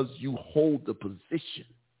because you hold the position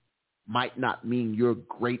might not mean you're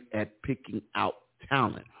great at picking out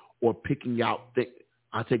talent or picking out things.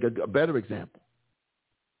 I'll take a better example.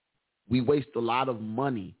 We waste a lot of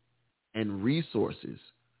money and resources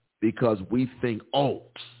because we think, oh,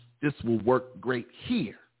 this will work great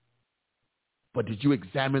here. But did you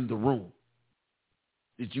examine the room?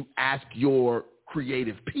 Did you ask your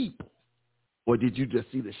creative people? Or did you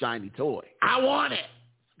just see the shiny toy? I want it.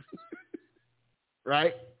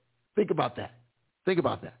 Right? Think about that. Think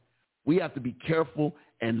about that. We have to be careful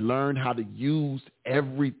and learn how to use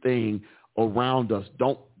everything around us.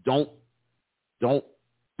 Don't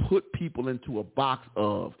put people into a box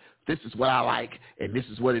of this is what I like and this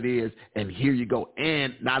is what it is and here you go.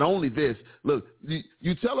 And not only this, look,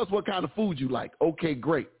 you tell us what kind of food you like. Okay,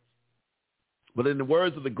 great. But in the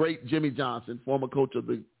words of the great Jimmy Johnson, former coach of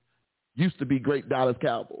the used to be great Dallas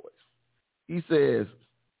Cowboys, he says,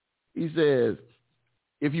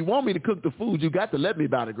 if you want me to cook the food, you got to let me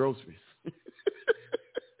buy the groceries.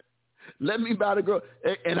 Let me buy the groceries.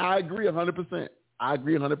 And I agree 100%. I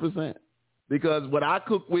agree 100%. Because what I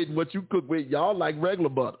cook with and what you cook with, y'all like regular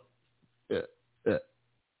butter. Yeah.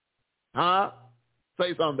 Huh?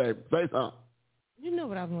 Say something, baby. Say something. You know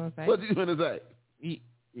what I was going to say. What you going to say?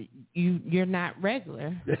 You're not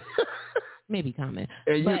regular. Maybe comment.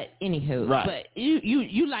 And but anywho, right. But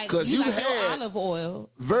you like your olive oil.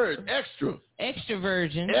 Extra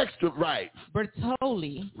virgin. Extra, right.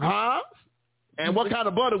 Bertolli. Huh? And what kind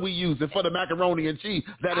of butter we using for the macaroni and cheese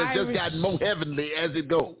that has just gotten more heavenly as it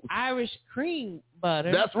goes? Irish cream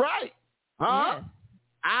butter. That's right. Huh? Yes.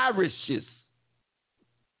 Irishes.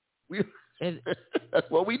 That's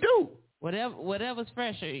what we do. Whatever's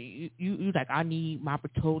fresher. You like, I need my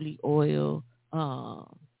Bertolli oil,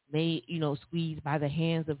 made, squeezed by the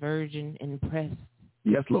hands of virgin and pressed.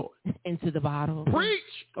 Yes, Lord. Into the bottle. Preach.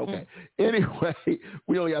 Okay. Anyway,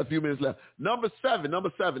 we only got a few minutes left. Number seven.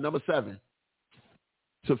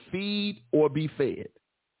 To feed or be fed.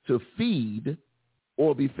 To feed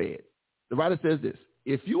or be fed. The writer says this: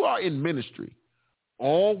 if you are in ministry,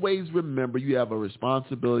 always remember you have a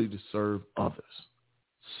responsibility to serve others.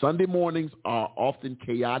 Sunday mornings are often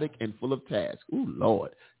chaotic and full of tasks. Ooh,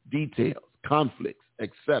 Lord. Details, conflicts,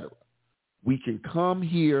 etc. We can come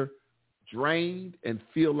here drained and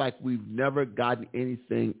feel like we've never gotten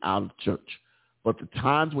anything out of church. But the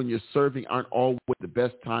times when you're serving aren't always the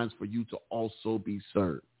best times for you to also be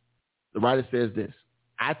served. The writer says this: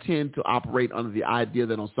 I tend to operate under the idea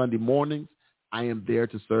that on Sunday mornings, I am there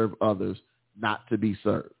to serve others, not to be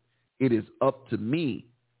served. It is up to me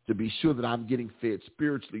to be sure that I'm getting fed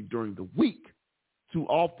spiritually during the week. Too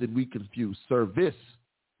often we confuse service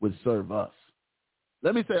with serve us.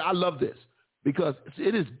 Let me say, I love this because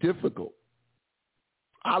it is difficult.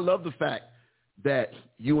 I love the fact that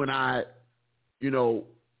you and I,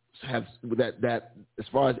 have that as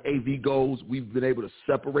far as AV goes, we've been able to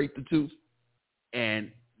separate the two.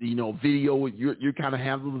 And, video, you kind of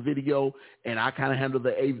handle the video and I kind of handle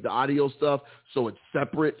the audio stuff. So it's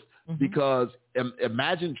separate because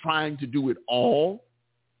imagine trying to do it all.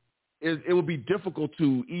 It would be difficult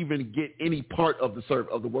to even get any part of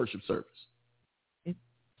the worship service.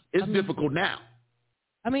 It's difficult now.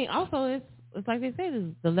 I mean, also it's like they say,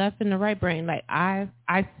 the left and the right brain. Like I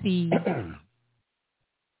see,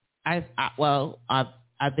 I've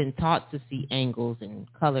been taught to see angles and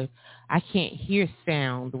color. I can't hear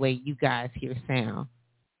sound the way you guys hear sound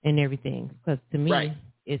and everything, because to me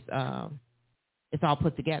it's all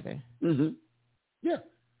put together. Mm-hmm. Yeah.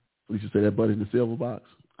 We should say that butter in the silver box.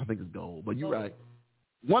 I think it's gold, but you're right.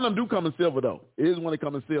 One of them do come in silver though. It is one that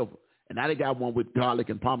come in silver, and now they got one with garlic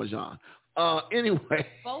and Parmesan. Anyway.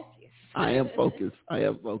 Focus. I am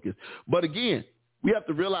focused. But again, we have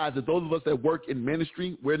to realize that those of us that work in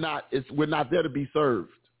ministry, we're not there to be served.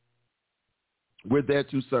 We're there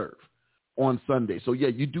to serve on Sunday. So yeah,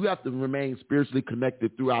 you do have to remain spiritually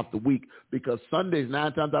connected throughout the week, because Sundays,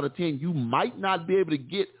 9 times out of 10, you might not be able to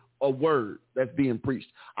get a word that's being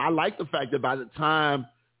preached. I like the fact that by the time,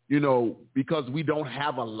 because we don't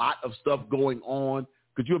have a lot of stuff going on,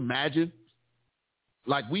 could you imagine?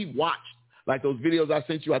 Like we watched, like those videos I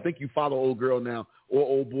sent you, I think you follow old girl now or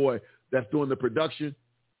old boy that's doing the production,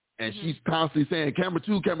 and she's constantly saying, camera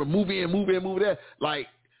 2, camera, move in, move there. Like,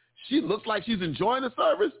 she looks like she's enjoying the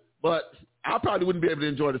service, but I probably wouldn't be able to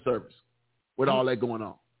enjoy the service with all that going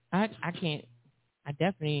on. I can't. I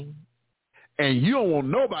definitely. And you don't want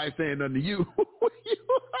nobody saying nothing to you.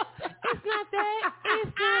 It's not that.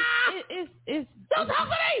 It's not. It's. Don't talk to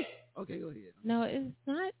me. Okay, go ahead. No, it's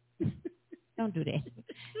not. Don't do that.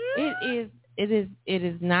 It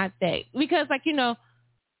is not that, because like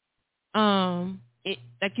it,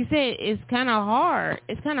 like you said, it's kind of hard.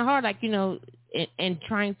 It's kind of hard, like and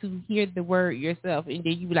trying to hear the word yourself, and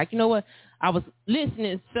then you be like, what? I was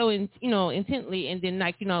listening so intently, and then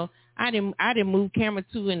like I didn't move camera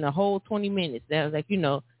 2 in the whole 20 minutes. That was like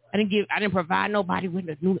I didn't provide nobody with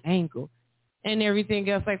a new angle and everything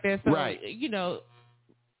else like that. So right.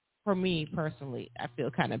 For me personally, I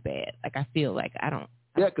feel kind of bad. Like I feel like I don't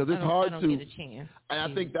Yeah, because it's hard I to. Get a chance. And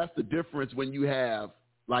I think that's the difference when you have,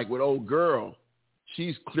 like with old girl,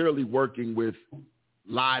 she's clearly working with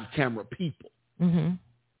live camera people. Mm-hmm.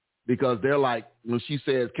 Because they're like, when she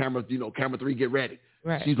says camera 3, get ready.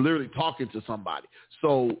 Right. She's literally talking to somebody.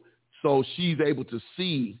 So she's able to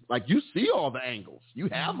see, like you see all the angles. You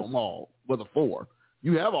have them all with a 4.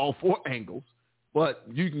 You have all 4 angles. But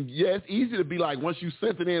you can, it's easy to be like, once you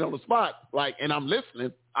sent it in on the spot, like, and I'm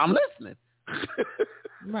listening.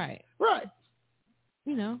 Right. Right.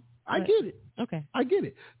 I get it. Okay. I get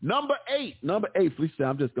it. Number 8, Felicia,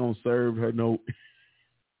 I'm just going to serve her note.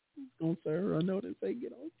 Going to serve her a note and say,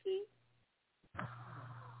 get on team.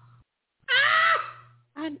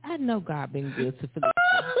 I know God been good to Felicia.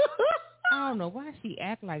 I don't know why she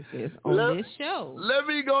act like this on this show. Let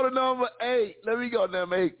me go to number 8.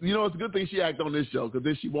 It's a good thing she act on this show because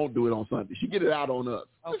then she won't do it on Sunday. She get it out on us.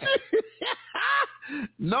 Okay.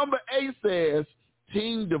 Number 8 says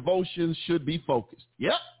team devotions should be focused.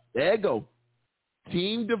 Yep, there you go.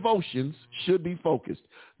 Team devotions should be focused.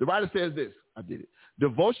 The writer says this. I did it.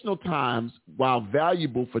 Devotional times, while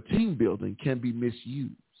valuable for team building, can be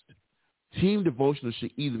misused. Team devotional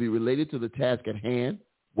should either be related to the task at hand,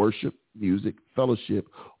 worship, music, fellowship,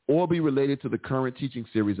 or be related to the current teaching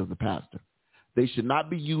series of the pastor. They should not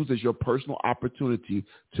be used as your personal opportunity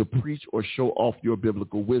to preach or show off your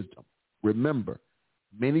biblical wisdom. Remember,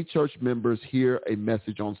 many church members hear a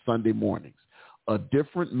message on Sunday mornings, a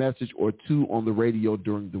different message or 2 on the radio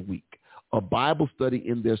during the week, a Bible study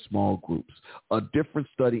in their small groups, a different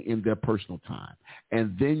study in their personal time,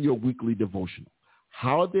 and then your weekly devotional.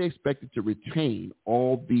 How are they expected to retain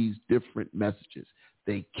all these different messages?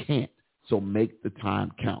 They can't, so make the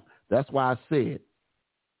time count. That's why I said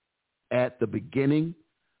at the beginning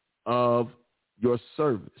of your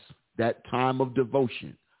service, that time of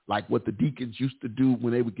devotion, like what the deacons used to do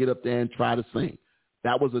when they would get up there and try to sing,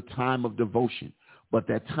 that was a time of devotion. But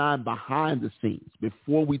that time behind the scenes,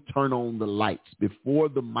 before we turn on the lights, before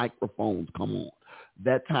the microphones come on,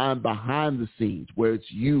 that time behind the scenes where it's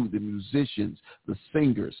you, the musicians, the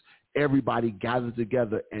singers, everybody gathered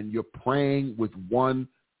together and you're praying with one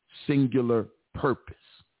singular purpose.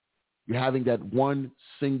 You're having that one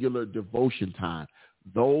singular devotion time.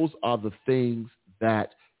 Those are the things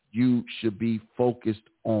that you should be focused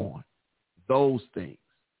on. Those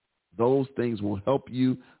things will help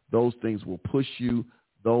you. Those things will push you.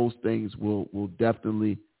 Those things will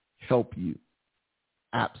definitely help you.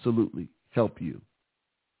 Absolutely help you.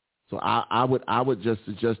 So I would just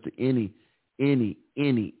suggest to any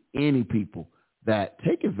people that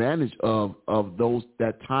take advantage of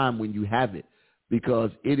that time when you have it,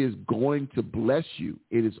 because it is going to bless you.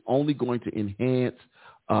 It is only going to enhance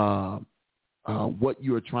what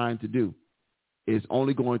you are trying to do. It's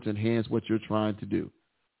only going to enhance what you're trying to do.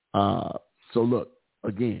 So look,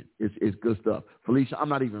 again, it's good stuff. Felicia, I'm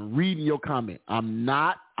not even reading your comment. I'm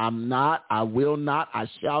not, I will not, I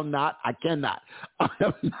shall not, I cannot. I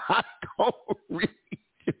am not going to read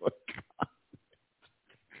your comment.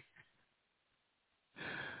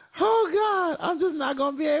 Oh, God, I'm just not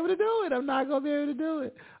going to be able to do it. I'm not going to be able to do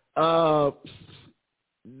it.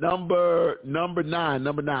 Number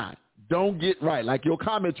nine. Don't get right, like your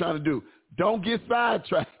comment trying to do. Don't get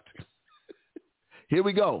sidetracked. Here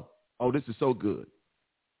we go. Oh, this is so good.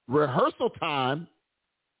 Rehearsal time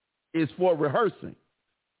is for rehearsing.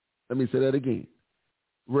 Let me say that again.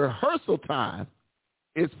 Rehearsal time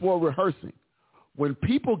is for rehearsing. When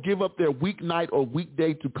people give up their weeknight or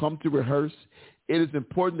weekday to come to rehearse, it is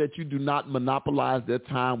important that you do not monopolize their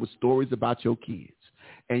time with stories about your kids.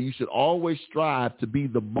 And you should always strive to be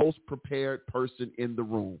the most prepared person in the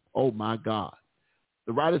room. Oh, my God.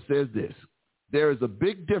 The writer says this: there is a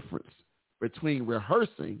big difference between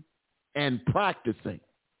rehearsing and practicing.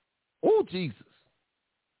 Oh, Jesus.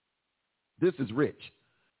 This is rich.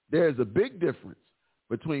 There is a big difference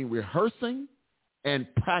between rehearsing and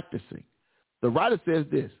practicing. The writer says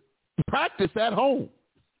this: practice at home,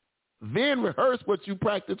 then rehearse what you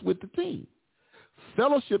practice with the team.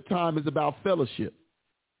 Fellowship time is about fellowship.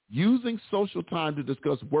 Using social time to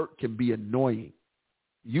discuss work can be annoying.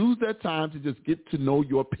 Use that time to just get to know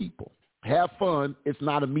your people. Have fun. It's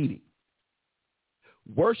not a meeting.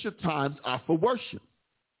 Worship times are for worship.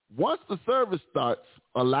 Once the service starts,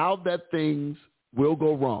 allow that things will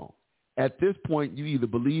go wrong. At this point, you either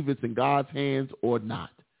believe it's in God's hands or not.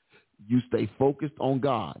 You stay focused on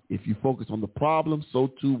God. If you focus on the problem,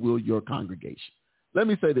 so too will your congregation. Let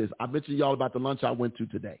me say this. I mentioned y'all about the lunch I went to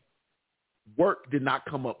today. Work did not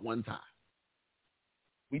come up one time.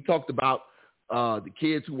 We talked about the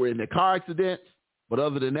kids who were in their car accident, but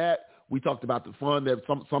other than that, we talked about the fun that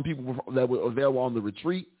some people that were available on the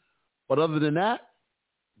retreat. But other than that,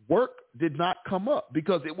 work did not come up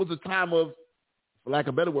because it was a time of, for lack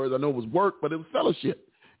of better words, I know it was work, but it was fellowship.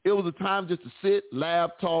 It was a time just to sit,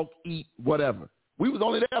 laugh, talk, eat, whatever. We was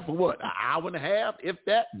only there for what, an hour and a half, if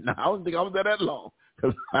that? No, I don't think I was there that long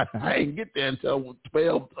because I didn't get there until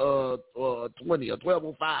 12:20 or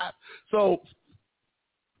 12:05. So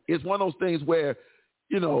it's one of those things where,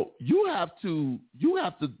 you know, you have to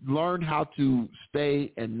learn how to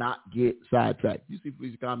stay and not get sidetracked. You see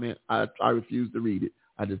Felicia's comment? I refused to read it.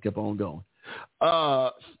 I just kept on going.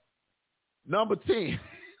 Number 10.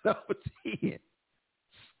 Number 10.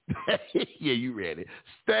 Yeah, you read it.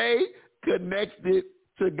 Stay connected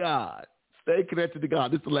to God. Stay connected to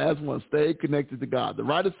God. This is the last one. Stay connected to God. The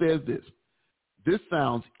writer says this. This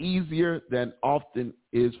sounds easier than often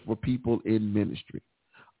is for people in ministry.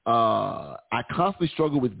 I constantly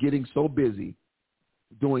struggle with getting so busy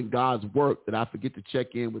doing God's work that I forget to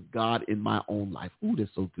check in with God in my own life. Ooh,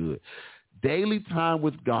 that's so good. Daily time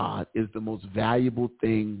with God is the most valuable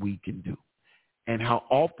thing we can do. And how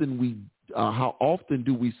often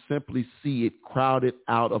do we simply see it crowded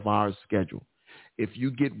out of our schedule? If you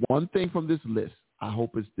get one thing from this list, I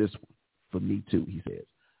hope it's this one. For me too, he says.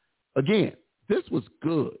 Again, this was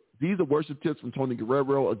good. These are worship tips from Tony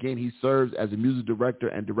Guerrero. Again, he serves as a music director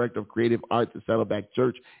and director of creative arts at Saddleback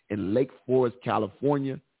Church in Lake Forest,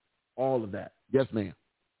 California. All of that. Yes, ma'am.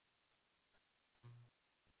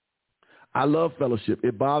 I love fellowship.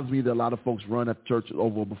 It bothers me that a lot of folks run at church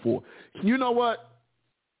over before. You know what?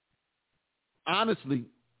 Honestly,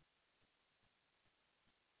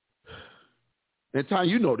 and Ty,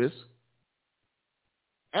 you know this,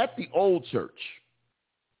 at the old church,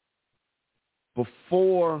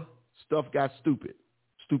 before stuff got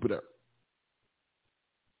stupider,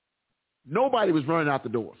 nobody was running out the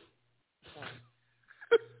door.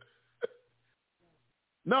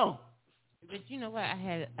 No. But you know what? I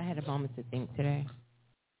had a moment to think today,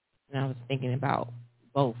 and I was thinking about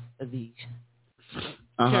both of these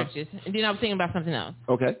churches, and then I was thinking about something else.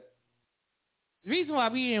 Okay. The reason why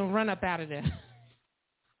we didn't run up out of there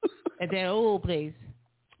at that old place.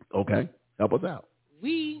 Okay, help us out.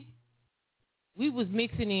 We was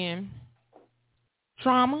mixing in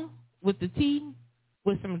trauma with the T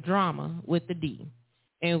with some drama with the D,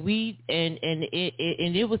 and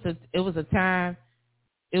it was a time.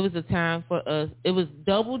 It was a time for us. It was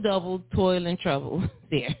double toil and trouble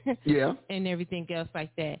there. Yeah. And everything else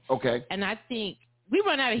like that. Okay. And I think we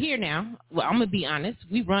run out of here now. Well, I'm gonna be honest.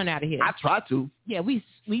 We run out of here. I try to. Yeah, we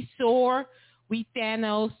soar, we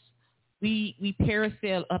Thanos, we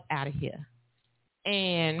parasail up out of here.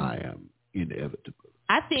 And I am inevitable.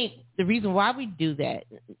 I think the reason why we do that,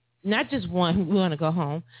 not just one, we want to go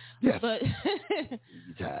home. Yes. But you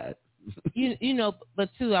tired. you know, but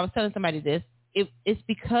two, I was telling somebody this. It's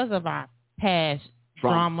because of our past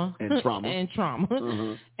trauma and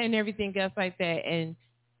everything else like that,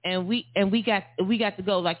 and we got to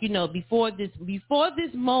go, like, you know, before this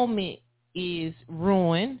moment is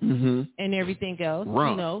ruined and everything else.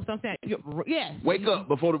 Run. You know, sometimes yes. Wake up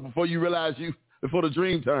before you realize before the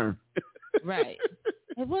dream turn. Right.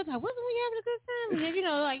 It was like, wasn't we having a good time? And, you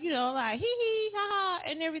know, like hee hee ha ha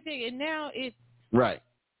and everything, and now it's right.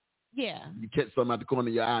 Yeah. You catch something out the corner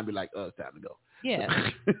of your eye and be like, it's time to go. Yeah.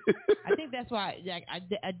 I think that's why, like,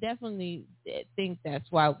 I definitely think that's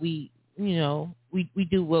why we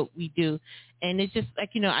do what we do. And it's just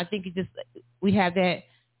like, you know, I think it just, we have that,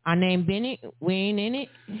 our name Bennett, we ain't in it.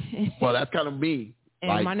 Well, that's kind of me. And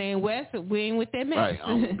like, my name West, we ain't with that mess. Right. I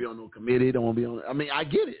don't want to be on no committee. I mean, I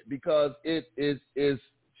get it because it is,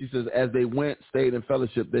 she says, as they went, stayed in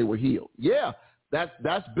fellowship, they were healed. Yeah, that's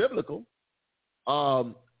biblical.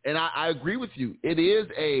 And I agree with you. It is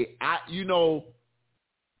it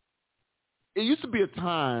used to be a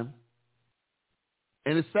time,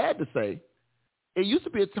 and it's sad to say, it used to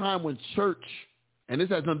be a time when church, and this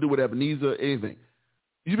has nothing to do with Ebenezer or anything,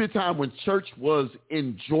 it used to be a time when church was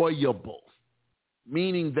enjoyable,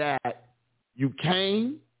 meaning that you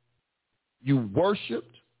came, you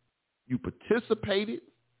worshiped, you participated,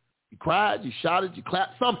 you cried, you shouted, you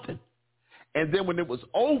clapped, something. And then when it was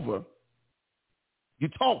over, you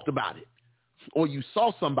talked about it, or you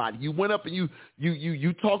saw somebody. You went up and you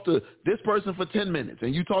talked to this person for 10 minutes,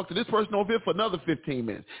 and you talked to this person over here for another 15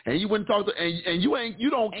 minutes, and you went and talked to, and you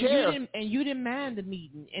don't care. You didn't mind the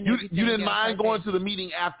meeting, and you didn't mind going to the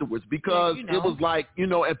meeting afterwards because it was like, you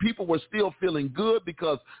know, and people were still feeling good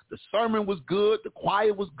because the sermon was good, the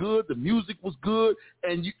choir was good, the music was good,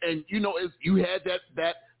 and you had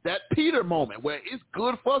that Peter moment where it's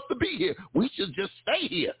good for us to be here. We should just stay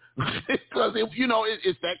here because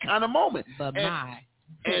it's that kind of moment. But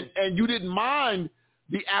and you didn't mind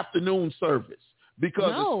the afternoon service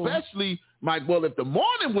Because especially, Mike, well, if the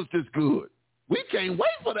morning was this good, we can't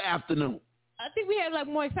wait for the afternoon. I think we had like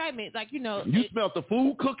more excitement, like You smelled the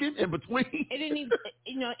food cooking in between. It didn't even,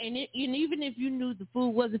 and even if you knew the food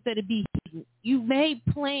wasn't going to be, you made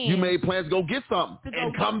plans. You made plans to go get something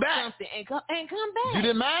and come back. And come back. You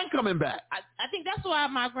didn't mind coming back. I think that's why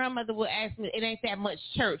my grandmother would ask me, "It ain't that much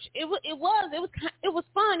church." It was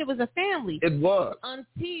fun. It was a family. It was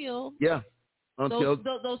until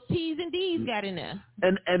those T's and D's got in there.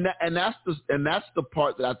 And that's the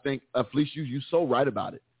part that I think, Felicia, you so right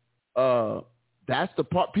about it. That's the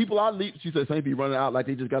part people are leaving. She said, "Saint be running out like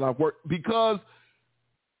they just got off work," because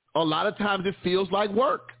a lot of times it feels like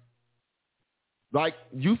work. Like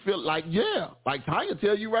you feel like, like Tanya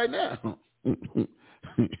tell you right now.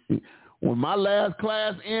 When my last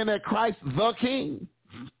class in at Christ the King,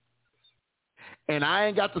 and I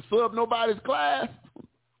ain't got to sub nobody's class,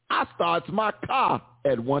 I starts my car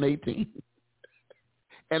at 118,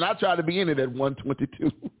 and I try to be in it at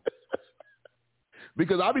 122.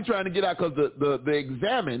 Because I'll be trying to get out because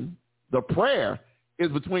the prayer is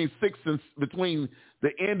between the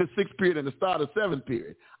end of sixth period and the start of seventh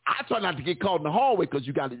period. I try not to get caught in the hallway because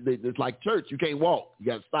it's like church. You can't walk. You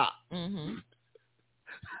got to stop. Mm-hmm.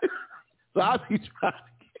 So I'll be trying.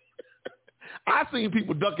 I've seen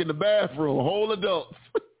people duck in the bathroom, whole adults,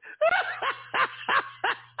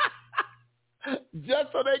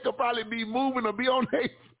 just so they could probably be moving or be on their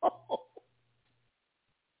phone.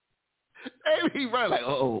 They be right like,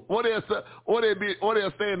 or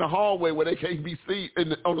they'll stay in the hallway where they can't be seen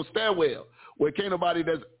on the stairwell where can't nobody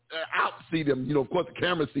that's out see them. Of course the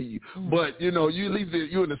camera see you, but you at least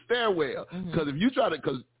you're in the stairwell. Because if you try to,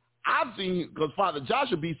 because I've seen, because Father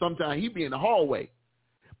Joshua be sometimes he be in the hallway,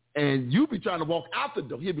 and you be trying to walk out the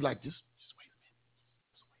door. He'll be like, just wait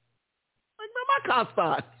a minute, like man, my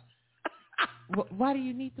car's fine. Why do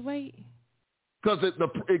you need to wait? Because it's the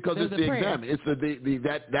exam. It's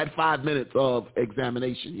that 5 minutes of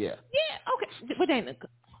examination. Yeah. Yeah. Okay. But then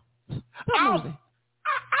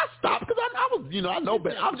I stopped because I was I know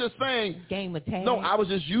better. I'm just saying. Game of tag. No, I was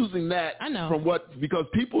just using that. I know. Because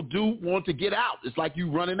people do want to get out. It's like you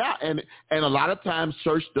running out, and a lot of times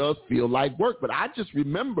church does feel like work. But I just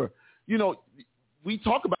remember, we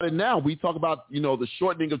talk about it now. We talk about the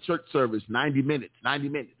shortening of church service, 90 minutes.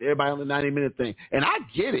 Everybody on the 90-minute thing, and I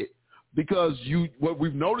get it. Because what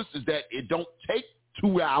we've noticed is that it don't take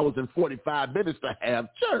 2 hours and 45 minutes to have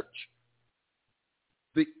church.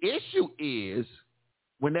 The issue is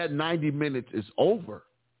when that 90 minutes is over,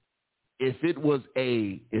 if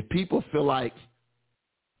people feel like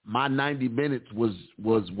my 90 minutes was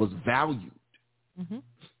valued,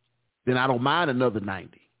 then I don't mind another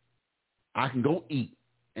 90. I can go eat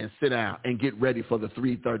and sit down and get ready for the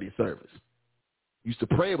 3:30 service. Used to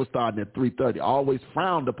pray it was starting at 3:30. Always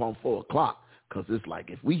frowned upon 4 o'clock because it's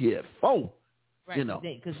like if we here at 4, right,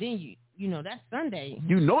 because then that's Sunday.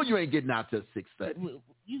 You ain't getting out till 6:30.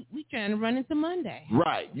 We trying to run into Monday.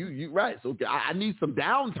 Right, you right. So I need some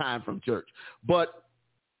downtime from church. But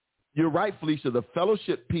you're right, Felicia. The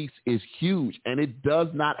fellowship piece is huge, and it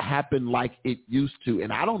does not happen like it used to.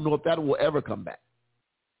 And I don't know if that will ever come back.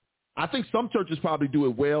 I think some churches probably do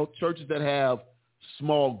it well. Churches that have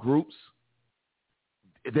small groups,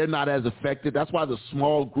 they're not as effective. That's why the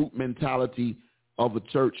small group mentality of a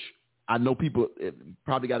church, I know people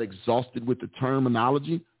probably got exhausted with the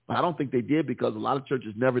terminology, but I don't think they did because a lot of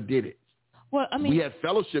churches never did it. Well, I mean, we had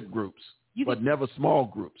fellowship groups, but never small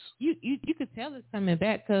groups. You could tell it's coming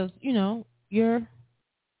back because, your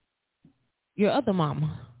other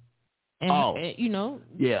mama. And,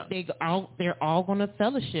 yeah. they're all going to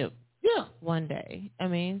fellowship one day. I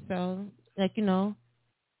mean, so,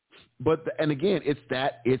 But and again, it's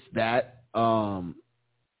that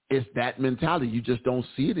mentality. You just don't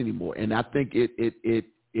see it anymore, and I think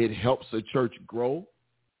it helps a church grow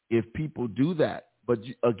if people do that. But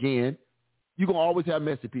again, you're gonna always have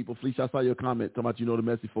messy people. Felicia, I saw your comment talking about the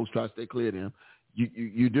messy folks try to stay clear of them.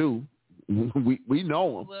 You do. We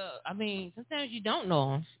know them. Well, I mean, sometimes you don't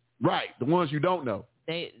know them. Right, the ones you don't know.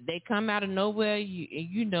 They come out of nowhere.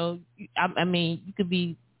 I mean, you could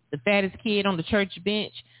be the fattest kid on the church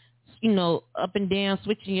bench, up and down,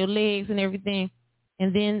 switching your legs and everything.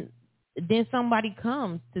 And then somebody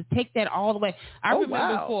comes to take that all the way. I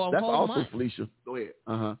remember for a whole month. That's awesome, Felicia. Go ahead.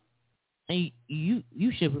 Uh-huh. And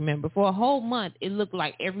you should remember, for a whole month, it looked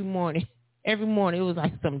like every morning it was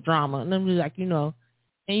like some drama. And I'm like, and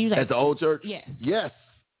you like. At the old church? Yes. Yes.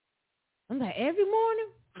 I'm like, every morning?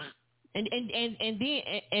 And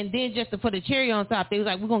then just to put a cherry on top, they was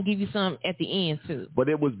like, we're gonna give you some at the end too. But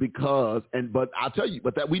it was because, but I'll tell you,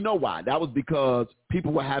 that we know why. That was because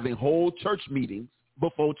people were having whole church meetings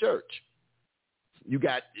before church. You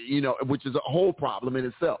got, which is a whole problem in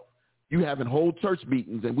itself. You having whole church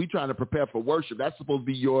meetings, and we trying to prepare for worship. That's supposed to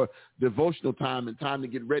be your devotional time and time to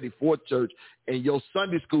get ready for church. And your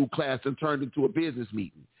Sunday school class then turned into a business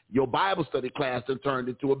meeting. Your Bible study class then turned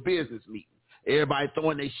into a business meeting. Everybody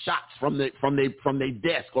throwing their shots from their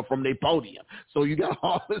desk or from their podium. So you got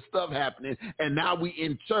all this stuff happening, and now we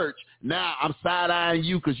in church. Now I'm side-eyeing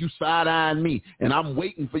you because you side-eyeing me, and I'm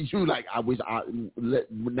waiting for you. Like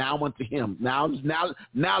now unto him. Now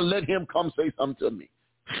let him come say something to me.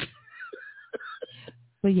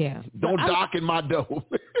 But yeah, don't darken my door.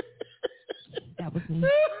 That was me.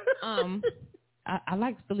 I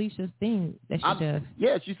like Felicia's thing that she does.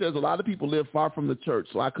 Yeah, she says a lot of people live far from the church,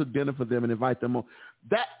 so I cook dinner for them and invite them on.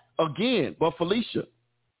 That, again, but Felicia,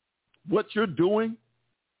 what you're doing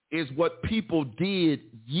is what people did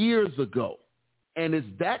years ago. And it's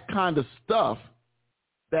that kind of stuff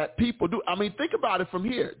that people do. I mean, think about it from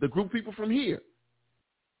here, the group of people from here.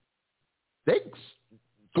 They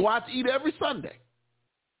go out to eat every Sunday.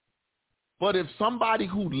 But if somebody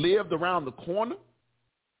who lived around the corner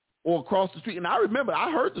or across the street, and I remember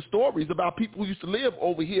I heard the stories about people who used to live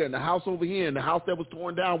over here in the house over here, in the house that was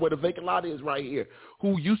torn down where the vacant lot is right here,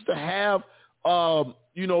 who used to have,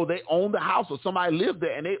 they owned the house or somebody lived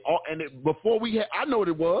there, I know what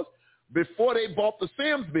it was, before they bought the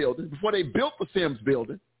Sims building, before they built the Sims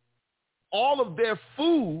building, all of their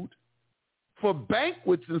food for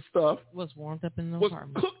banquets and stuff was warmed up in the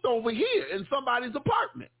apartment. Was cooked over here in somebody's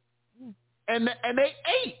apartment. And they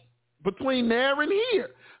ate between there and here.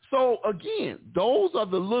 So, again, those are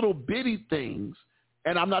the little bitty things.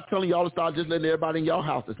 And I'm not telling y'all to start just letting everybody in y'all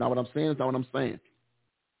house. That's not what I'm saying. That's not what I'm saying.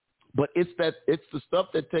 But it's the stuff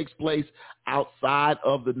that takes place outside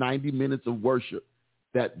of the 90 minutes of worship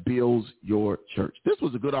that builds your church. This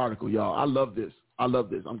was a good article, y'all. I love this.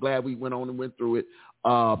 I'm glad we went on and went through it.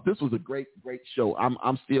 This was a great, great show.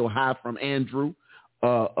 I'm still high from Andrew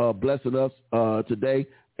blessing us today.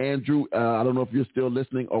 Andrew, I don't know if you're still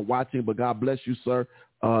listening or watching, but God bless you, sir.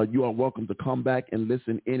 You are welcome to come back and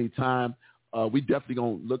listen anytime. We definitely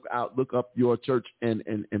gonna look up your church and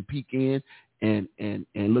peek in and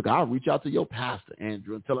look. I'll reach out to your pastor,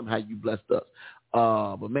 Andrew, and tell him how you blessed us.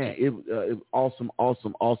 But man, it was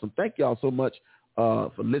awesome. Thank y'all so much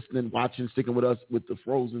for listening, watching, sticking with us with the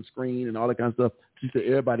frozen screen and all that kind of stuff. She said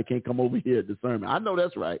everybody can't come over here at discernment. I know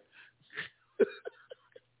that's right.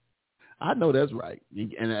 I know that's right,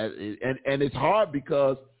 and it's hard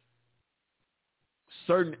because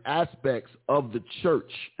certain aspects of the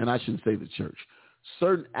church, and I shouldn't say the church,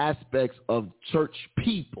 certain aspects of church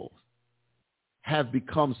people have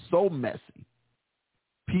become so messy.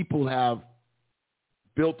 People have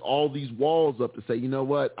built all these walls up to say, you know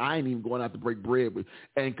what, I ain't even going out to break bread with.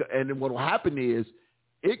 And then what will happen is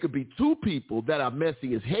it could be two people that are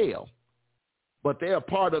messy as hell, but they're a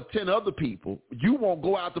part of 10 other people. You won't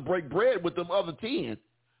go out to break bread with them other 10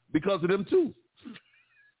 because of them too.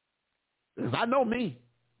 Because I know me,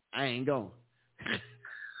 I ain't going.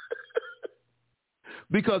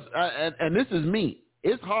 Because, and this is me,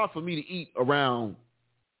 it's hard for me to eat around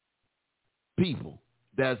people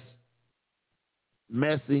that's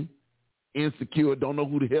messy, insecure, don't know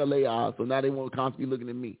who the hell they are, so now they want to constantly looking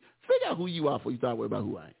at me. Figure out who you are before you start worrying about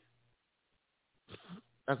who I am.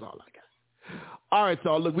 That's all I got. All right,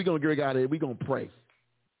 so look, we're going to get out of here. We're going to pray.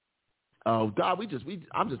 Oh, God,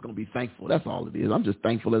 I'm just going to be thankful. That's all it is. I'm just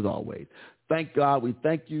thankful as always. Thank God. We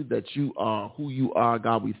thank you that you are who you are,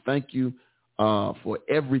 God. We thank you for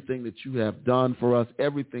everything that you have done for us,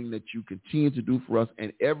 everything that you continue to do for us,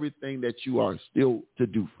 and everything that you are still to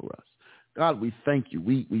do for us. God, we thank you.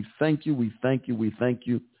 We thank you. We thank you. We thank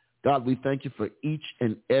you. God, we thank you for each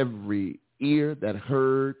and every ear that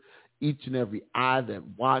heard, each and every eye that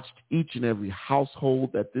watched, each and every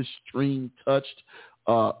household that this stream touched,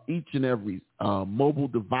 each and every mobile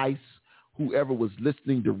device, whoever was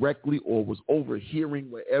listening directly or was overhearing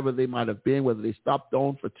wherever they might have been, whether they stopped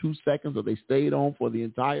on for 2 seconds or they stayed on for the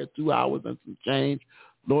entire 2 hours and some change.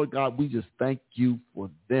 Lord God, we just thank you for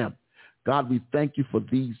them. God, we thank you for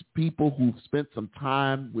these people who've spent some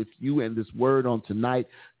time with you and this word on tonight.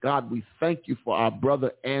 God, we thank you for our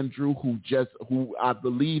brother Andrew, who I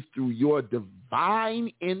believe through your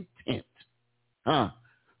divine intent,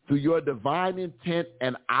 through your divine intent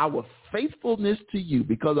and our faithfulness to you,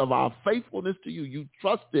 because of our faithfulness to you, you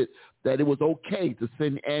trusted that it was okay to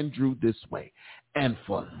send Andrew this way. And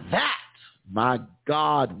for that, my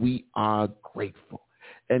God, we are grateful.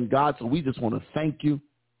 And God, so we just want to thank you.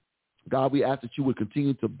 God, we ask that you would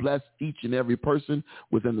continue to bless each and every person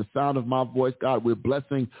within the sound of my voice. God, we're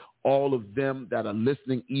blessing all of them that are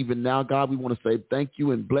listening even now. God, we want to say thank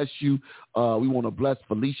you and bless you. We want to bless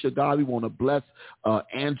Felicia, God. We want to bless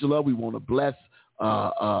Angela. We want to bless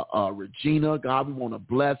Regina, God. We want to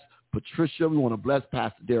bless Patricia. We want to bless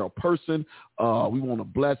Pastor Daryl Person. We want to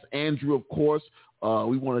bless Andrew, of course.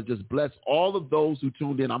 We want to just bless all of those who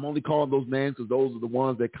tuned in. I'm only calling those names because those are the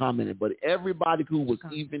ones that commented. But everybody who was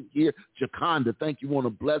even here, Jaconda, thank you. Want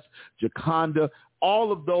to bless Jaconda.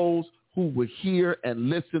 All of those who were here and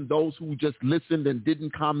listened, those who just listened and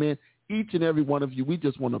didn't comment, each and every one of you, we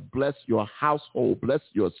just want to bless your household, bless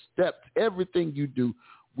your steps, everything you do.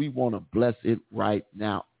 We want to bless it right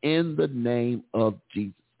now in the name of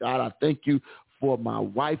Jesus. God, I thank you for my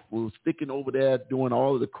wife who's sticking over there doing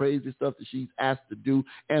all of the crazy stuff that she's asked to do,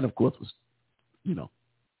 and of course was,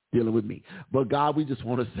 dealing with me. But God, we just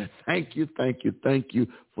want to say thank you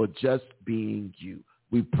for just being you.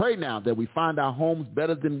 We pray now that we find our homes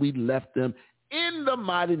better than we left them. In the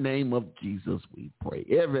mighty name of Jesus, we pray.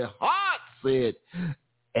 Every heart said,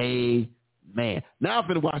 amen. Now I'm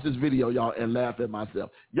going to watch this video, y'all, and laugh at myself.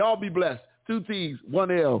 Y'all be blessed. 2 T's,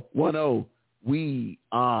 1 L, 1 O. We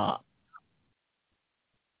are.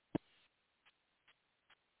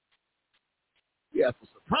 Yeah, for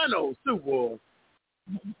Sopranos too, boy.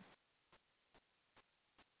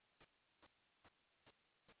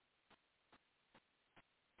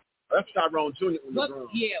 That's Tyrone Jr. on the ground.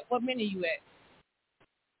 Yeah, what minute you at?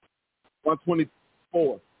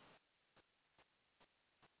 124.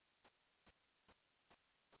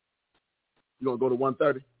 You gonna go to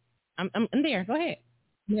 130? I'm there. Go ahead.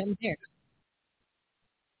 Yeah, I'm there.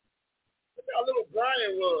 Look how little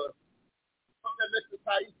Brian was. That next to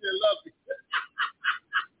Taisha and Lovey.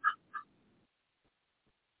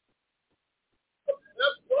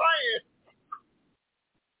 That's Brian.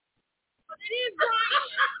 It is Brian.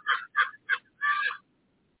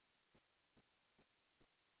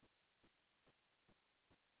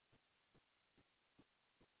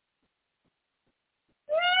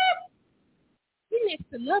 He next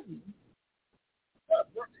to Lovey.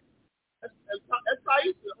 That's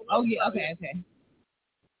Taisha. Oh yeah. Okay.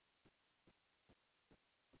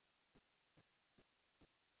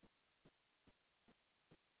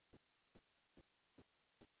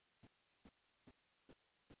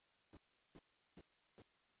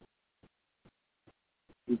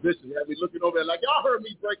 Musicians have me looking over there like, y'all heard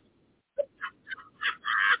me break.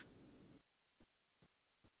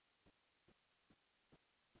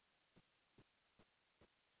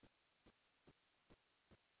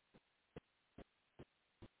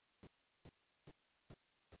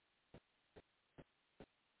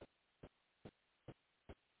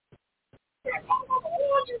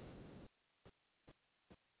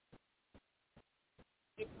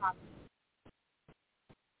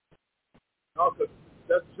 Oh, cause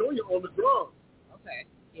that's Junior on the drum. Okay.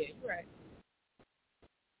 Yeah, you're right.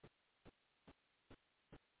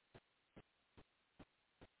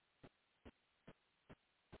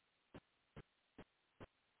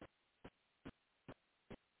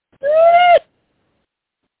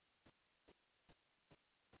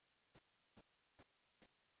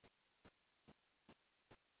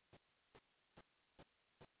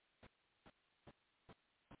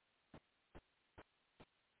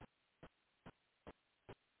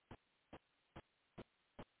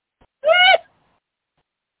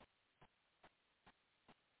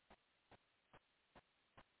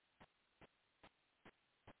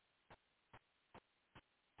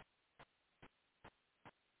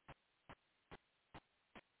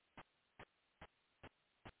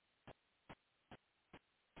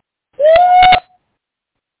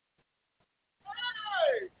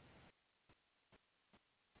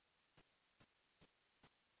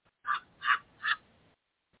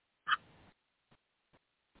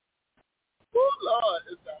 Oh Lord,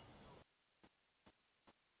 it's that.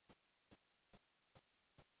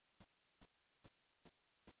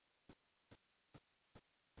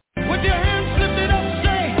 With your